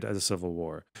treated as a civil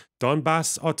war.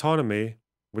 Donbass autonomy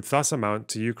would thus amount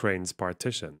to Ukraine's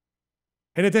partition.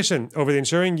 In addition, over the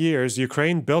ensuing years,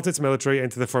 Ukraine built its military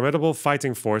into the formidable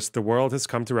fighting force the world has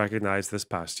come to recognize this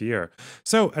past year.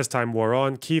 So, as time wore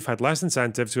on, Kyiv had less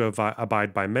incentive to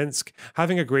abide by Minsk,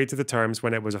 having agreed to the terms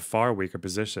when it was a far weaker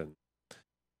position.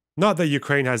 Not that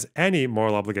Ukraine has any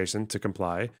moral obligation to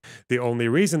comply. The only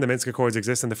reason the Minsk Accords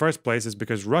exist in the first place is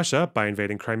because Russia, by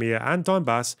invading Crimea and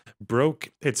Donbass,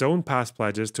 broke its own past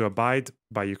pledges to abide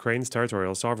by Ukraine's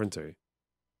territorial sovereignty.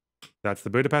 That's the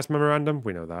Budapest Memorandum.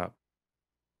 We know that.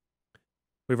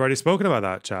 We've already spoken about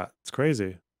that, chat. It's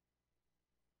crazy.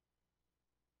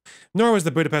 Nor was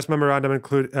the Budapest Memorandum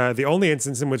the only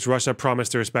instance in which Russia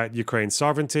promised to respect Ukraine's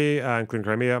sovereignty, including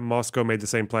Crimea. Moscow made the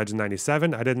same pledge in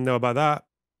 1997. I didn't know about that.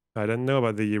 I didn't know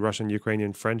about the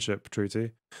Russian-Ukrainian Friendship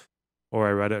Treaty. Or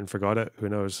I read it and forgot it. Who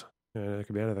knows? It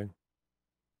could be anything.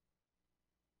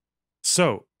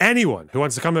 So, anyone who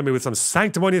wants to come at me with some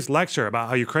sanctimonious lecture about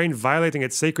how Ukraine violating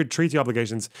its sacred treaty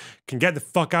obligations can get the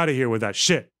fuck out of here with that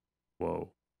shit.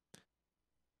 Whoa.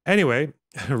 Anyway,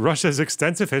 Russia's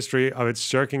extensive history of its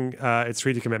shirking its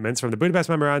treaty commitments from the Budapest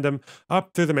Memorandum up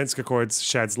through the Minsk Accords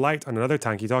sheds light on another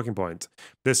tanky talking point.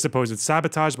 This supposed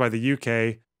sabotage by the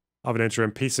UK of an interim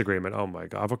peace agreement. Oh my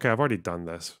god. Okay, I've already done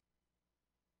this.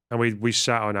 And we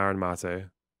shat on Aaron Mate.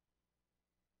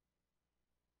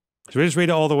 Should we just read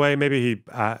it all the way? Maybe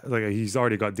he's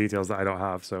already got details that I don't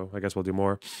have, so I guess we'll do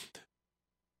more.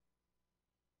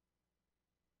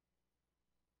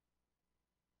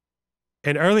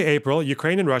 In early April,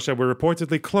 Ukraine and Russia were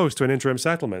reportedly close to an interim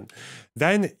settlement.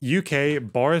 Then UK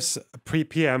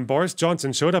PM Boris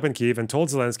Johnson showed up in Kyiv and told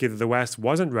Zelensky that the West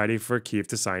wasn't ready for Kyiv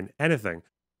to sign anything,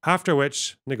 after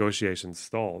which negotiations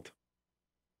stalled.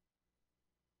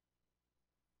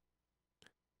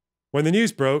 When the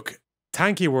news broke,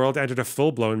 Tanky World entered a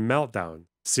full-blown meltdown.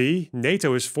 See,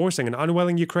 NATO is forcing an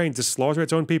unwilling Ukraine to slaughter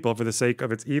its own people for the sake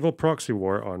of its evil proxy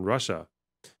war on Russia.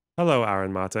 Hello,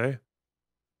 Aaron Mate.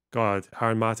 God,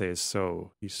 Aaron Mate is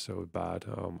he's so bad.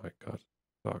 Oh my god.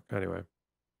 Fuck, anyway.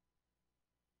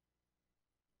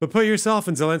 But put yourself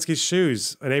in Zelensky's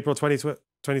shoes in April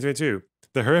 2022.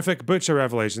 The horrific Bucha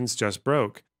revelations just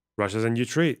broke. Russia's in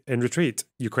retreat.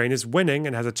 Ukraine is winning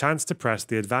and has a chance to press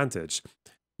the advantage.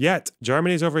 Yet,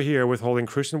 Germany's over here withholding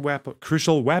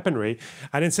crucial weaponry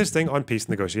and insisting on peace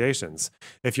negotiations.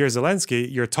 If you're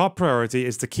Zelensky, your top priority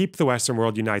is to keep the Western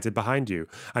world united behind you.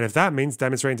 And if that means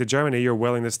demonstrating to Germany your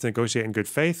willingness to negotiate in good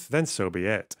faith, then so be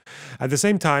it. At the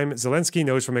same time, Zelensky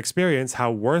knows from experience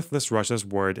how worthless Russia's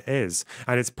word is.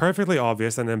 And it's perfectly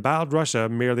obvious that an embattled Russia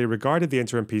merely regarded the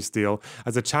interim peace deal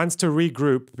as a chance to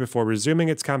regroup before resuming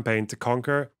its campaign to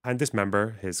conquer and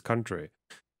dismember his country.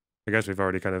 I guess we've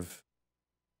already kind of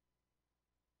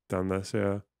done this,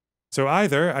 yeah. So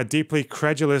either a deeply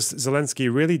credulous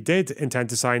Zelensky really did intend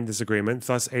to sign this agreement,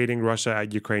 thus aiding Russia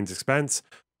at Ukraine's expense,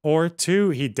 or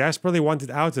two, he desperately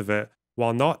wanted out of it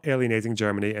while not alienating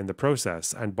Germany in the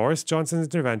process, and Boris Johnson's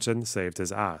intervention saved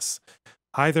his ass.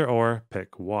 Either or,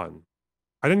 pick one.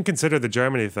 I didn't consider the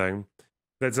Germany thing,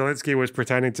 that Zelensky was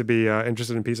pretending to be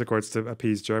interested in peace accords to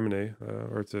appease Germany,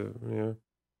 or to, you know.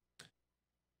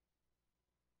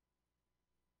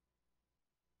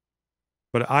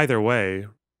 But either way,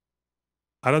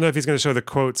 I don't know if he's going to show the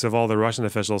quotes of all the Russian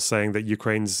officials saying that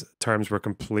Ukraine's terms were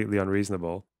completely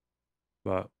unreasonable.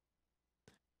 But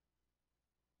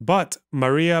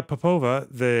Maria Popova,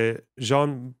 the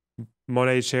Jean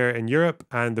Monnet Chair in Europe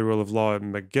and the Rule of Law at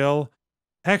McGill,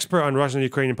 expert on Russian and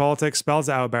Ukrainian politics, spells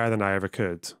it out better than I ever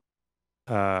could.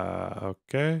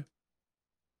 Okay.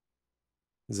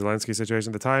 Zelensky's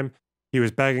situation at the time. He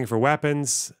was begging for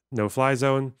weapons, no-fly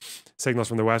zone. Signals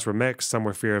from the West were mixed. Some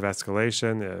were fear of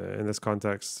escalation in this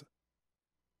context.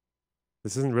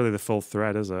 This isn't really the full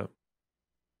threat, is it?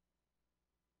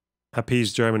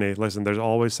 Appease Germany. Listen, there's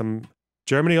always some...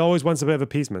 Germany always wants a bit of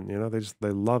appeasement, you know? They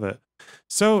love it.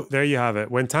 So, there you have it.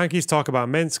 When tankies talk about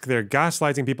Minsk, they're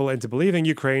gaslighting people into believing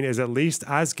Ukraine is at least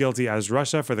as guilty as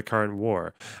Russia for the current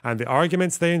war. And the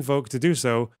arguments they invoke to do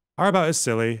so are about as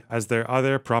silly as their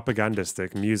other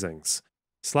propagandistic musings.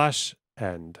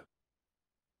 /end.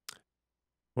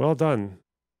 Well done.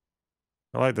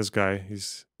 I like this guy.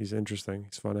 He's interesting.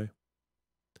 He's funny.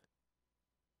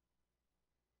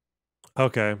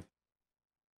 Okay.